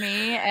with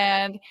me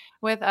and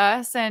with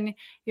us, and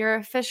you're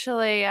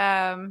officially,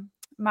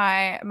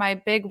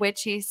 my big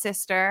witchy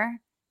sister.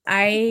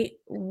 I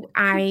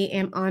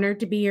am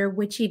honored to be your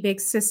witchy big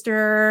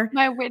sister.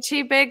 My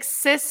witchy big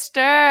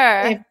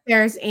sister. If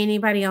there's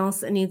anybody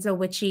else that needs a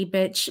witch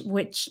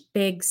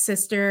big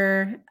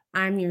sister,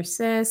 I'm your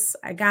sis.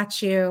 I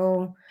got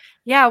you.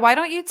 Yeah, why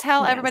don't you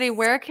tell everybody Yes.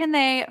 where can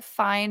they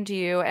find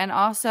you, and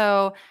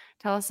also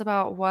tell us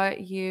about what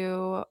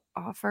you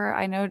offer?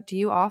 I know, do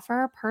you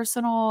offer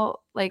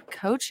personal like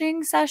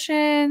coaching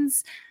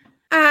sessions?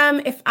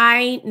 If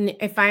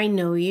I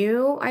know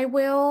you, I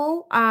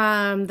will.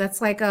 That's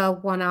like a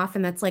one-off,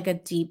 and that's like a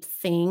deep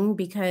thing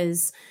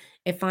because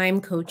if I'm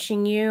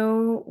coaching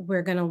you,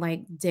 we're gonna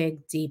like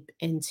dig deep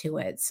into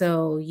it.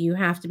 So you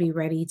have to be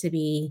ready to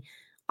be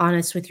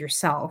honest with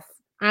yourself.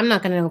 I'm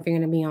not gonna know if you're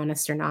gonna be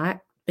honest or not,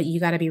 but you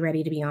got to be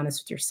ready to be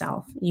honest with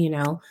yourself. You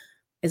know,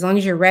 as long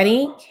as you're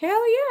ready,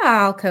 hell yeah,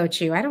 I'll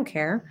coach you. I don't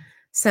care.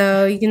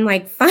 So you can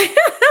like find.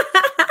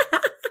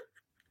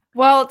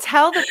 Well,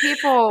 tell the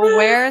people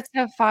where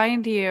to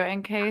find you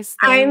in case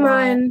they I'm want.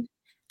 on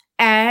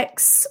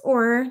X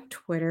or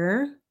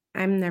Twitter.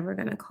 I'm never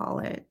gonna call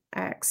it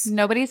X.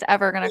 Nobody's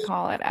ever going to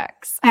call it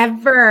X.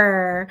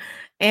 Ever.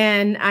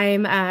 And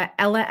I'm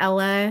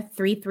Ella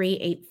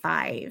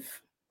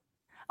 3385.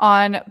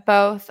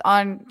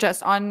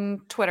 Just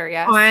on Twitter,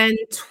 yes? On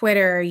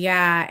Twitter,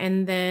 yeah.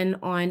 And then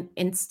on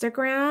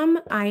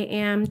Instagram, I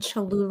am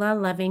Cholula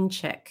Loving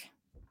Chick.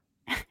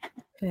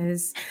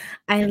 Because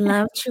I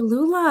love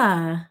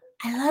Cholula.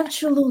 I love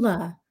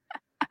Cholula.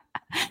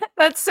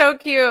 That's so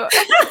cute.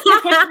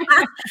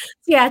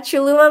 Yeah,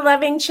 Cholula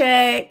Loving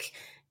Chick.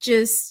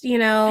 Just,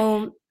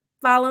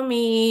 follow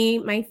me.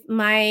 My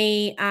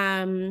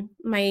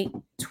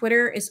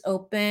Twitter is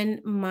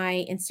open.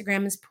 My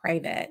Instagram is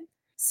private.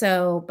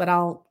 So, but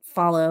I'll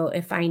follow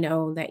if I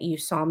know that you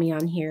saw me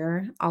on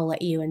here. I'll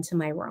let you into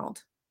my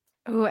world.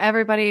 Ooh,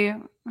 everybody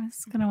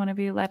is going to want to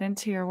be let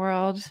into your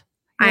world.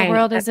 Your I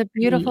world is a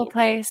beautiful agree.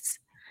 place.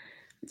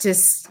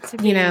 Just, To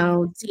be.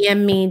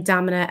 DM me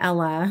Domina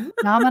Ella.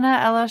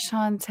 Domina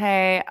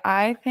Ella-Shawntaé.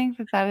 I think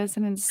that is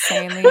an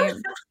insanely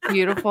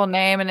beautiful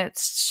name, and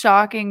it's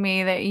shocking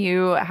me that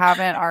you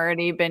haven't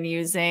already been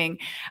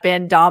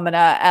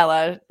Domina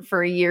Ella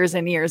for years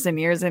and years and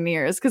years and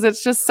years, because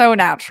it's just so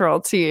natural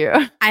to you.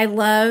 I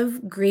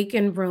love Greek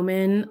and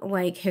Roman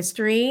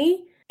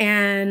history.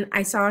 And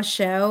I saw a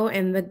show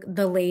and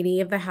the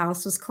lady of the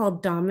house was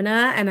called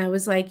Domina. And I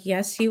was like,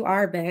 yes, you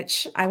are,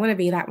 bitch. I want to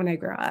be that when I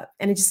grow up.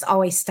 And it just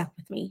always stuck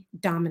with me.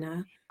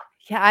 Domina.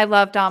 Yeah, I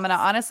love Domina.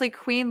 Honestly,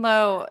 Queen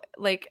Lo,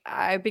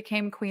 I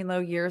became Queen Lo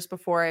years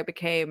before I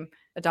became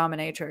a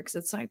dominatrix.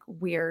 It's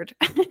weird.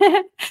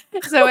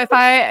 So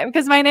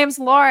because my name's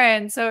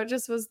Lauren, so it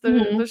just was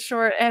the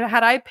short. And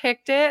had I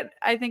picked it,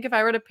 I think if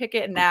I were to pick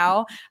it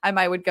now,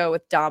 I would go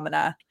with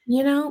Domina.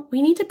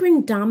 We need to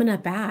bring Domina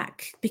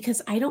back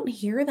because I don't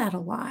hear that a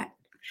lot.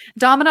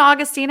 Domina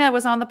Augustina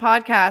was on the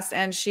podcast,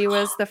 and she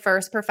was the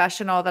first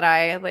professional that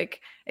I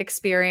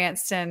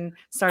experienced and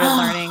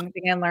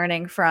began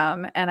learning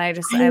from. And I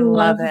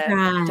love it.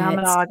 That.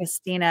 Domina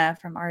Augustina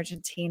from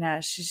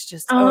Argentina. She's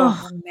just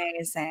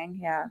amazing.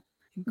 Yeah.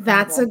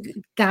 Incredible.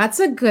 That's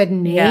a good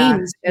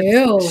name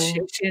too.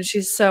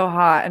 She's so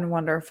hot and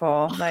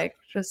wonderful.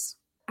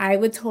 I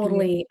would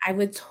totally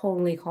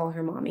call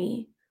her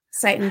mommy.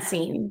 Sight and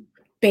scene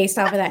based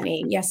off of that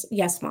name.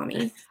 Yes,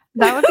 mommy.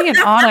 That would be an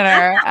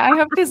honor. I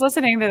hope she's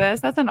listening to this.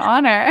 That's an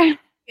honor.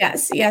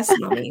 Yes,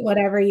 mommy.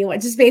 Whatever you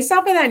want. Just based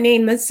off of that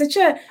name, that's such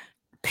a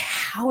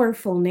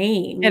powerful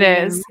name. It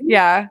is.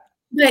 Yeah.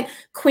 But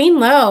Queen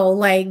Lo,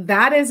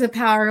 that is a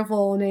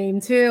powerful name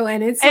too.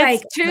 And it's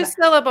two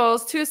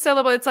syllables.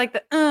 It's like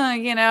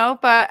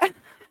but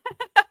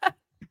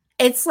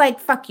it's like,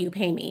 fuck you,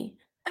 pay me.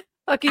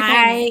 Fuck you,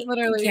 pay me.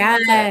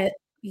 Literally.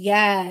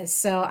 Yes.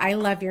 So I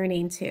love your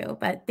name too.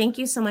 But thank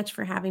you so much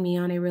for having me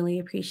on. I really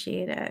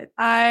appreciate it.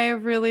 I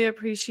really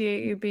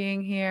appreciate you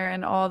being here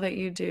and all that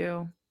you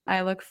do.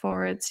 I look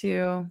forward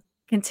to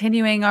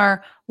continuing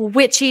our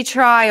witchy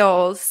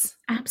trials.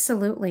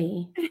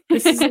 Absolutely.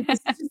 This is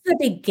the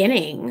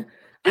beginning.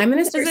 I'm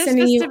going to start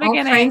sending you all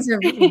kinds of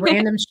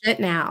random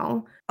shit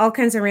now. All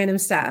kinds of random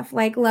stuff.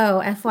 Lo,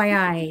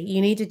 FYI,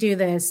 you need to do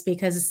this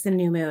because it's the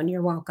new moon.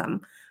 You're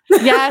welcome.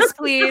 Yes,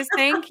 please.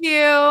 Thank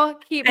you.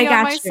 Keep me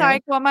on my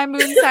cycle, my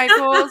moon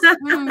cycles.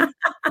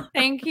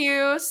 Thank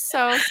you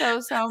so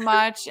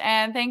much.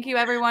 And thank you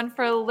everyone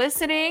for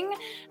listening.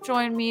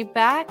 Join me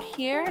back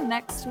here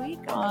next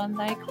week on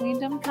Thy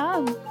Queendom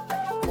Come.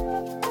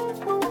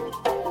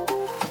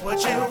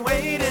 What you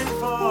waiting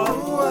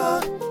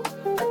for?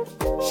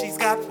 She's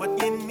got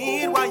what you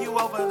need while you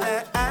over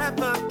there at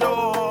the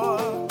door.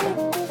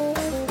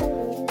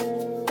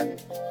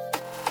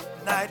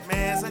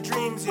 Nightmares and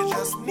dreams, you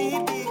just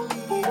need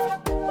believe.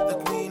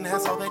 The queen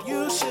has all that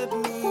you should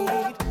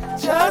need.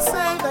 Just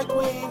say the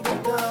queen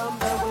can come,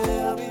 that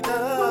will be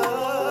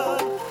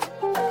done.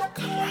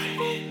 Come right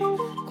in,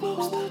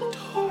 close the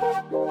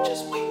door.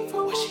 Just wait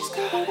for what she's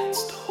got in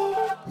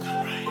store.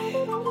 Come right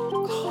in,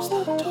 close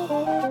the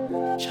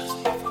door. Just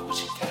wait for what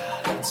she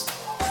got in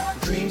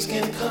store. Dreams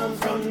can come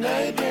from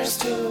nightmares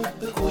too.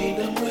 The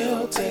queendom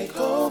will take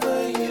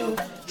over you.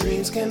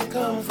 Dreams can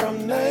come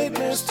from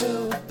nightmares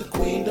too. The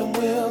queendom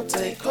will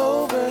take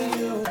over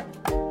you.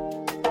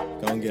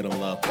 Go and get them,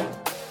 love.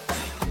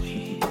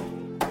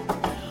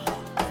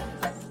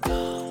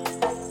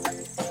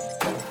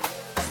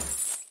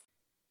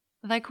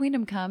 Thy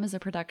Queendom Come is a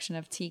production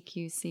of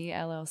TQC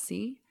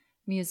LLC.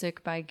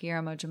 Music by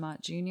Guillermo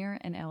Jamot Jr.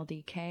 and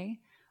LDK.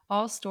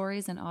 All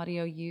stories and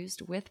audio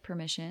used with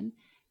permission.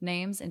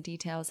 Names and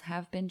details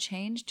have been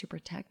changed to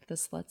protect the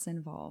sluts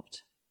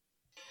involved.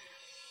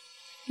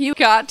 You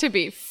got to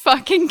be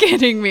fucking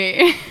kidding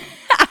me.